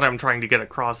what I'm trying to get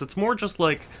across. It's more just,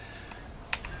 like,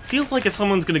 feels like if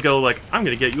someone's gonna go, like, I'm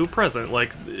gonna get you a present,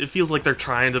 like, it feels like they're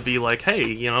trying to be like, hey,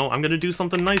 you know, I'm gonna do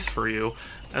something nice for you.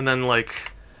 And then,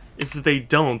 like, if they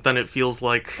don't, then it feels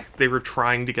like they were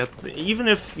trying to get... Even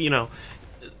if, you know...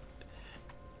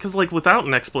 Because, like, without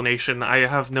an explanation, I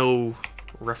have no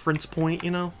reference point,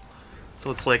 you know? So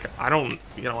it's like, I don't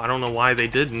know why they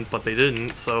didn't, but they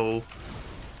didn't, so,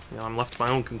 you know, I'm left to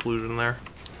my own conclusion there.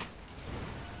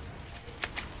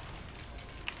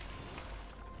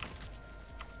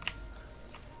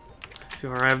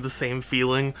 So I have the same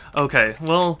feeling. Okay,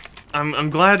 well, I'm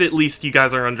glad at least you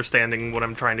guys are understanding what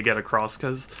I'm trying to get across,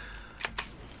 because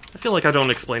I feel like I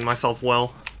don't explain myself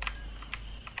well.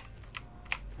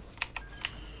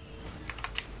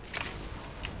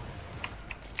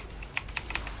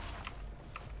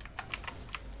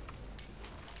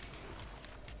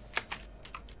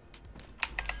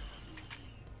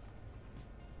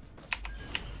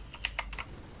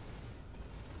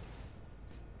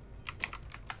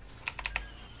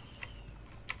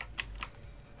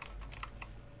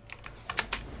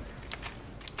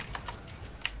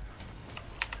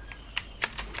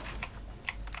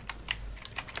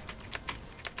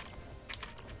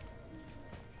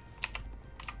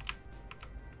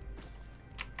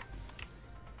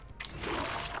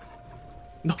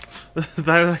 No,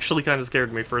 that actually kind of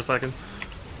scared me for a second.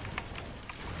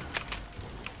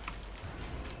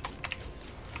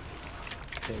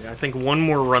 Okay, I think one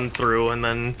more run through and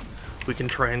then we can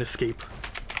try and escape.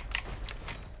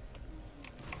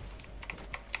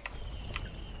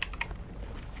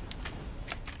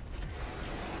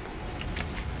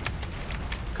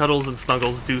 Cuddles and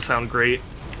snuggles do sound great.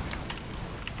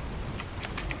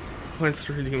 When's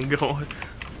the redeem going?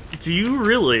 Do you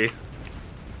really?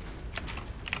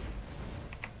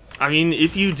 I mean,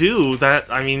 if you do,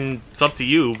 I mean, it's up to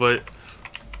you, but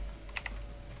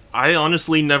I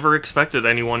honestly never expected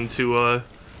anyone to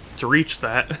reach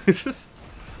that.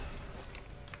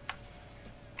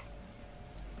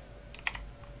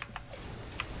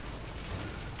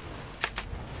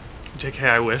 JK,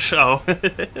 I wish. Oh.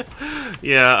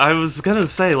 Yeah, I was gonna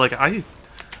say, like, I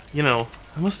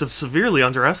must have severely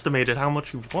underestimated how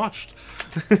much you've watched.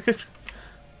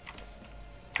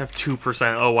 Have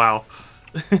 2%. Oh, wow.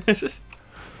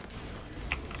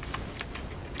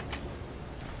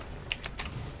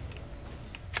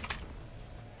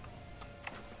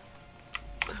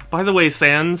 By the way,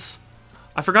 Sans,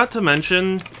 I forgot to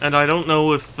mention, and I don't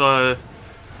know if I'm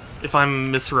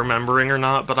misremembering or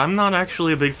not, but I'm not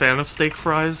actually a big fan of steak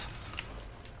fries.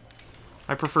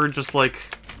 I prefer just,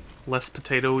 like, less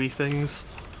potato-y things.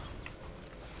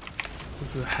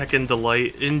 This is a heckin'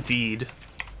 delight, indeed.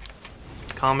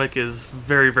 Comic is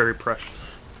very, very precious.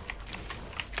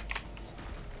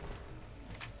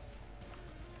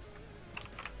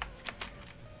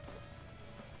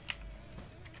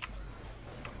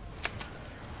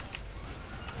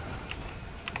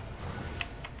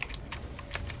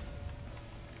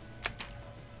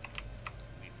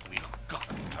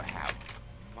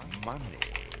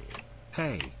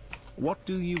 Hey, what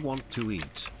do you want to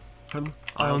eat?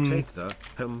 I'll take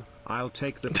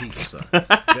the pizza.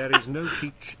 There is no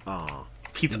peach.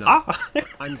 Pizza. No.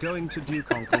 I'm going to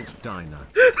Duke Uncle's diner.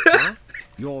 Huh?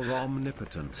 Your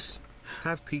omnipotence.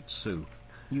 Have pizza.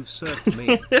 You've served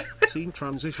me. Scene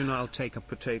transition. I'll take a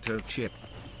potato chip.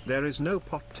 There is no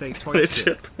potato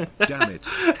chip. Damn it.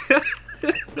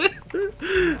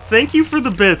 Thank you for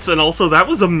the bits, and also that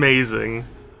was amazing.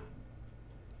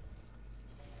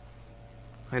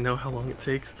 I know how long it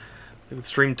takes. I can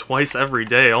stream twice every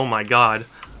day. Oh my god.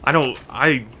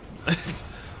 I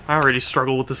already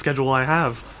struggle with the schedule I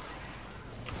have.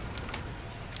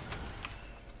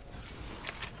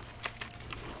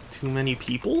 Too many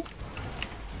people?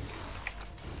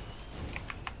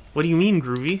 What do you mean,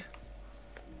 Groovy?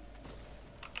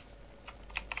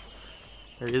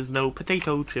 There is no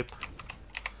potato chip.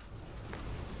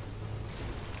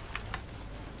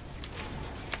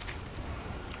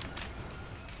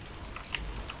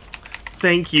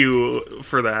 Thank you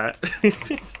for that.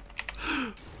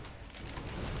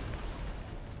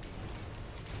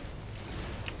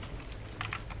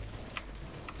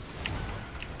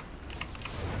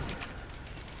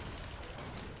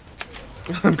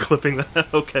 I'm clipping that.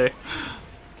 Okay.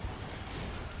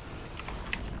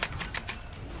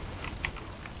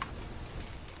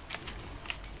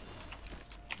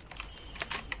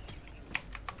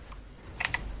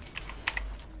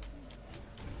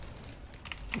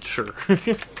 Sure.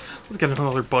 Let's get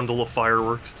another bundle of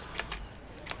fireworks.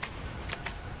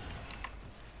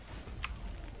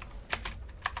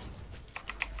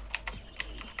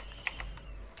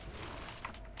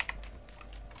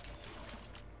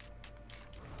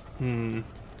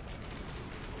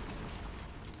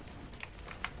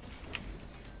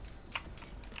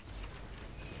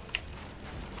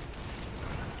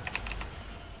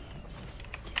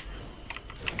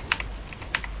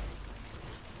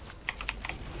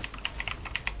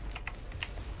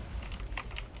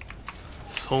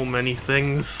 So many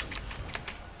things.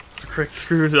 Crick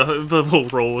screwed up, but we'll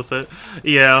roll with it.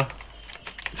 Yeah.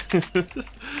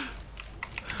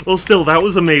 Well, still, that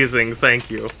was amazing. Thank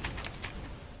you.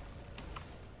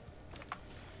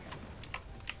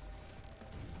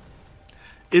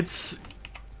 It's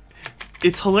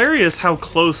hilarious how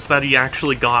close that he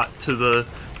actually got to the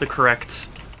correct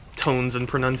tones and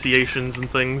pronunciations and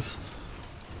things.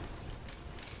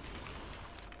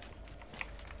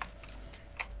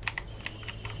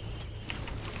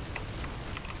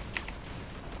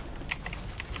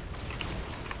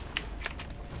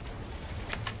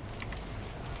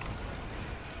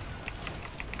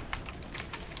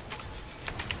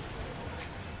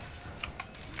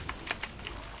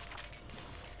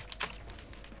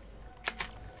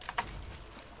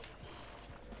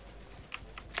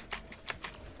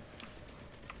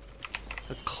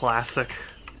 Classic.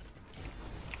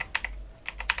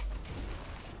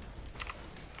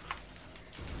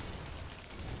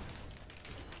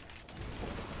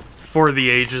 For the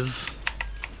ages.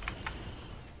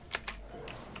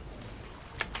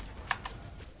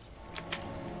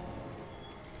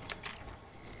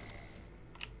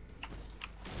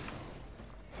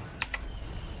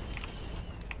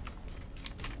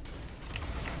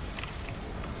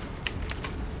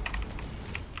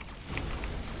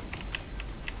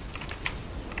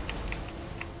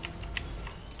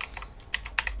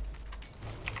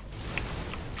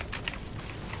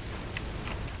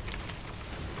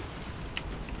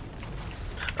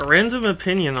 A random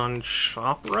opinion on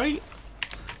ShopRite?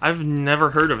 I've never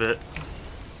heard of it.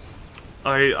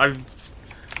 I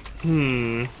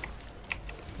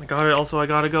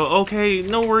gotta go. Okay,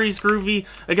 no worries, Groovy.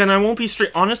 Again, I won't be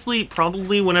honestly,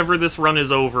 probably whenever this run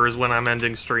is over is when I'm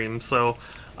ending stream, so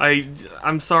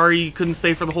I'm sorry you couldn't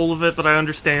stay for the whole of it, but I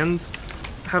understand.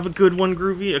 Have a good one,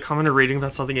 Groovy. A comment or rating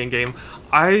about something in-game.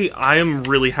 I am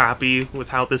really happy with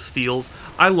how this feels.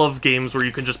 I love games where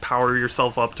you can just power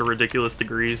yourself up to ridiculous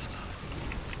degrees.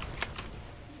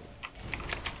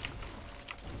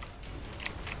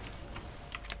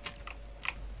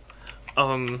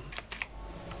 And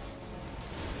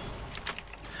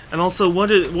also, what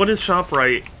is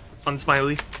ShopRite on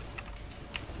Smiley?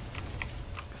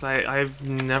 Because I've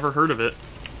never heard of it.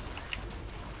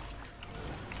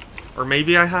 Or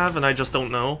maybe I have and I just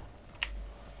don't know.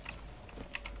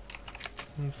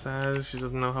 I'm sad she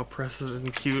doesn't know how precious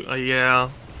and cute. Yeah.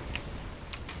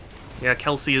 Yeah,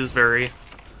 Kelsey is very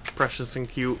precious and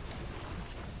cute.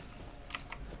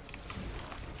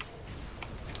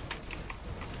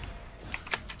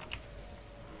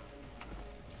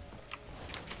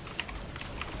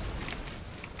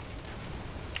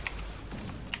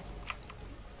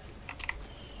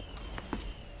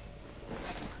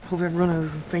 Hope everyone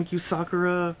has. Thank you,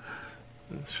 Sakura.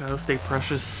 Shadow, stay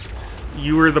precious.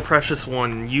 You are the precious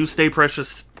one. You stay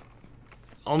precious.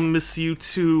 I'll miss you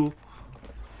too.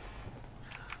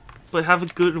 But have a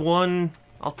good one.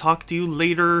 I'll talk to you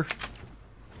later.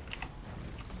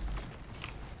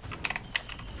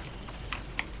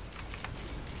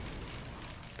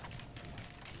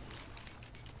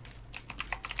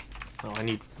 Oh, I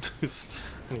need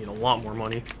I need a lot more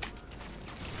money.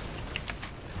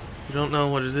 You don't know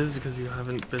what it is because you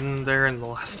haven't been there in the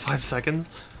last 5 seconds?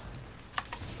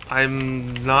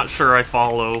 I'm not sure I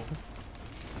follow.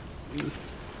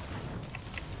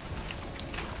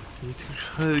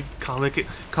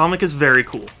 Comic is very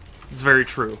cool. It's very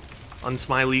true.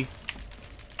 Unsmiley,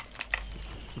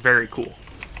 very cool.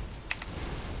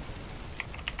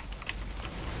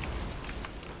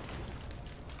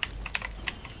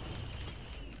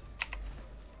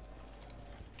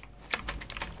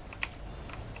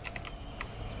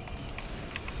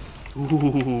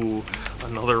 Ooh,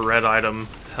 another red item.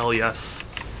 Hell yes.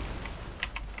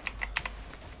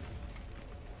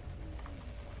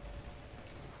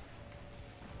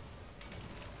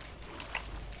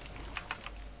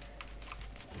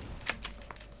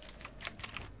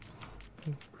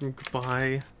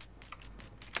 Goodbye.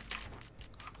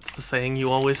 It's the saying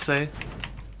you always say.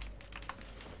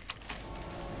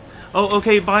 Oh,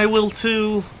 okay, bye, Will,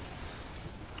 too.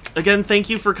 Again, thank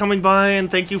you for coming by,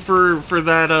 and thank you for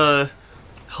that,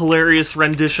 hilarious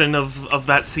rendition of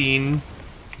that scene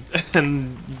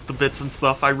and the bits and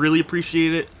stuff. I really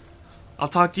appreciate it. I'll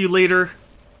talk to you later.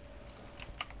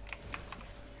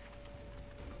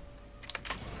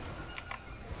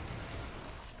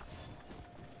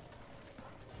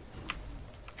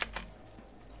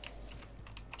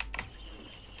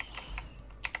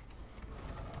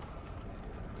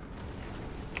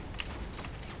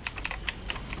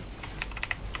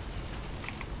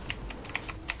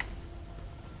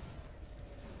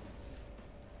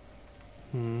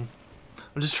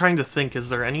 I'm just trying to think, is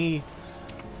there any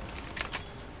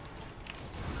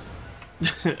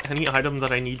any item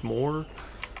that I need more?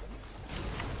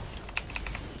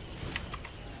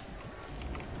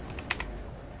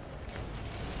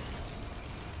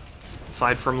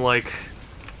 Aside from, like,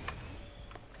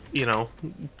 you know,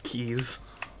 keys.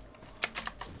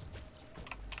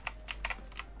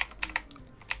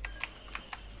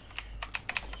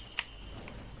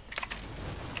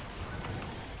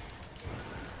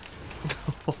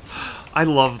 I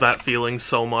love that feeling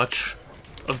so much,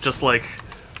 of just like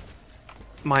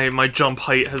my jump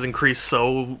height has increased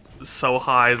so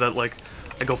high that like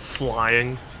I go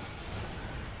flying.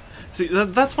 See,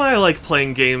 that's why I like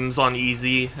playing games on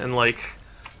easy and like,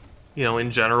 you know,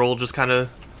 in general, just kind of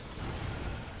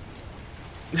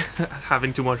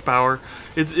having too much power.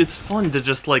 It's fun to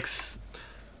just like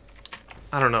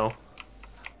I don't know,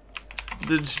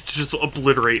 to just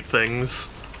obliterate things.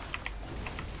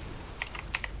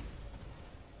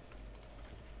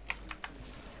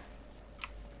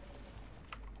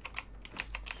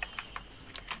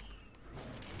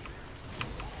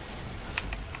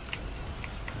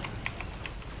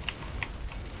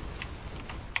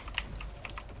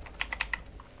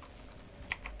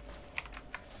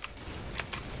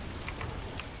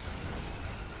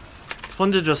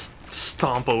 Fun to just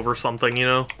stomp over something, you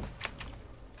know?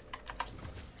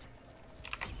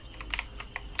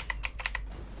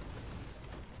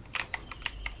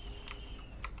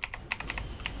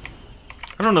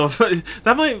 I don't know if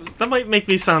that might make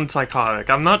me sound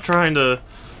psychotic. I'm not trying to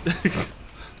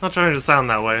not trying to sound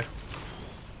that way.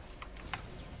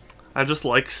 I just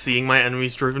like seeing my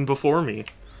enemies driven before me.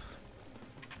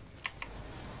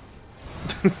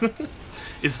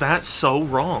 Is that so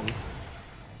wrong?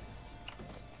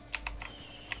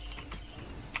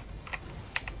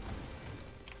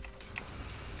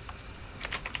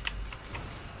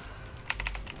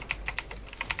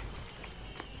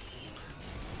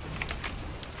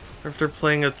 After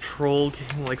playing a troll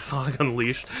game like Sonic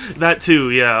Unleashed. That too,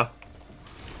 yeah.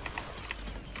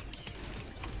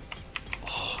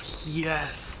 Oh,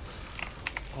 Yes!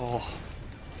 Oh.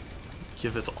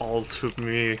 Give it all to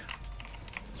me.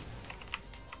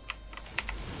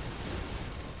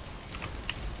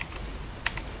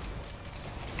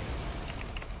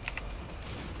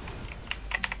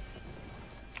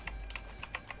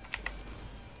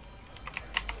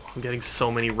 I'm getting so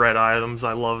many red items,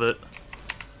 I love it.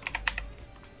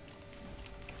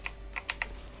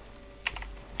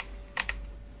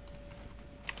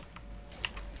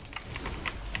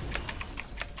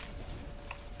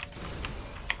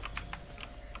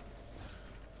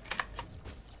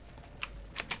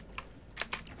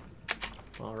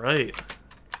 Alright.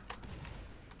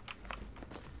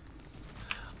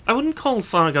 I wouldn't call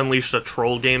Sonic Unleashed a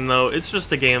troll game, though. It's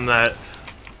just a game that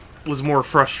was more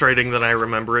frustrating than I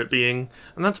remember it being.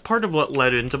 And that's part of what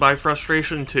led into my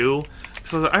frustration, too.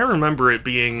 Because I remember it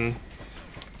being,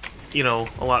 you know,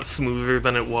 a lot smoother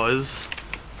than it was.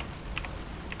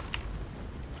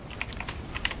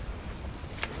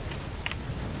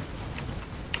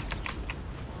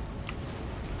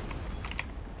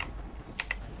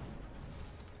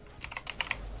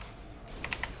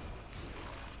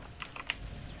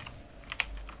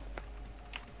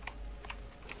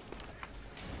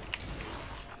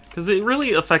 Because it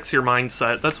really affects your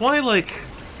mindset. That's why, like...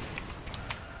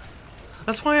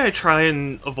 That's why I try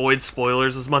and avoid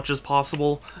spoilers as much as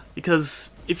possible.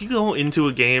 Because if you go into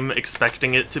a game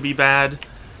expecting it to be bad,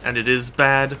 and it is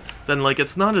bad, then, like,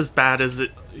 it's not as bad as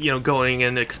it, you know, going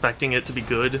in expecting it to be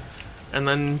good, and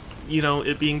then, you know,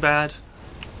 it being bad.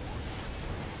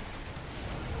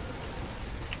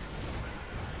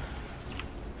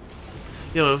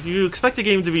 You know, if you expect a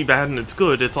game to be bad and it's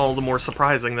good, it's all the more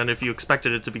surprising than if you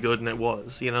expected it to be good and it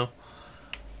was, you know?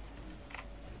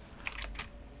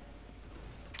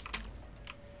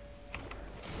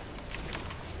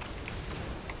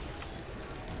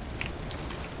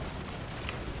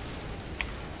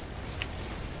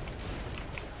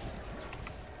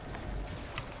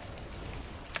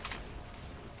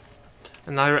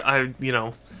 And I you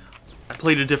know, I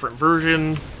played a different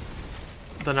version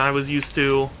than I was used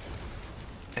to.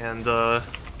 And,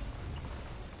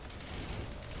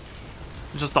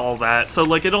 just all that. So,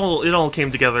 like, it all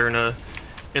came together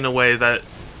in a way that,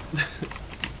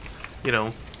 you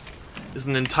know,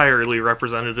 isn't entirely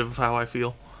representative of how I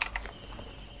feel.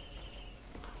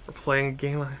 We're playing a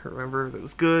game I remember that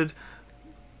was good,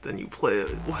 then you play it.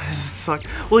 Why does it suck?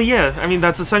 Well, yeah, I mean,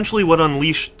 that's essentially what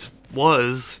Unleashed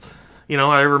was. You know,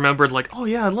 I remembered, like, oh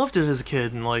yeah, I loved it as a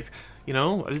kid, and, like, you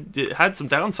know, it had some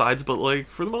downsides, but, like,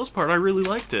 for the most part, I really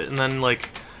liked it. And then, like,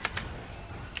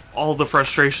 all the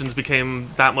frustrations became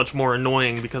that much more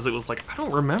annoying because it was like, I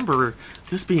don't remember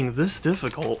this being this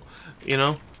difficult, you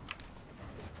know?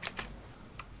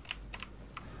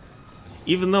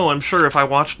 Even though I'm sure if I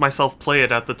watched myself play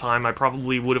it at the time, I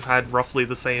probably would have had roughly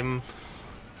the same,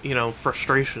 you know,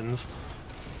 frustrations.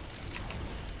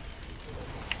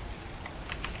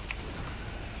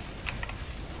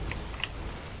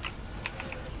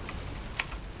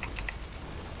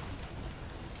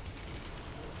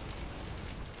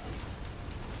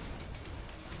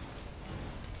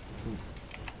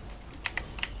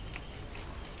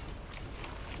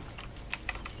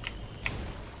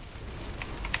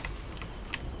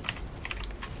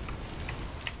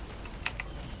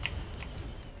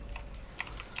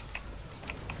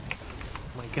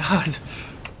 God.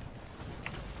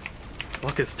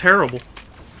 Luck is terrible.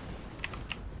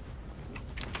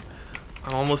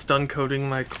 I'm almost done coding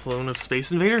my clone of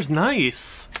Space Invaders.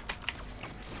 Nice!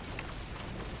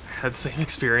 Had the same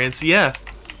experience, yeah.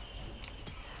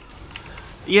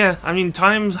 Yeah, I mean,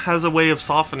 time has a way of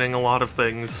softening a lot of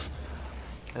things.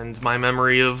 And my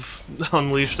memory of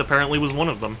Unleashed apparently was one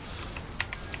of them.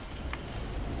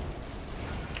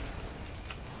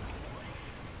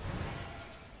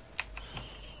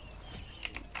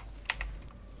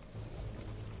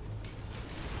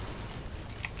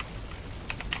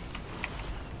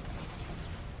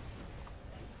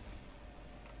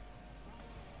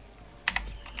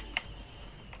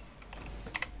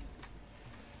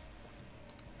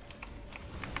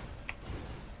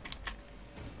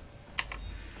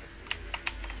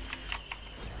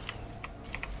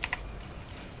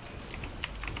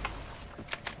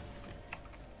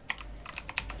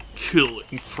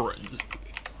 Killing frenzy.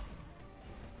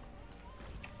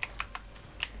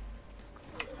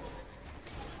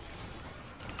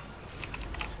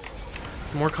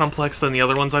 More complex than the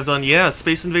other ones I've done. Yeah,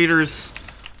 Space Invaders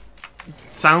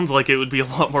sounds like it would be a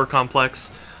lot more complex.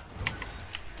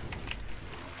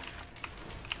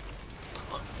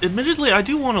 Admittedly, I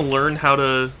do want to learn how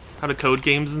to code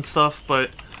games and stuff, but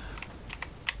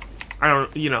I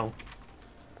don't, you know,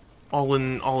 all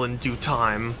in due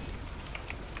time.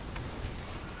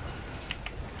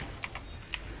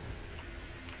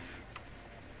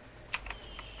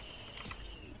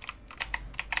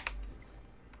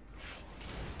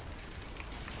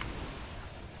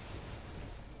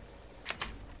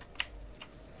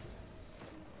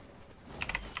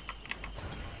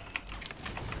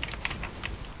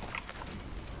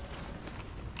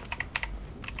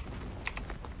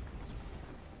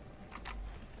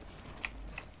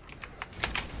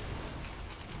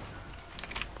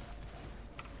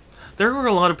 There were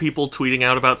a lot of people tweeting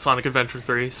out about Sonic Adventure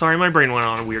 3. Sorry, my brain went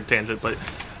on a weird tangent, but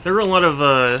there were a lot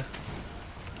of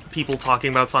people talking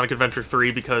about Sonic Adventure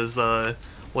 3 because one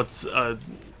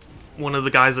of the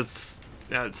guys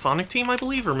at Sonic Team, I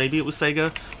believe, or maybe it was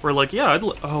Sega, were like, yeah, I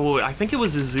think it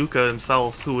was Izuka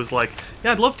himself who was like,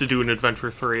 yeah, I'd love to do an Adventure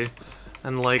 3.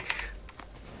 And like,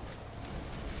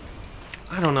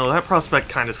 I don't know, that prospect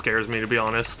kind of scares me, to be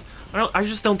honest. I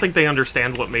just don't think they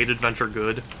understand what made Adventure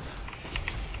good.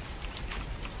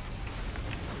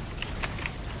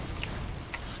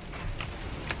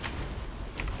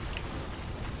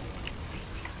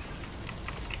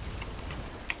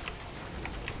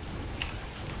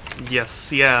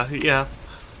 Yes, yeah. You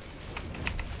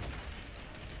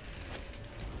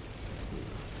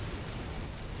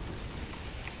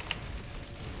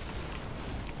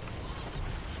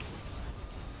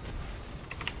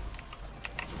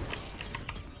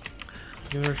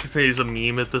know, say he's a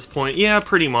meme at this point. Yeah,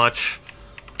 pretty much.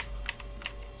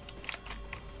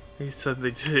 He said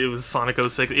it was Sonic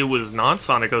 06. It was not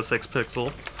Sonic 06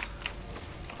 Pixel.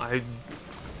 I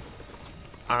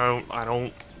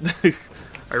don't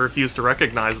I refuse to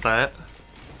recognize that.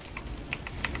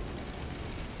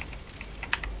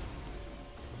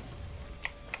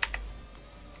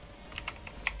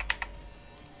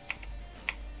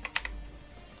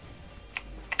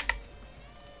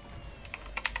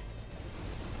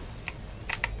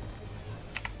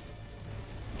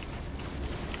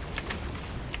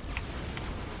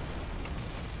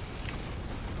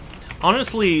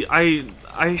 Honestly, I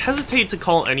hesitate to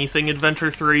call anything Adventure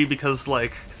 3 because,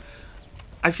 like,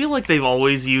 I feel like they've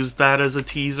always used that as a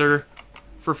teaser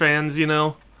for fans, you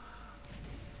know?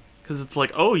 Because it's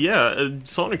like, oh yeah,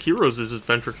 Sonic Heroes is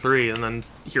Adventure 3, and then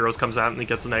Heroes comes out and it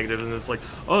gets a negative, and it's like,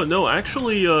 oh no,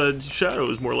 actually, Shadow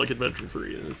is more like Adventure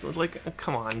 3, and it's like,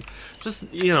 come on,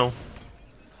 just, you know,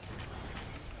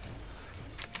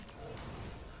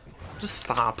 just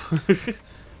stop.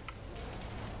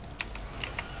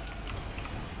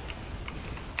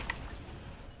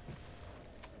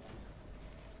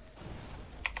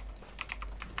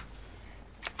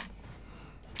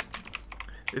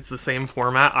 It's the same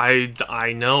format.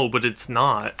 I know, but it's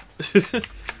not.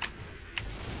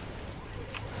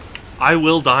 I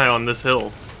will die on this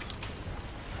hill.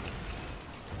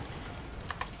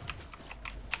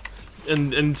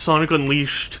 And Sonic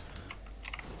Unleashed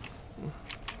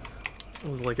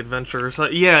was like Adventure. So,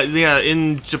 yeah,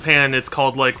 in Japan it's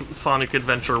called like Sonic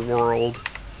Adventure World.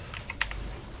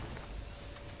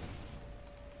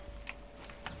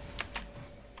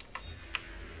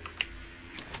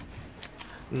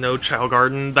 No Chao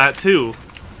Garden, that too,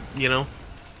 you know?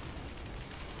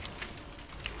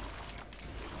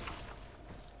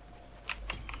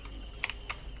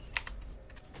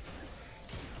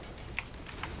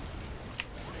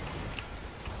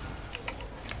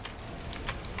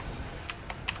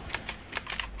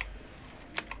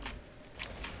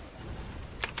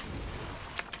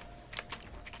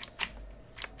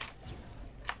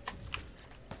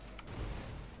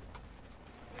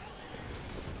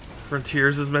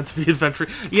 Frontiers is meant to be adventure.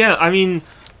 Yeah, I mean,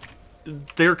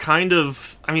 they're kind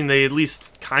of... I mean, they at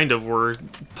least kind of were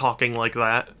talking like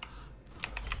that.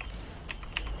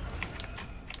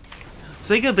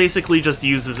 Sega basically just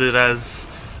uses it as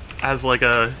like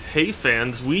a, hey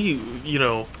fans, we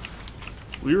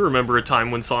remember a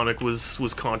time when Sonic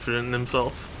was confident in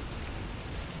himself.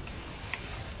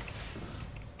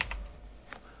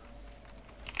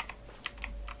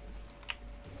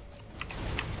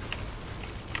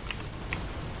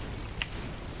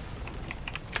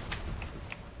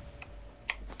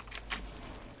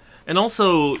 And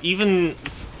also, even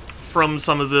from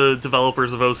some of the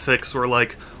developers of 06 were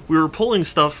like, we were pulling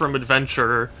stuff from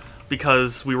Adventure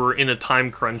because we were in a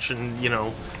time crunch and, you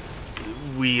know,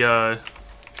 we had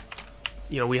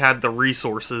the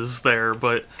resources there,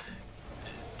 but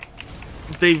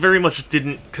they very much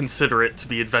didn't consider it to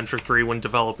be Adventure 3 when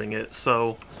developing it,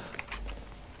 so...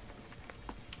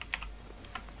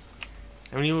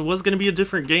 I mean, it was going to be a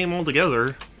different game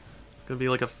altogether. Gonna be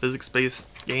like a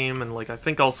physics-based game, and like I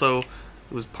think also it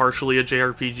was partially a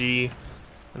JRPG,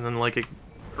 and then like it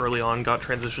early on got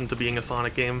transitioned to being a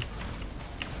Sonic game.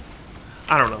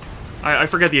 I don't know. I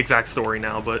forget the exact story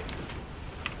now, but...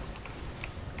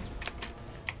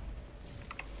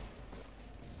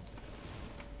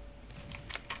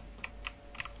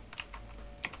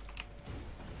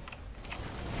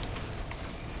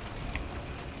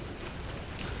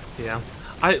 yeah.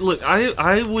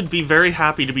 I would be very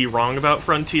happy to be wrong about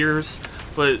Frontiers,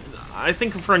 but I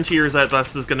think Frontiers at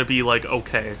best is gonna be, like,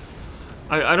 okay.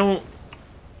 I don't...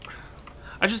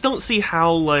 I just don't see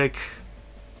how, like...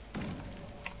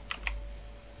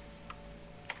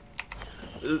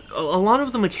 A lot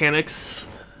of the mechanics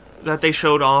that they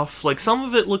showed off, like, some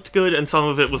of it looked good and some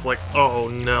of it was like, oh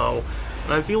no.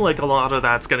 And I feel like a lot of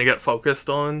that's gonna get focused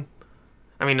on.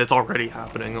 I mean, it's already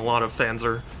happening. A lot of fans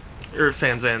are... or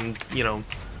fans and, you know,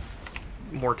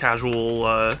 more casual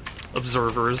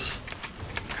observers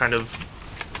kind of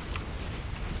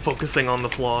focusing on the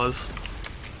flaws.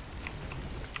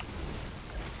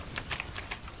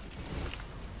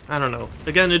 I don't know.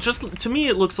 Again, it just, to me,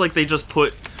 it looks like they just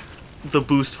put the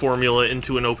boost formula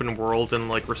into an open world and,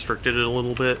 like, restricted it a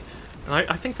little bit. And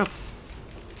I think that's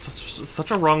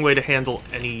such a wrong way to handle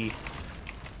any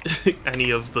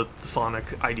any of the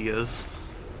Sonic ideas.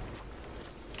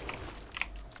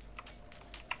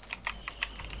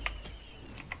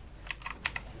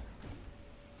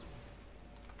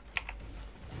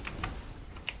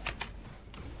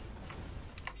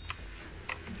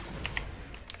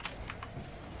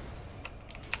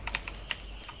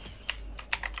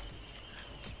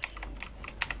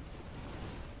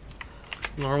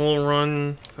 Normal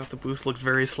run, thought the boost looked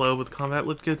very slow, but the combat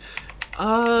looked good.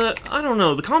 I don't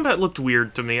know, the combat looked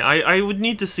weird to me. I would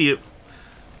need to see it,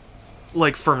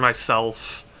 like, for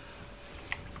myself.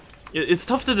 It's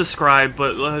tough to describe,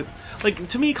 but, like,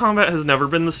 to me, combat has never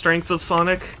been the strength of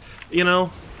Sonic, you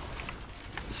know?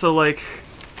 So, like,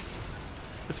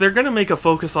 if they're gonna make a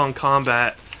focus on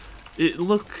combat,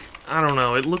 I don't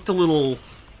know, it looked a little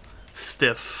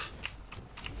stiff.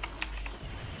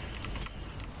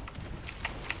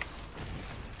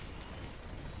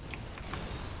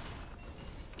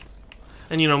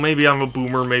 And, you know, maybe I'm a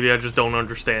boomer, maybe I just don't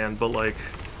understand, but, like,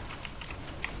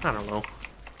 I don't know.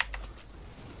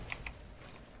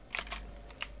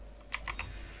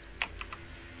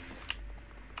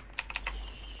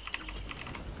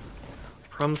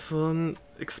 Promson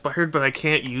expired, but I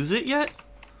can't use it yet?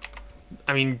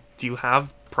 I mean, do you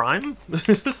have Prime?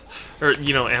 Or,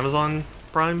 you know, Amazon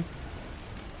Prime?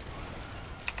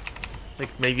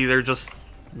 Like, maybe they're just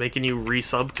making you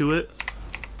resub to it?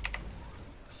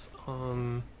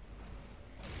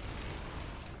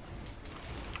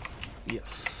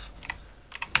 Yes.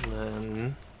 And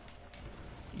then...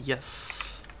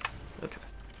 yes. Okay.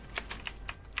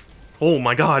 Oh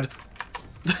my god!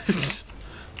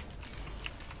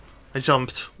 I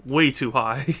jumped way too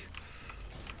high.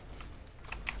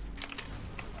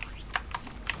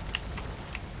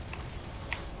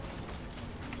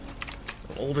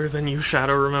 Older than you,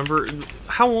 Shadow, remember?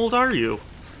 How old are you?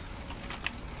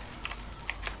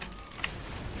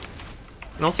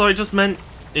 And also, I just meant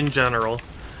in general.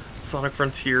 Sonic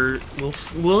Frontier,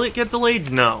 will it get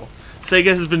delayed? No.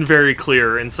 Sega has been very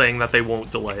clear in saying that they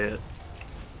won't delay it.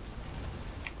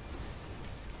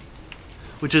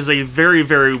 Which is a very,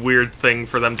 very weird thing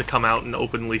for them to come out and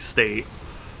openly state.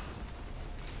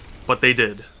 But they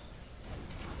did.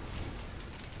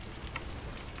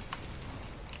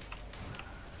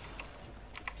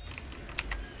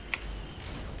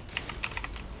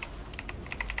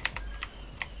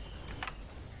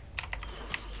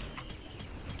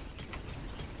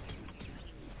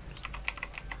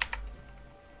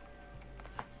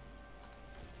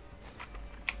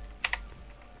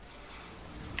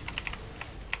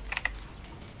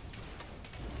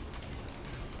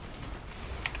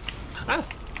 Ah.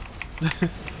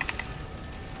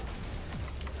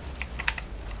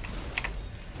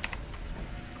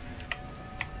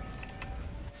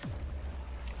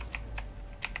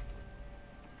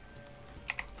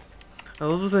 I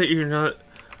love that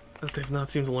that they've not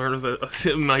seemed to learn that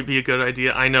it might be a good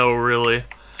idea. I know, really.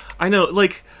 I know,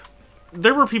 like,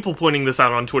 there were people pointing this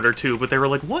out on Twitter too, but they were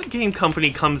like, what game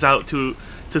company comes out to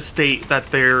state that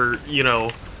they're, you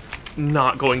know,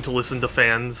 not going to listen to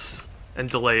fans and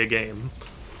delay a game?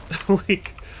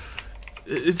 Like,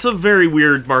 it's a very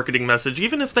weird marketing message,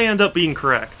 even if they end up being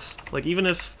correct. Like, even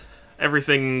if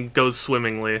everything goes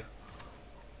swimmingly.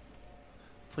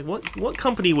 It's like, what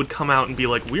company would come out and be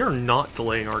like, we are not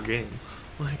delaying our game?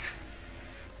 Like...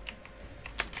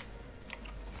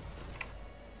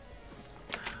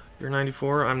 You're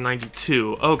 94, I'm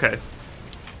 92. Okay.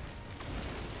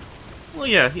 Well,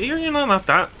 yeah, you're not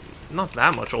that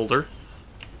much older.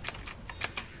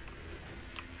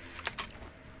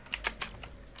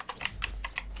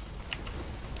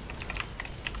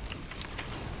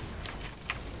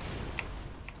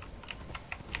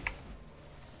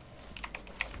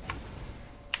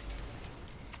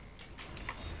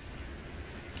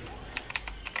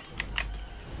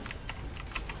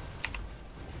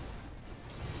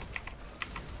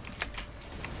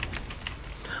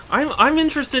 I'm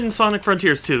interested in Sonic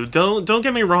Frontiers too. Don't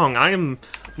get me wrong. I am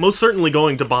most certainly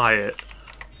going to buy it.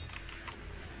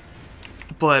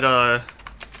 But I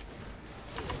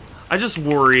just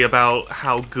worry about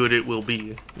how good it will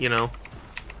be, you know?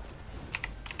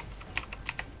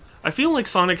 I feel like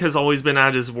Sonic has always been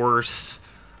at his worst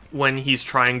when he's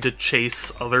trying to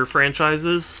chase other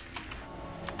franchises.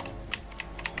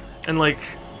 And like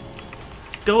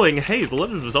going, hey, The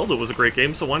Legend of Zelda was a great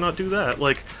game, so why not do that?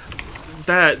 Like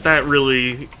that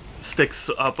really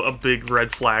sticks up a big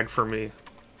red flag for me.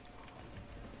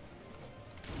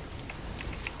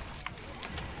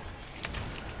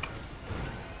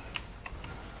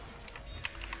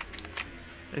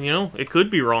 And you know, it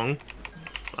could be wrong.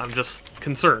 I'm just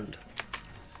concerned.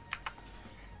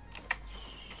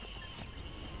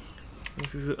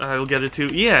 I'll get it too.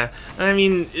 Yeah, I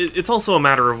mean, it's also a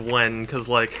matter of when, because,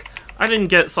 like, I didn't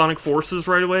get Sonic Forces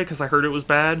right away because I heard it was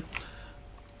bad.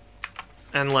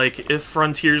 And, like, if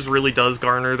Frontiers really does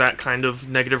garner that kind of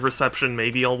negative reception,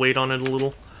 maybe I'll wait on it a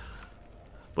little.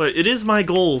 But it is my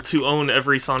goal to own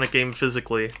every Sonic game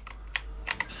physically.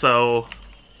 So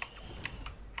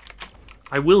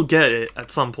I will get it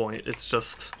at some point. It's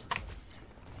just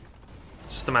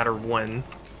a matter of when.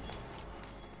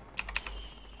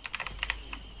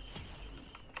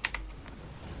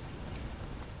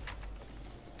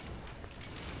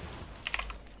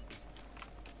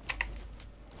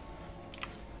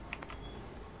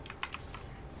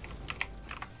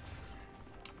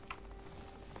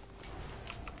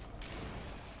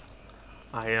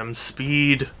 I am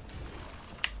Speed.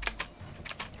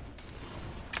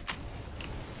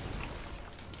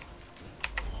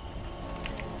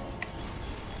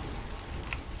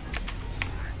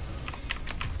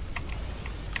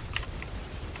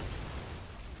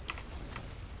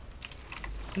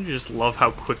 You just love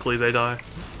how quickly they die.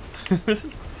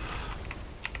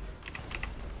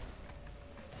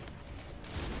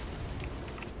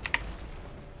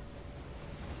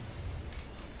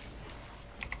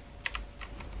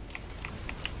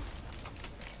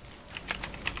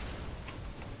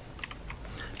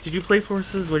 Did you play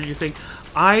Forces? What did you think?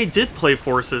 I did play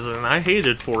Forces, and I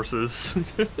hated Forces.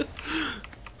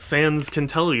 Sans can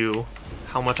tell you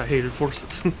how much I hated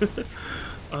Forces.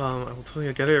 I will tell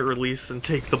you, get it at release and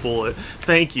take the bullet.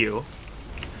 Thank you.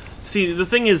 See, the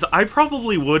thing is, I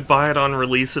probably would buy it on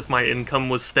release if my income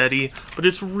was steady, but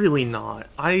it's really not.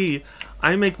 I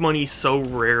make money so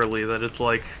rarely that it's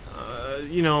like,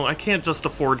 you know, I can't just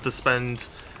afford to spend,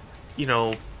 you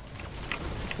know,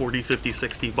 40, 50,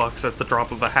 60 bucks at the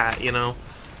drop of a hat, you know?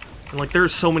 And, like,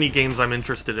 there's so many games I'm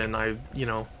interested in, you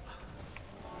know,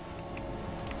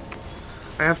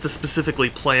 I have to specifically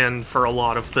plan for a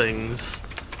lot of things.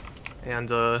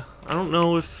 And, I don't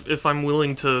know if I'm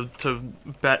willing to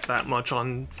bet that much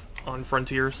on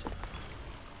Frontiers.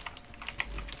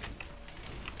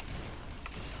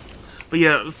 But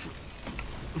yeah,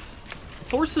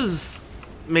 Forces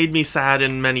made me sad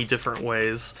in many different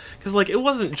ways. Because, like, it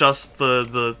wasn't just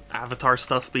the Avatar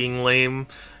stuff being lame.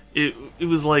 It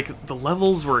was like, the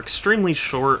levels were extremely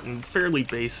short and fairly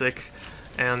basic.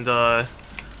 And, the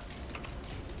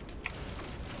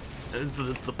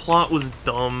plot was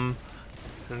dumb.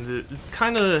 And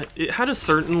it had a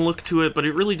certain look to it, but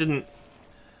it really didn't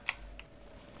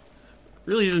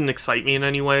excite me in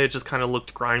any way. It just kind of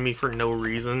looked grimy for no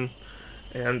reason.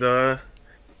 And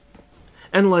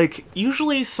like,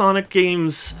 usually Sonic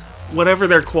games, whatever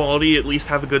their quality, at least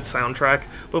have a good soundtrack,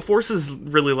 but Forces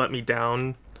really let me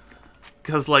down.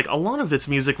 Because, like, a lot of its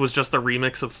music was just a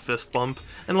remix of Fist Bump.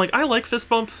 And, like, I like Fist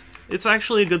Bump. It's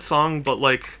actually a good song, but,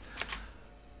 like,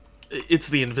 it's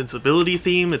the invincibility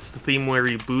theme. It's the theme where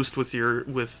you boost with your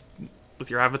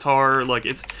avatar. Like,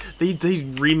 it's they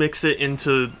remix it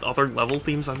into other level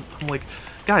themes. I'm like,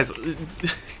 guys,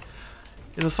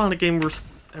 in a Sonic game where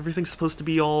everything's supposed to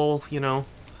be all, you know,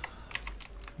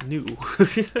 new.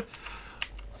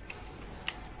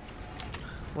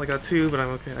 Well, I got 2, but I'm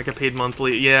okay. I get paid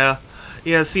monthly. Yeah.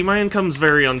 See, my income's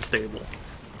very unstable.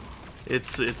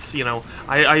 It's you know,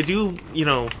 I do, you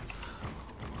know,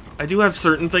 I do have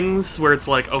certain things where it's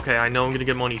like, okay, I know I'm gonna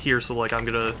get money here, so, like, I'm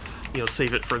gonna, you know,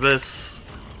 save it for this.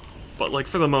 But, like,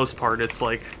 for the most part, it's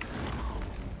like,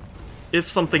 if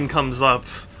something comes up,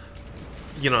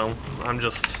 you know, I'm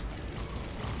just,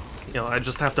 you know, I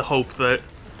just have to hope that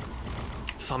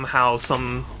somehow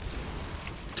some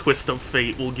twist of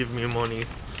fate will give me money.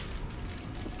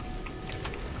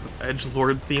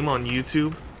 Edgelord theme on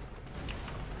YouTube?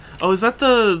 Oh, is that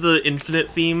the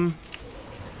Infinite theme?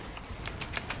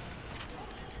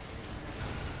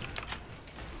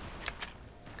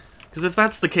 Because if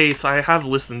that's the case, I have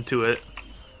listened to it.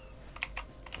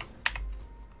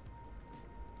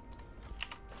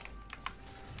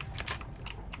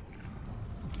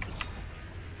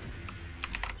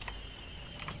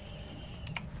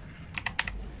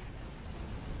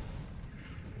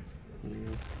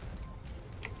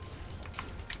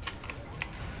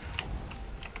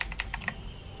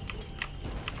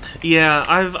 Yeah,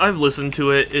 I've listened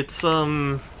to it. It's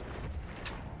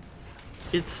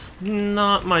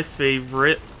not my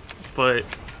favorite, but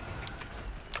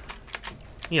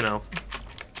you know.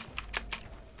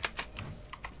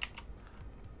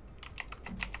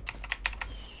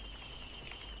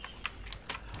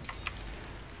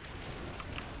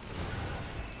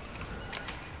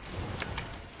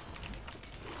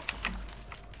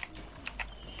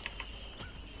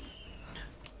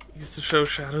 Used to show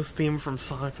Shadow's theme from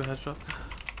Sonic the Hedgehog.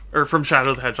 Or from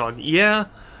Shadow the Hedgehog. Yeah.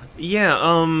 Yeah,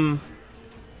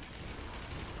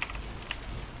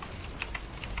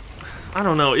 I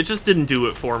don't know, it just didn't do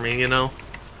it for me, you know?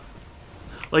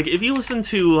 Like, if you listen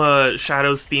to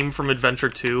Shadow's theme from Adventure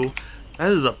 2,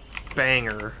 that is a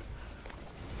banger.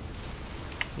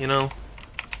 You know?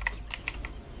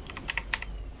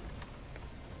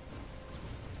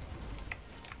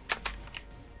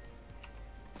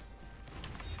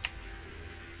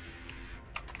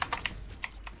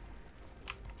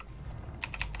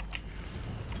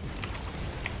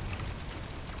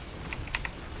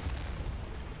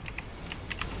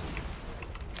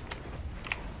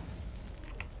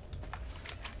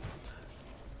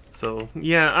 So,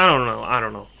 yeah, I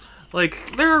don't know.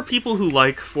 Like, there are people who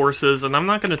like Forces, and I'm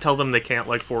not going to tell them they can't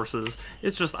like Forces.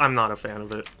 It's just, I'm not a fan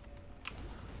of it.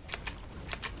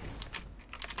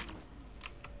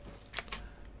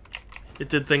 It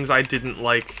did things I didn't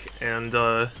like,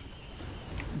 and,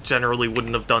 generally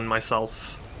wouldn't have done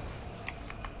myself.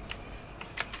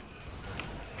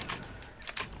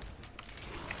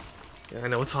 Yeah, I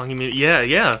know what song you mean. Yeah,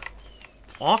 yeah.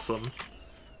 It's awesome.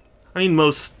 I mean,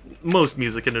 most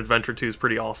music in Adventure 2 is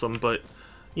pretty awesome, but,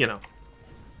 you know.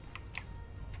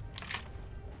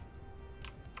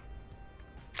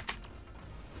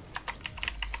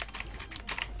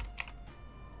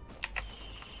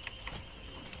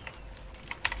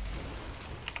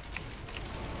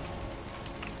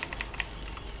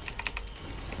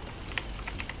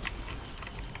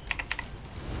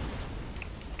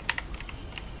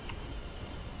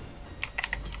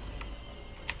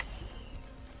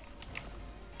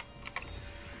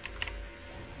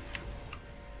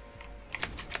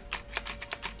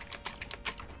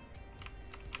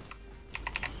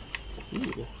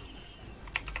 Ooh.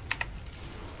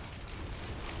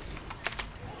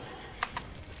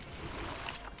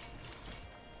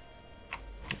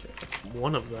 Okay, that's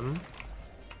one of them.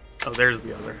 Oh, there's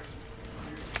the other.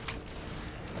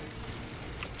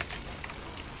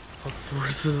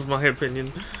 Force is my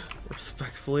opinion,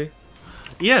 respectfully.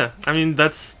 Yeah, I mean,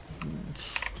 that's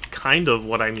kind of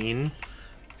what I mean.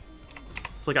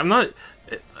 It's like, I'm not...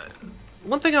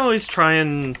 One thing I always try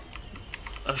and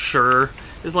assure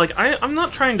is, like, I'm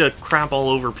not trying to crap all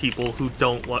over people who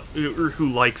don't like, or who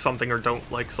like something or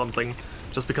don't like something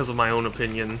just because of my own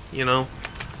opinion, you know?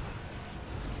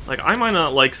 Like, I might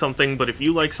not like something, but if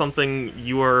you like something,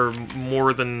 you are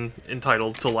more than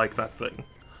entitled to like that thing.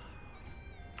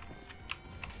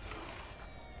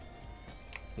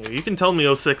 You know, you can tell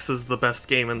me 06 is the best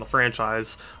game in the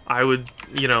franchise. I would,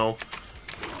 you know,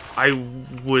 I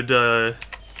would,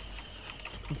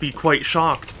 be quite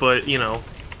shocked, but, you know,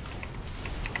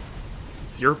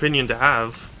 it's your opinion to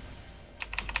have.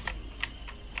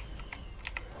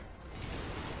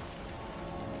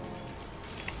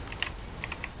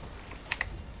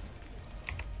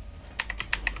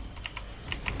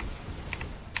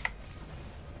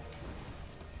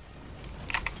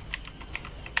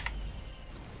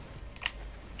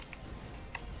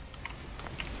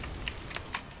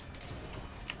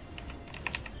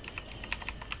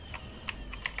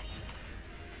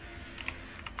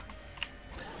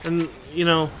 And, you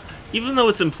know, even though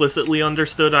it's implicitly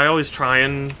understood, I always try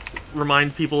and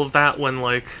remind people of that when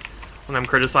I'm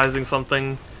criticizing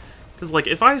something. Because, like,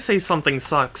 if I say something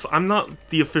sucks, I'm not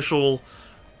the official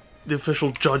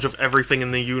judge of everything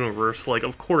in the universe. Like,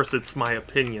 of course it's my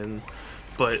opinion,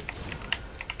 but,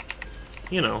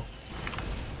 you know,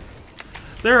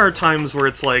 there are times where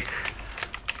it's like,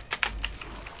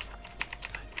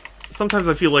 sometimes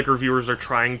I feel like reviewers are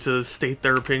trying to state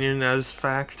their opinion as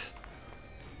fact.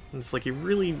 And it's like, you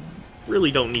really,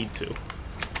 really don't need to.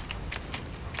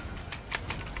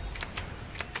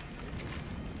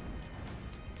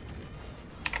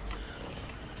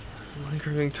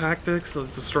 Money-grabbing tactics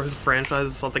that destroys the franchise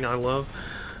of something I love.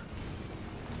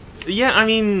 Yeah, I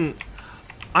mean,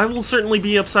 I will certainly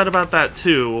be upset about that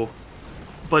too.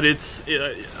 But it's,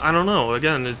 I don't know,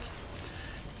 again, it's...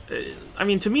 I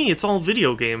mean, to me, it's all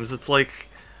video games. It's like,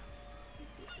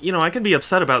 you know, I can be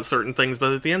upset about certain things,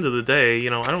 but at the end of the day,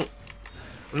 you know, I'm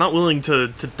not willing to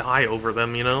die over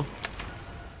them, you know?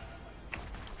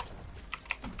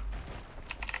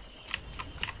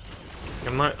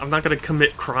 I'm not gonna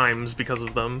commit crimes because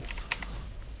of them.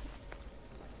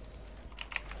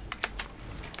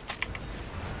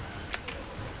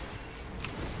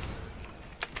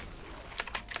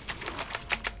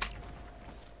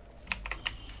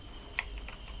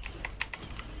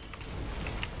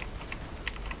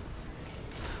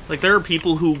 Like, there are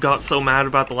people who got so mad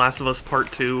about The Last of Us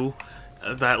Part 2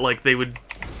 that, like, they were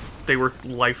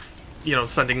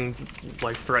sending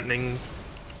life-threatening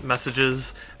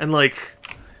messages, and, like,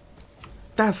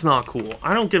 that's not cool.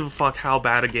 I don't give a fuck how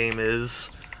bad a game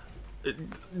is.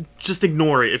 Just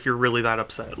ignore it if you're really that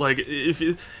upset. Like, if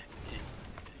you...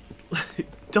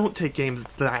 don't take games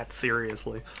that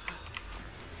seriously.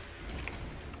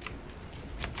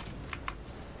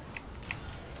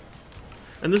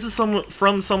 And this is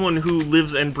from someone who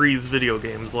lives and breathes video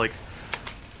games, like,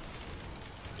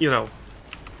 you know.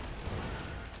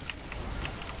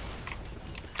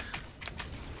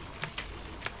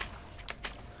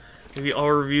 Maybe all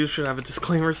reviews should have a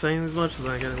disclaimer saying as much as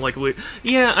I get. Like,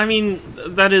 yeah, I mean,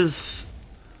 that is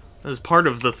part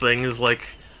of the thing, is like,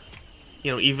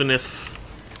 you know, even if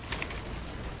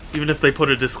they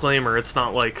put a disclaimer, it's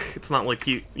not like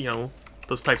you know,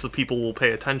 those types of people will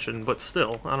pay attention, but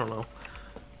still, I don't know.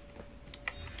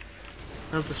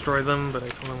 I don't destroy them, but I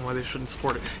tell them why they shouldn't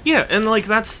support it. Yeah, and like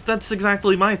that's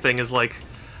exactly my thing, is like,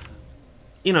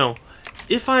 you know,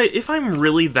 if I'm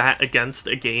really that against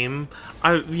a game,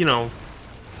 you know,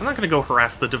 I'm not gonna go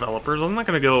harass the developers. I'm not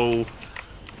gonna go,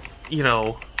 you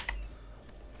know,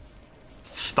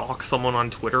 stalk someone on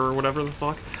Twitter or whatever the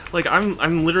fuck. Like,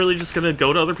 I'm literally just gonna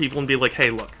go to other people and be like, hey,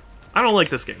 look, I don't like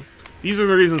this game. These are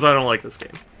the reasons I don't like this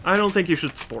game. I don't think you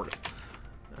should support it.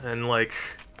 And like,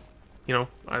 you know,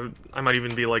 I might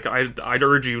even be like, I'd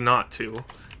urge you not to,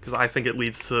 because I think it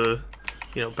leads to,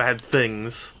 you know, bad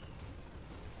things.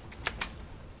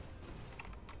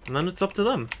 And then it's up to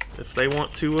them if they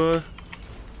want to.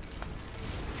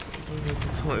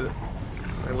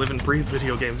 I live and breathe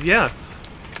video games. Yeah,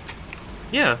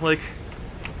 like,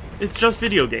 it's just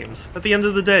video games. At the end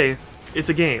of the day, it's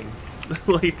a game.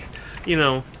 Like, you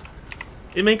know,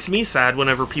 it makes me sad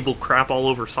whenever people crap all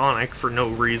over Sonic for no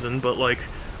reason, but like,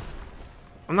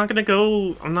 I'm not gonna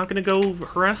go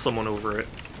harass someone over it.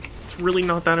 It's really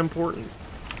not that important.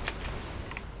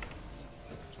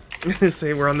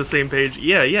 Say we're on the same page.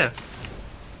 Yeah,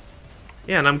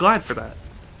 and I'm glad for that.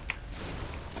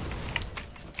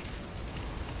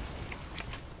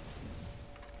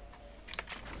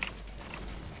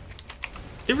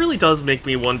 It really does make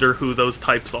me wonder who those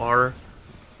types are.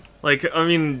 Like, I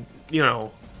mean, you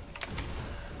know,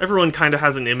 everyone kind of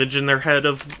has an image in their head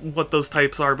of what those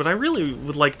types are, but I really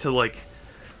would like to, like,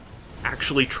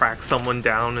 actually track someone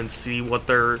down and see what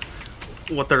their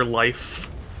life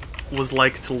was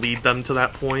like to lead them to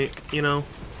that point, you know?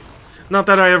 Not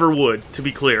that I ever would, to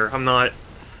be clear. I'm not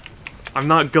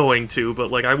going to, but,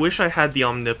 like, I wish I had the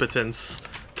omnipotence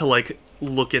to, like,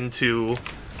 look into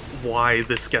why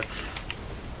this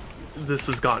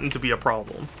has gotten to be a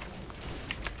problem.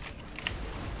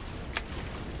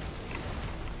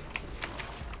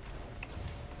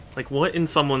 Like, what in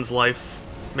someone's life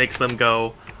makes them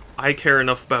go, I care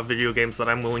enough about video games that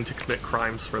I'm willing to commit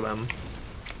crimes for them?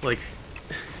 Like...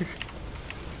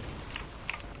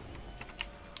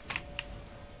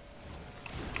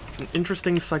 It's an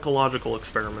interesting psychological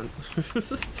experiment.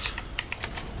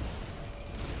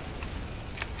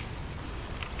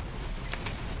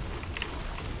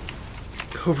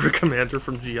 Cobra Commander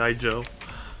from G.I. Joe.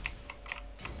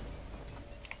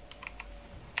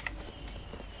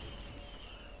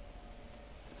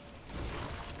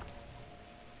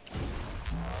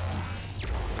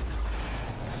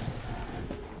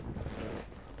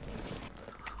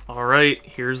 Alright,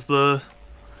 here's the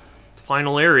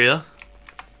final area.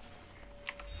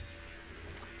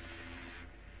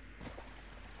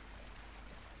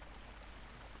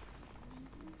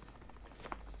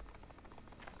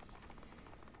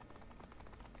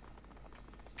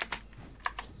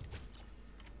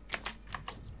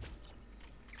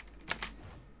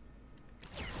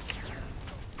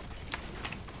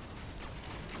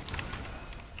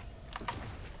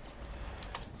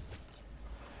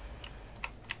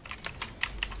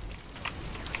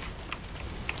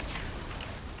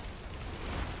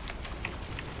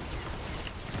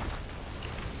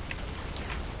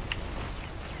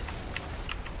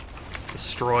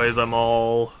 Destroy them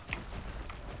all.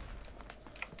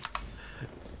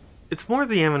 It's more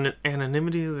the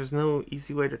anonymity. There's no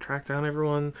easy way to track down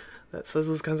everyone that says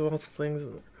those kinds of awful things.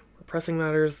 Repressing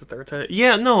matters that they're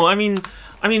yeah, no, I mean,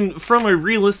 from a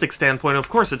realistic standpoint, of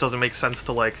course, it doesn't make sense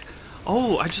to like,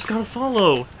 oh, I just gotta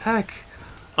follow. Heck,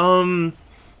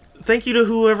 thank you to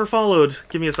whoever followed.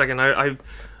 Give me a second. I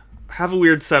have a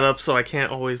weird setup, so I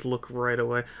can't always look right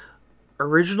away.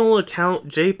 Original account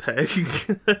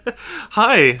JPEG.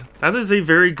 Hi, that is a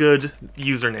very good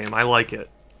username. I like it.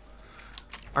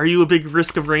 Are you a big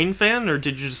Risk of Rain fan, or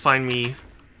did you just find me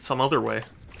some other way?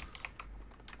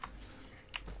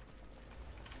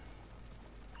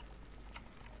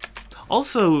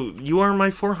 Also, you are my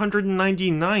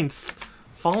 499th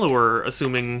follower,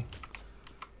 assuming...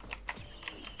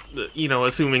 you know,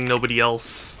 assuming nobody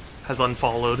else has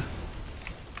unfollowed.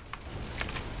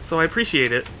 So I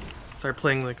appreciate it. Start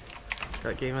playing, like,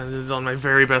 that game ended on my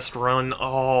very best run.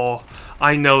 Oh,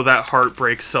 I know that heart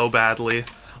breaks so badly.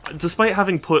 Despite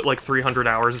having put, like, 300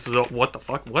 hours into the— what the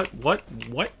fuck? What?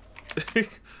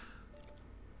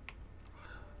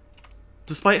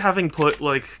 Despite having put,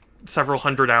 like, several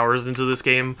hundred hours into this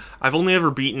game, I've only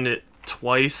ever beaten it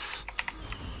twice.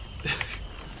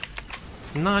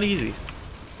 It's not easy.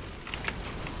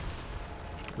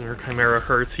 Your Chimera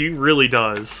hurts. He really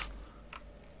does.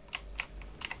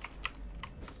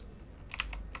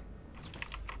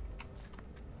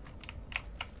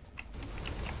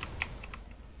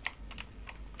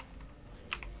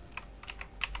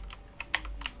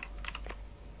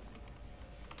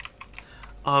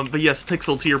 But yes,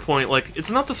 Pixel, to your point, like, it's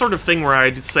not the sort of thing where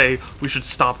I'd say we should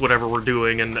stop whatever we're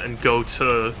doing and go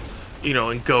to, you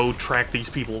know, and go track these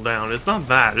people down. It's not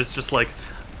that. It's just like,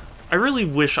 I really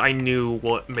wish I knew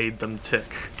what made them tick,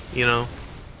 you know?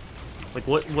 Like,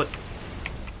 what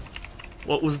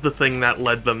was the thing that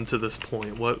led them to this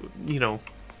point? What, you know,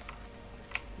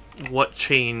 what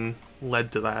chain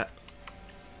led to that?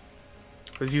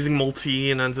 I was using multi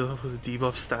and ended up with a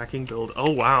debuff stacking build. Oh,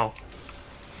 wow.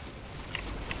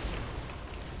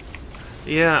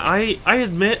 Yeah, I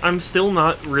admit I'm still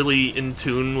not really in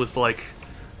tune with, like,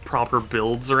 proper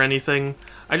builds or anything.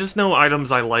 I just know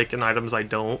items I like and items I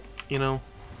don't, you know?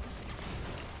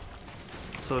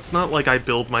 So it's not like I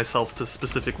build myself to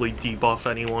specifically debuff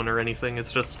anyone or anything,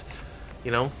 it's just, you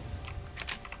know?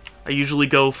 I usually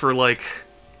go for, like,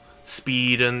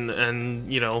 speed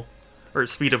and you know, or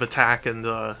speed of attack and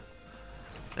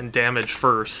damage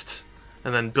first,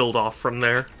 and then build off from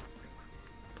there.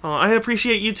 Oh, I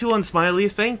appreciate you too,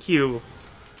 Unsmiley. Thank you.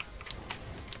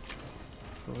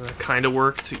 So that kind of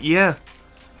worked. Yeah.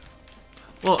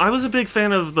 Well, I was a big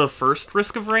fan of the first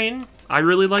Risk of Rain. I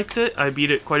really liked it. I beat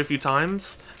it quite a few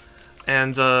times.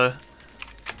 And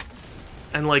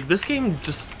like, this game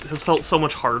just has felt so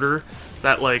much harder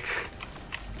that, like,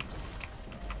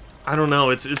 I don't know,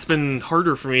 it's been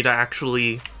harder for me to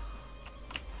actually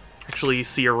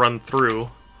see a run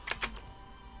through.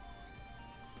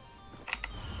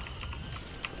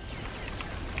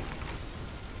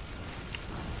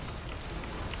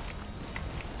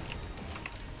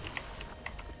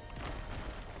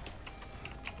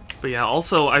 But yeah,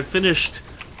 also, I finished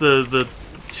the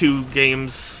 2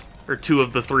 games, or 2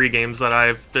 of the 3 games that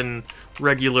I've been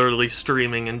regularly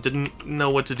streaming and didn't know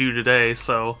what to do today,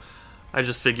 so I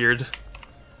just figured,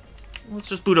 let's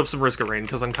just boot up some Risk of Rain,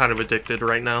 because I'm kind of addicted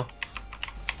right now.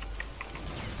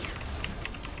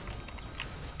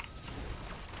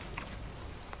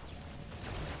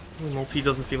 Multi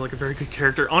doesn't seem like a very good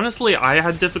character. Honestly, I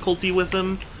had difficulty with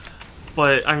him,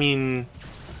 but, I mean,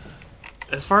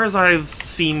 as far as I've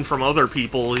seen from other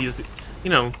people, he's, you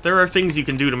know, there are things you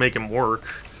can do to make him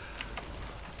work.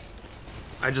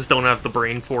 I just don't have the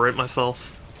brain for it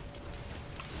myself.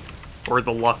 Or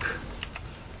the luck.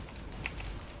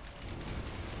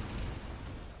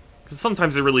 Because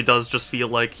sometimes it really does just feel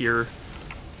like you're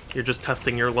just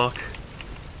testing your luck.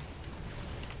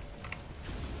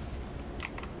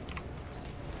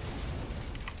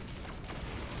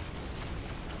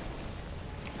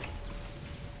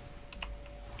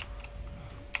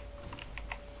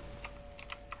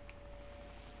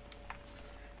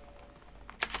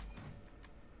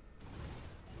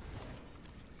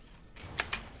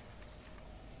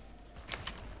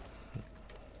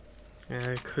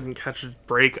 Yeah, I couldn't catch a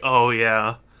break. Oh,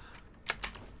 yeah.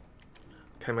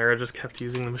 Chimera just kept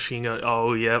using the machine gun.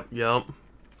 Oh, yep.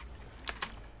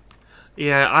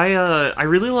 Yeah, I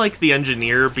really like the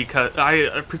engineer because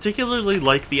I particularly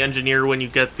like the engineer when you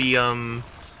get the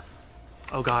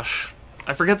oh gosh,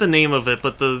 I forget the name of it,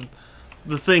 but the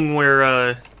thing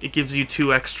where it gives you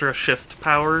 2 extra shift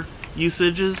power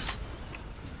usages,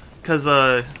 because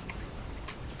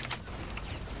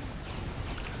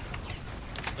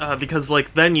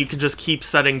like then you can just keep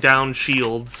setting down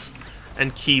shields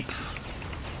and keep,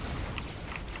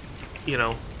 you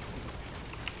know,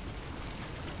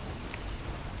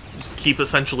 just keep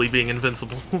essentially being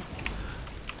invincible.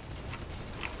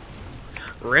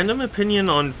 Random opinion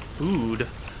on food.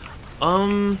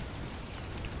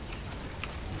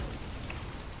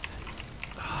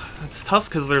 It's tough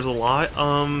because there's a lot.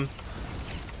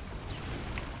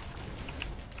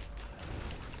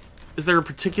 Is there a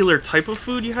particular type of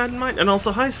food you had in mind? And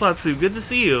also, hi Slatsu, good to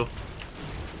see you.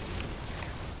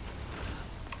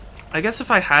 I guess if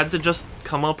I had to just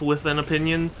come up with an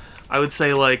opinion, I would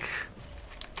say like...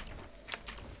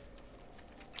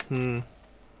 I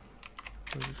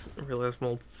just realized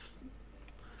Maltese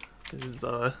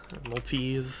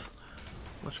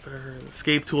much better.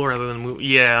 Escape tool rather than move.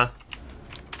 Yeah.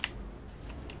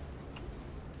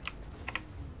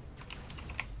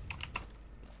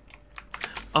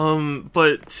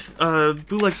 But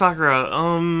Bootleg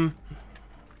Sakura,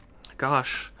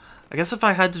 gosh, I guess if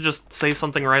I had to just say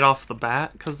something right off the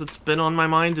bat, because it's been on my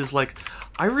mind, is like,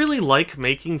 I really like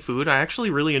making food. I actually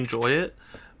really enjoy it,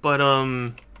 but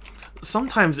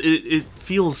sometimes it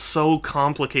feels so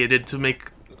complicated to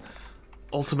make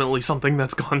ultimately something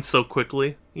that's gone so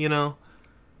quickly, you know?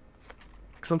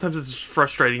 Sometimes it's just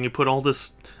frustrating. You put all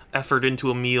this effort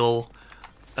into a meal,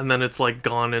 and then it's like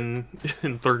gone in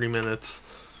 30 minutes.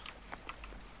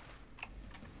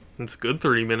 It's a good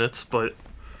 30 minutes, but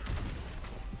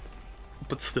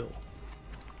still.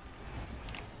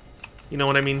 You know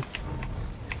what I mean?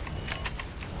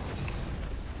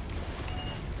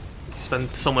 You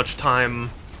spend so much time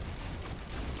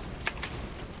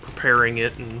preparing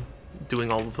it and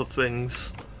doing all of the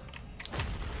things.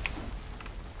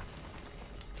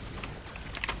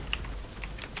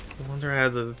 I wonder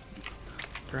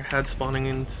I had spawning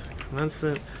into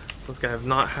commencement. So this guy I have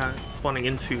not had spawning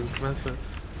into commencement.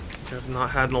 I have not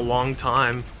had in a long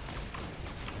time.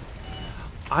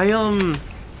 You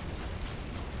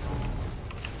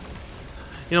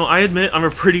know, I admit I'm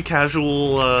a pretty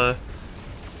casual,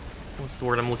 what's the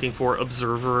word I'm looking for?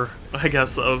 Observer, I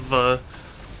guess, of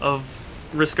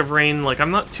Risk of Rain. Like,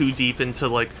 I'm not too deep into,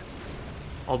 like,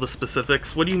 all the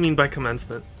specifics. What do you mean by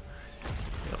commencement?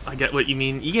 I get what you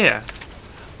mean. Yeah.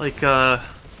 Like, I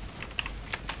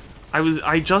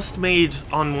just made,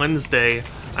 on Wednesday,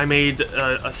 I made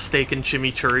a steak and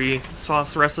chimichurri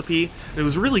sauce recipe. And it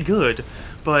was really good,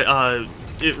 but,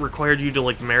 it required you to,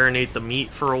 like, marinate the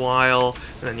meat for a while,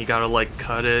 and then you gotta, like,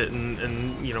 cut it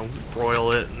and you know,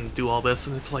 broil it and do all this,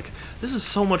 and it's like, this is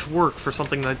so much work for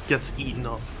something that gets eaten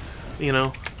up, you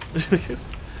know?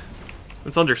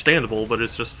 It's understandable, but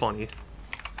it's just funny.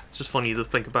 It's just funny to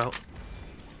think about.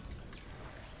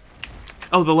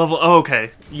 Oh, the level... Oh,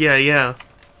 okay. Yeah, yeah.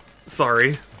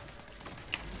 Sorry.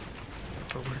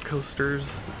 Roller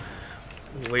coasters.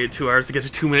 Waited 2 hours to get a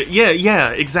 2-minute... Yeah,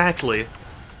 yeah, exactly.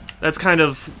 That's kind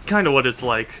of what it's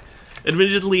like.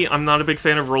 Admittedly, I'm not a big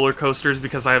fan of roller coasters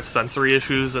because I have sensory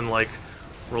issues and, like,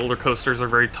 roller coasters are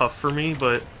very tough for me,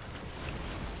 but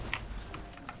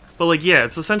like, yeah,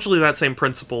 it's essentially that same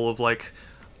principle of, like,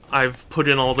 I've put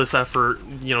in all this effort,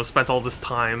 you know, spent all this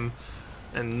time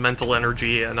and mental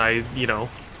energy, and I, you know,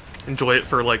 enjoy it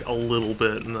for, like, a little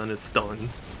bit, and then it's done.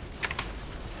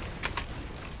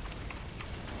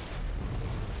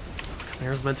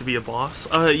 Chimera's meant to be a boss?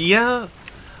 Yeah...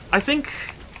 I think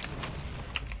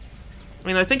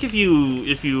if you,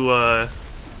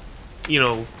 you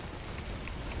know,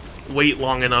 wait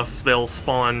long enough, they'll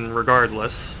spawn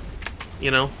regardless, you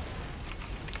know?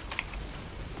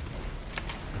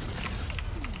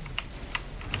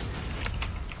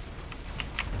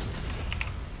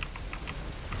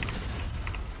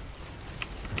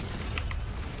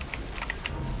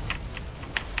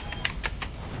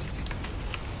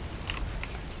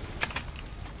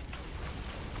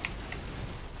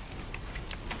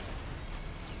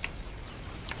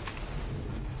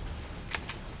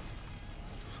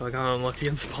 So I got unlucky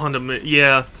and spawned a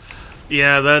yeah.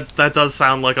 Yeah, that does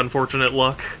sound like unfortunate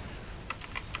luck.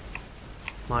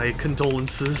 My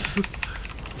condolences.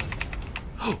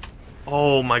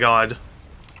 Oh my god.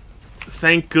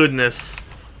 Thank goodness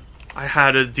I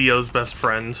had a Dio's best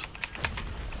friend.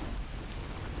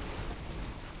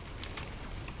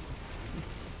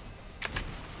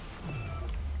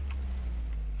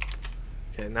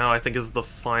 Okay, now I think is the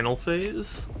final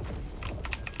phase.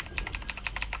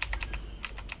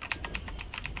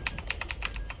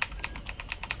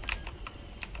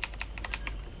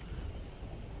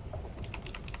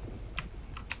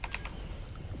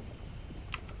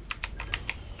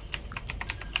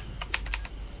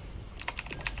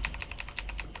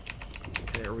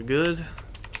 Are we good?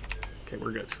 Okay,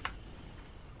 we're good.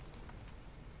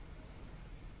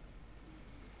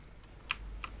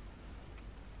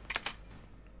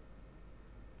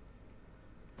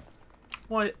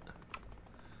 What?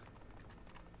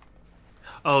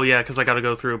 Oh yeah, because I gotta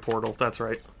go through a portal, that's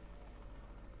right.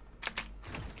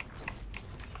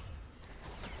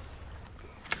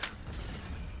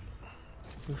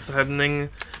 Saddening.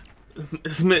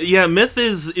 Yeah, Myth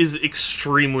is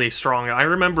extremely strong. I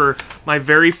remember my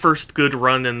very first good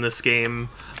run in this game.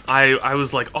 I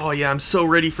was like, oh yeah, I'm so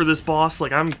ready for this boss.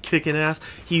 Like, I'm kicking ass.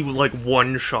 He like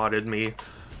one-shotted me.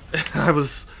 I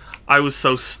was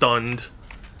so stunned.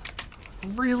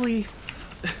 Really?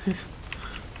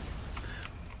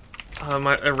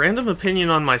 A random opinion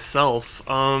on myself.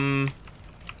 I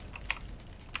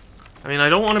mean, I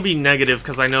don't want to be negative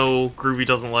because I know Groovy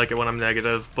doesn't like it when I'm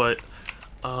negative, but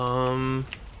I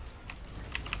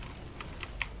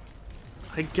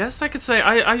guess I could say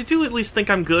I do at least think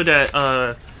I'm good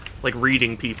at like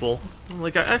reading people.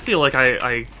 Like I feel like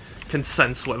I can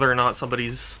sense whether or not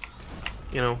somebody's,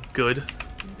 you know, good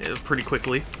pretty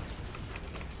quickly.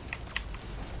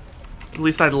 At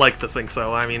least I'd like to think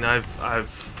so. I mean,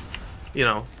 I've you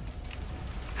know,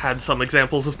 had some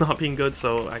examples of not being good,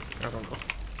 so I don't know.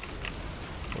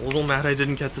 A little mad I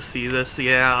didn't get to see this.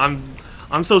 Yeah,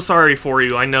 I'm so sorry for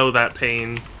you. I know that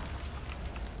pain.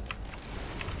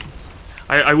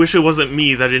 I wish it wasn't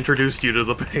me that introduced you to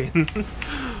the pain.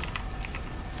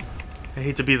 I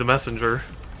hate to be the messenger.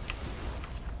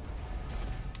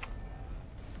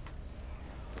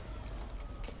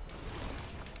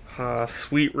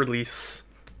 Sweet release.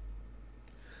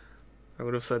 I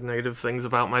would have said negative things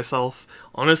about myself.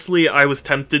 Honestly, I was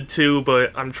tempted to,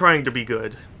 but I'm trying to be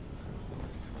good.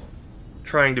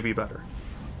 Trying to be better.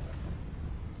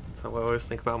 That's how I always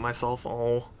think about myself.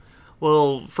 Oh,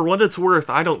 well, for what it's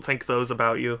worth, I don't think those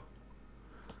about you.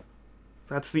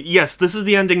 That's the... Yes, this is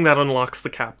the ending that unlocks the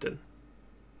captain.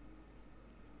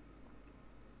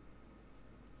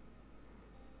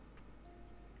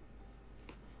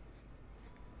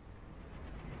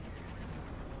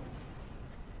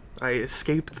 I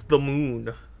escaped the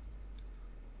moon.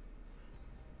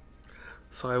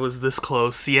 So I was this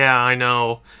close. Yeah, I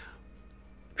know.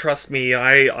 Trust me,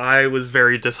 I was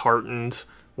very disheartened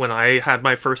when I had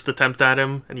my first attempt at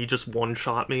him, and he just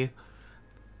one-shot me.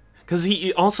 Because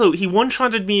he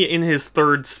one-shotted me in his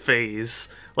third phase.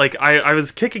 Like, I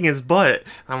was kicking his butt,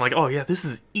 and I'm like, oh yeah, this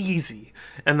is easy.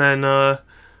 And then, and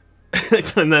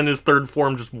then his third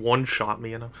form just one-shot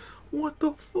me, and I'm, what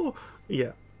the fuck?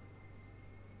 Yeah.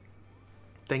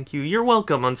 Thank you. You're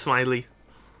welcome, Unsmiley.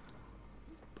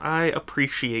 I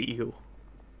appreciate you.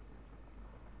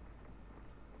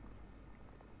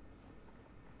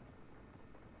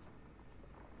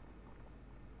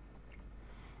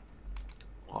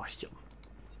 Awesome.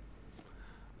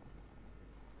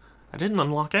 I didn't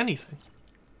unlock anything.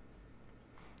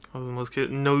 I was the most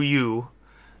cute. No you.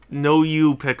 No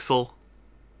you, Pixel.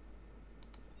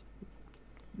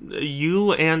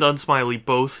 You and Unsmiley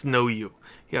both know you.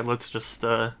 Yeah, let's just,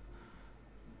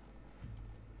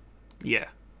 yeah.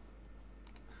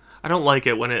 I don't like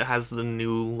it when it has the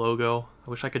new logo. I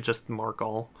wish I could just mark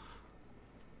all.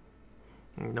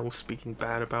 No speaking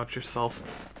bad about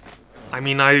yourself. I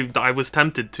mean, I was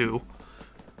tempted to.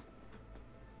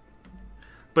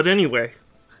 But anyway,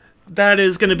 that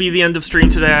is going to be the end of stream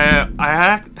today.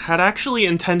 I had actually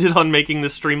intended on making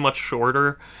this stream much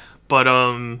shorter, but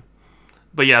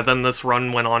yeah, then this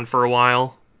run went on for a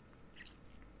while.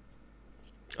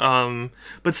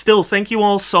 But still, thank you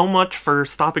all so much for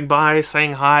stopping by,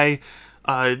 saying hi,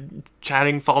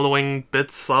 chatting, following,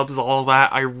 bits, subs, all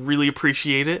that. I really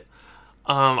appreciate it.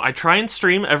 I try and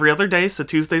stream every other day, so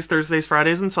Tuesdays, Thursdays,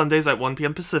 Fridays, and Sundays at 1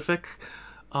 p.m. Pacific.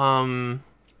 I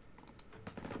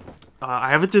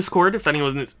have a Discord if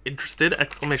anyone is interested,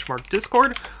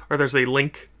 !Discord, or there's a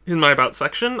link in my About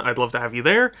section. I'd love to have you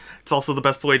there. It's also the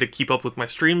best way to keep up with my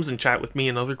streams and chat with me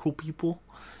and other cool people.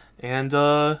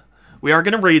 And, we are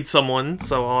going to raid someone,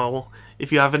 so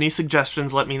if you have any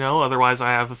suggestions, let me know. Otherwise,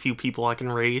 I have a few people I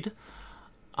can raid.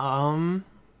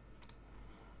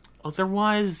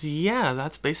 Otherwise, yeah,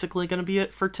 that's basically going to be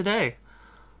it for today.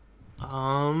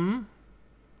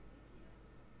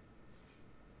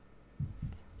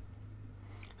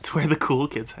 It's where the cool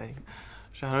kids hang.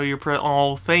 Shadow, your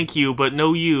oh, thank you, but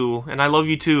no you. And I love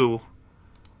you too.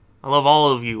 I love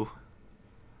all of you.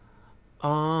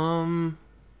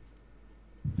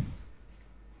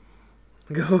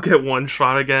 Go get one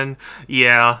shot again.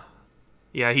 Yeah.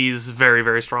 Yeah, he's very,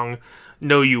 very strong.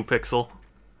 No you, Pixel.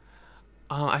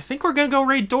 I think we're gonna go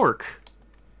raid Dork.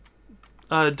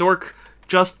 Dork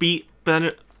just beat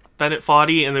Bennett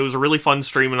Foddy, and it was a really fun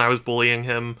stream, and I was bullying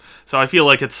him. So I feel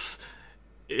like it's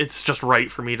just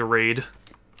right for me to raid.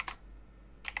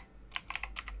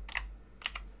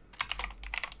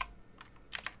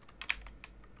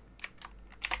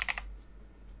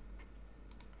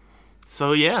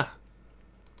 So yeah.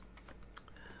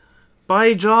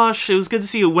 Bye, Josh. It was good to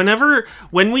see you.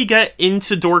 When we get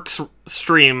into Dork's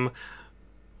stream,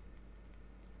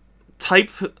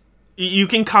 type You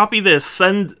can copy this,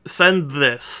 send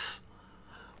this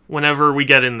whenever we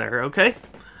get in there, okay?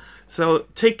 So,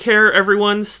 take care,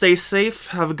 everyone. Stay safe.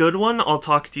 Have a good one. I'll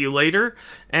talk to you later.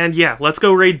 And yeah, let's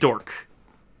go raid Dork.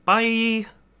 Bye!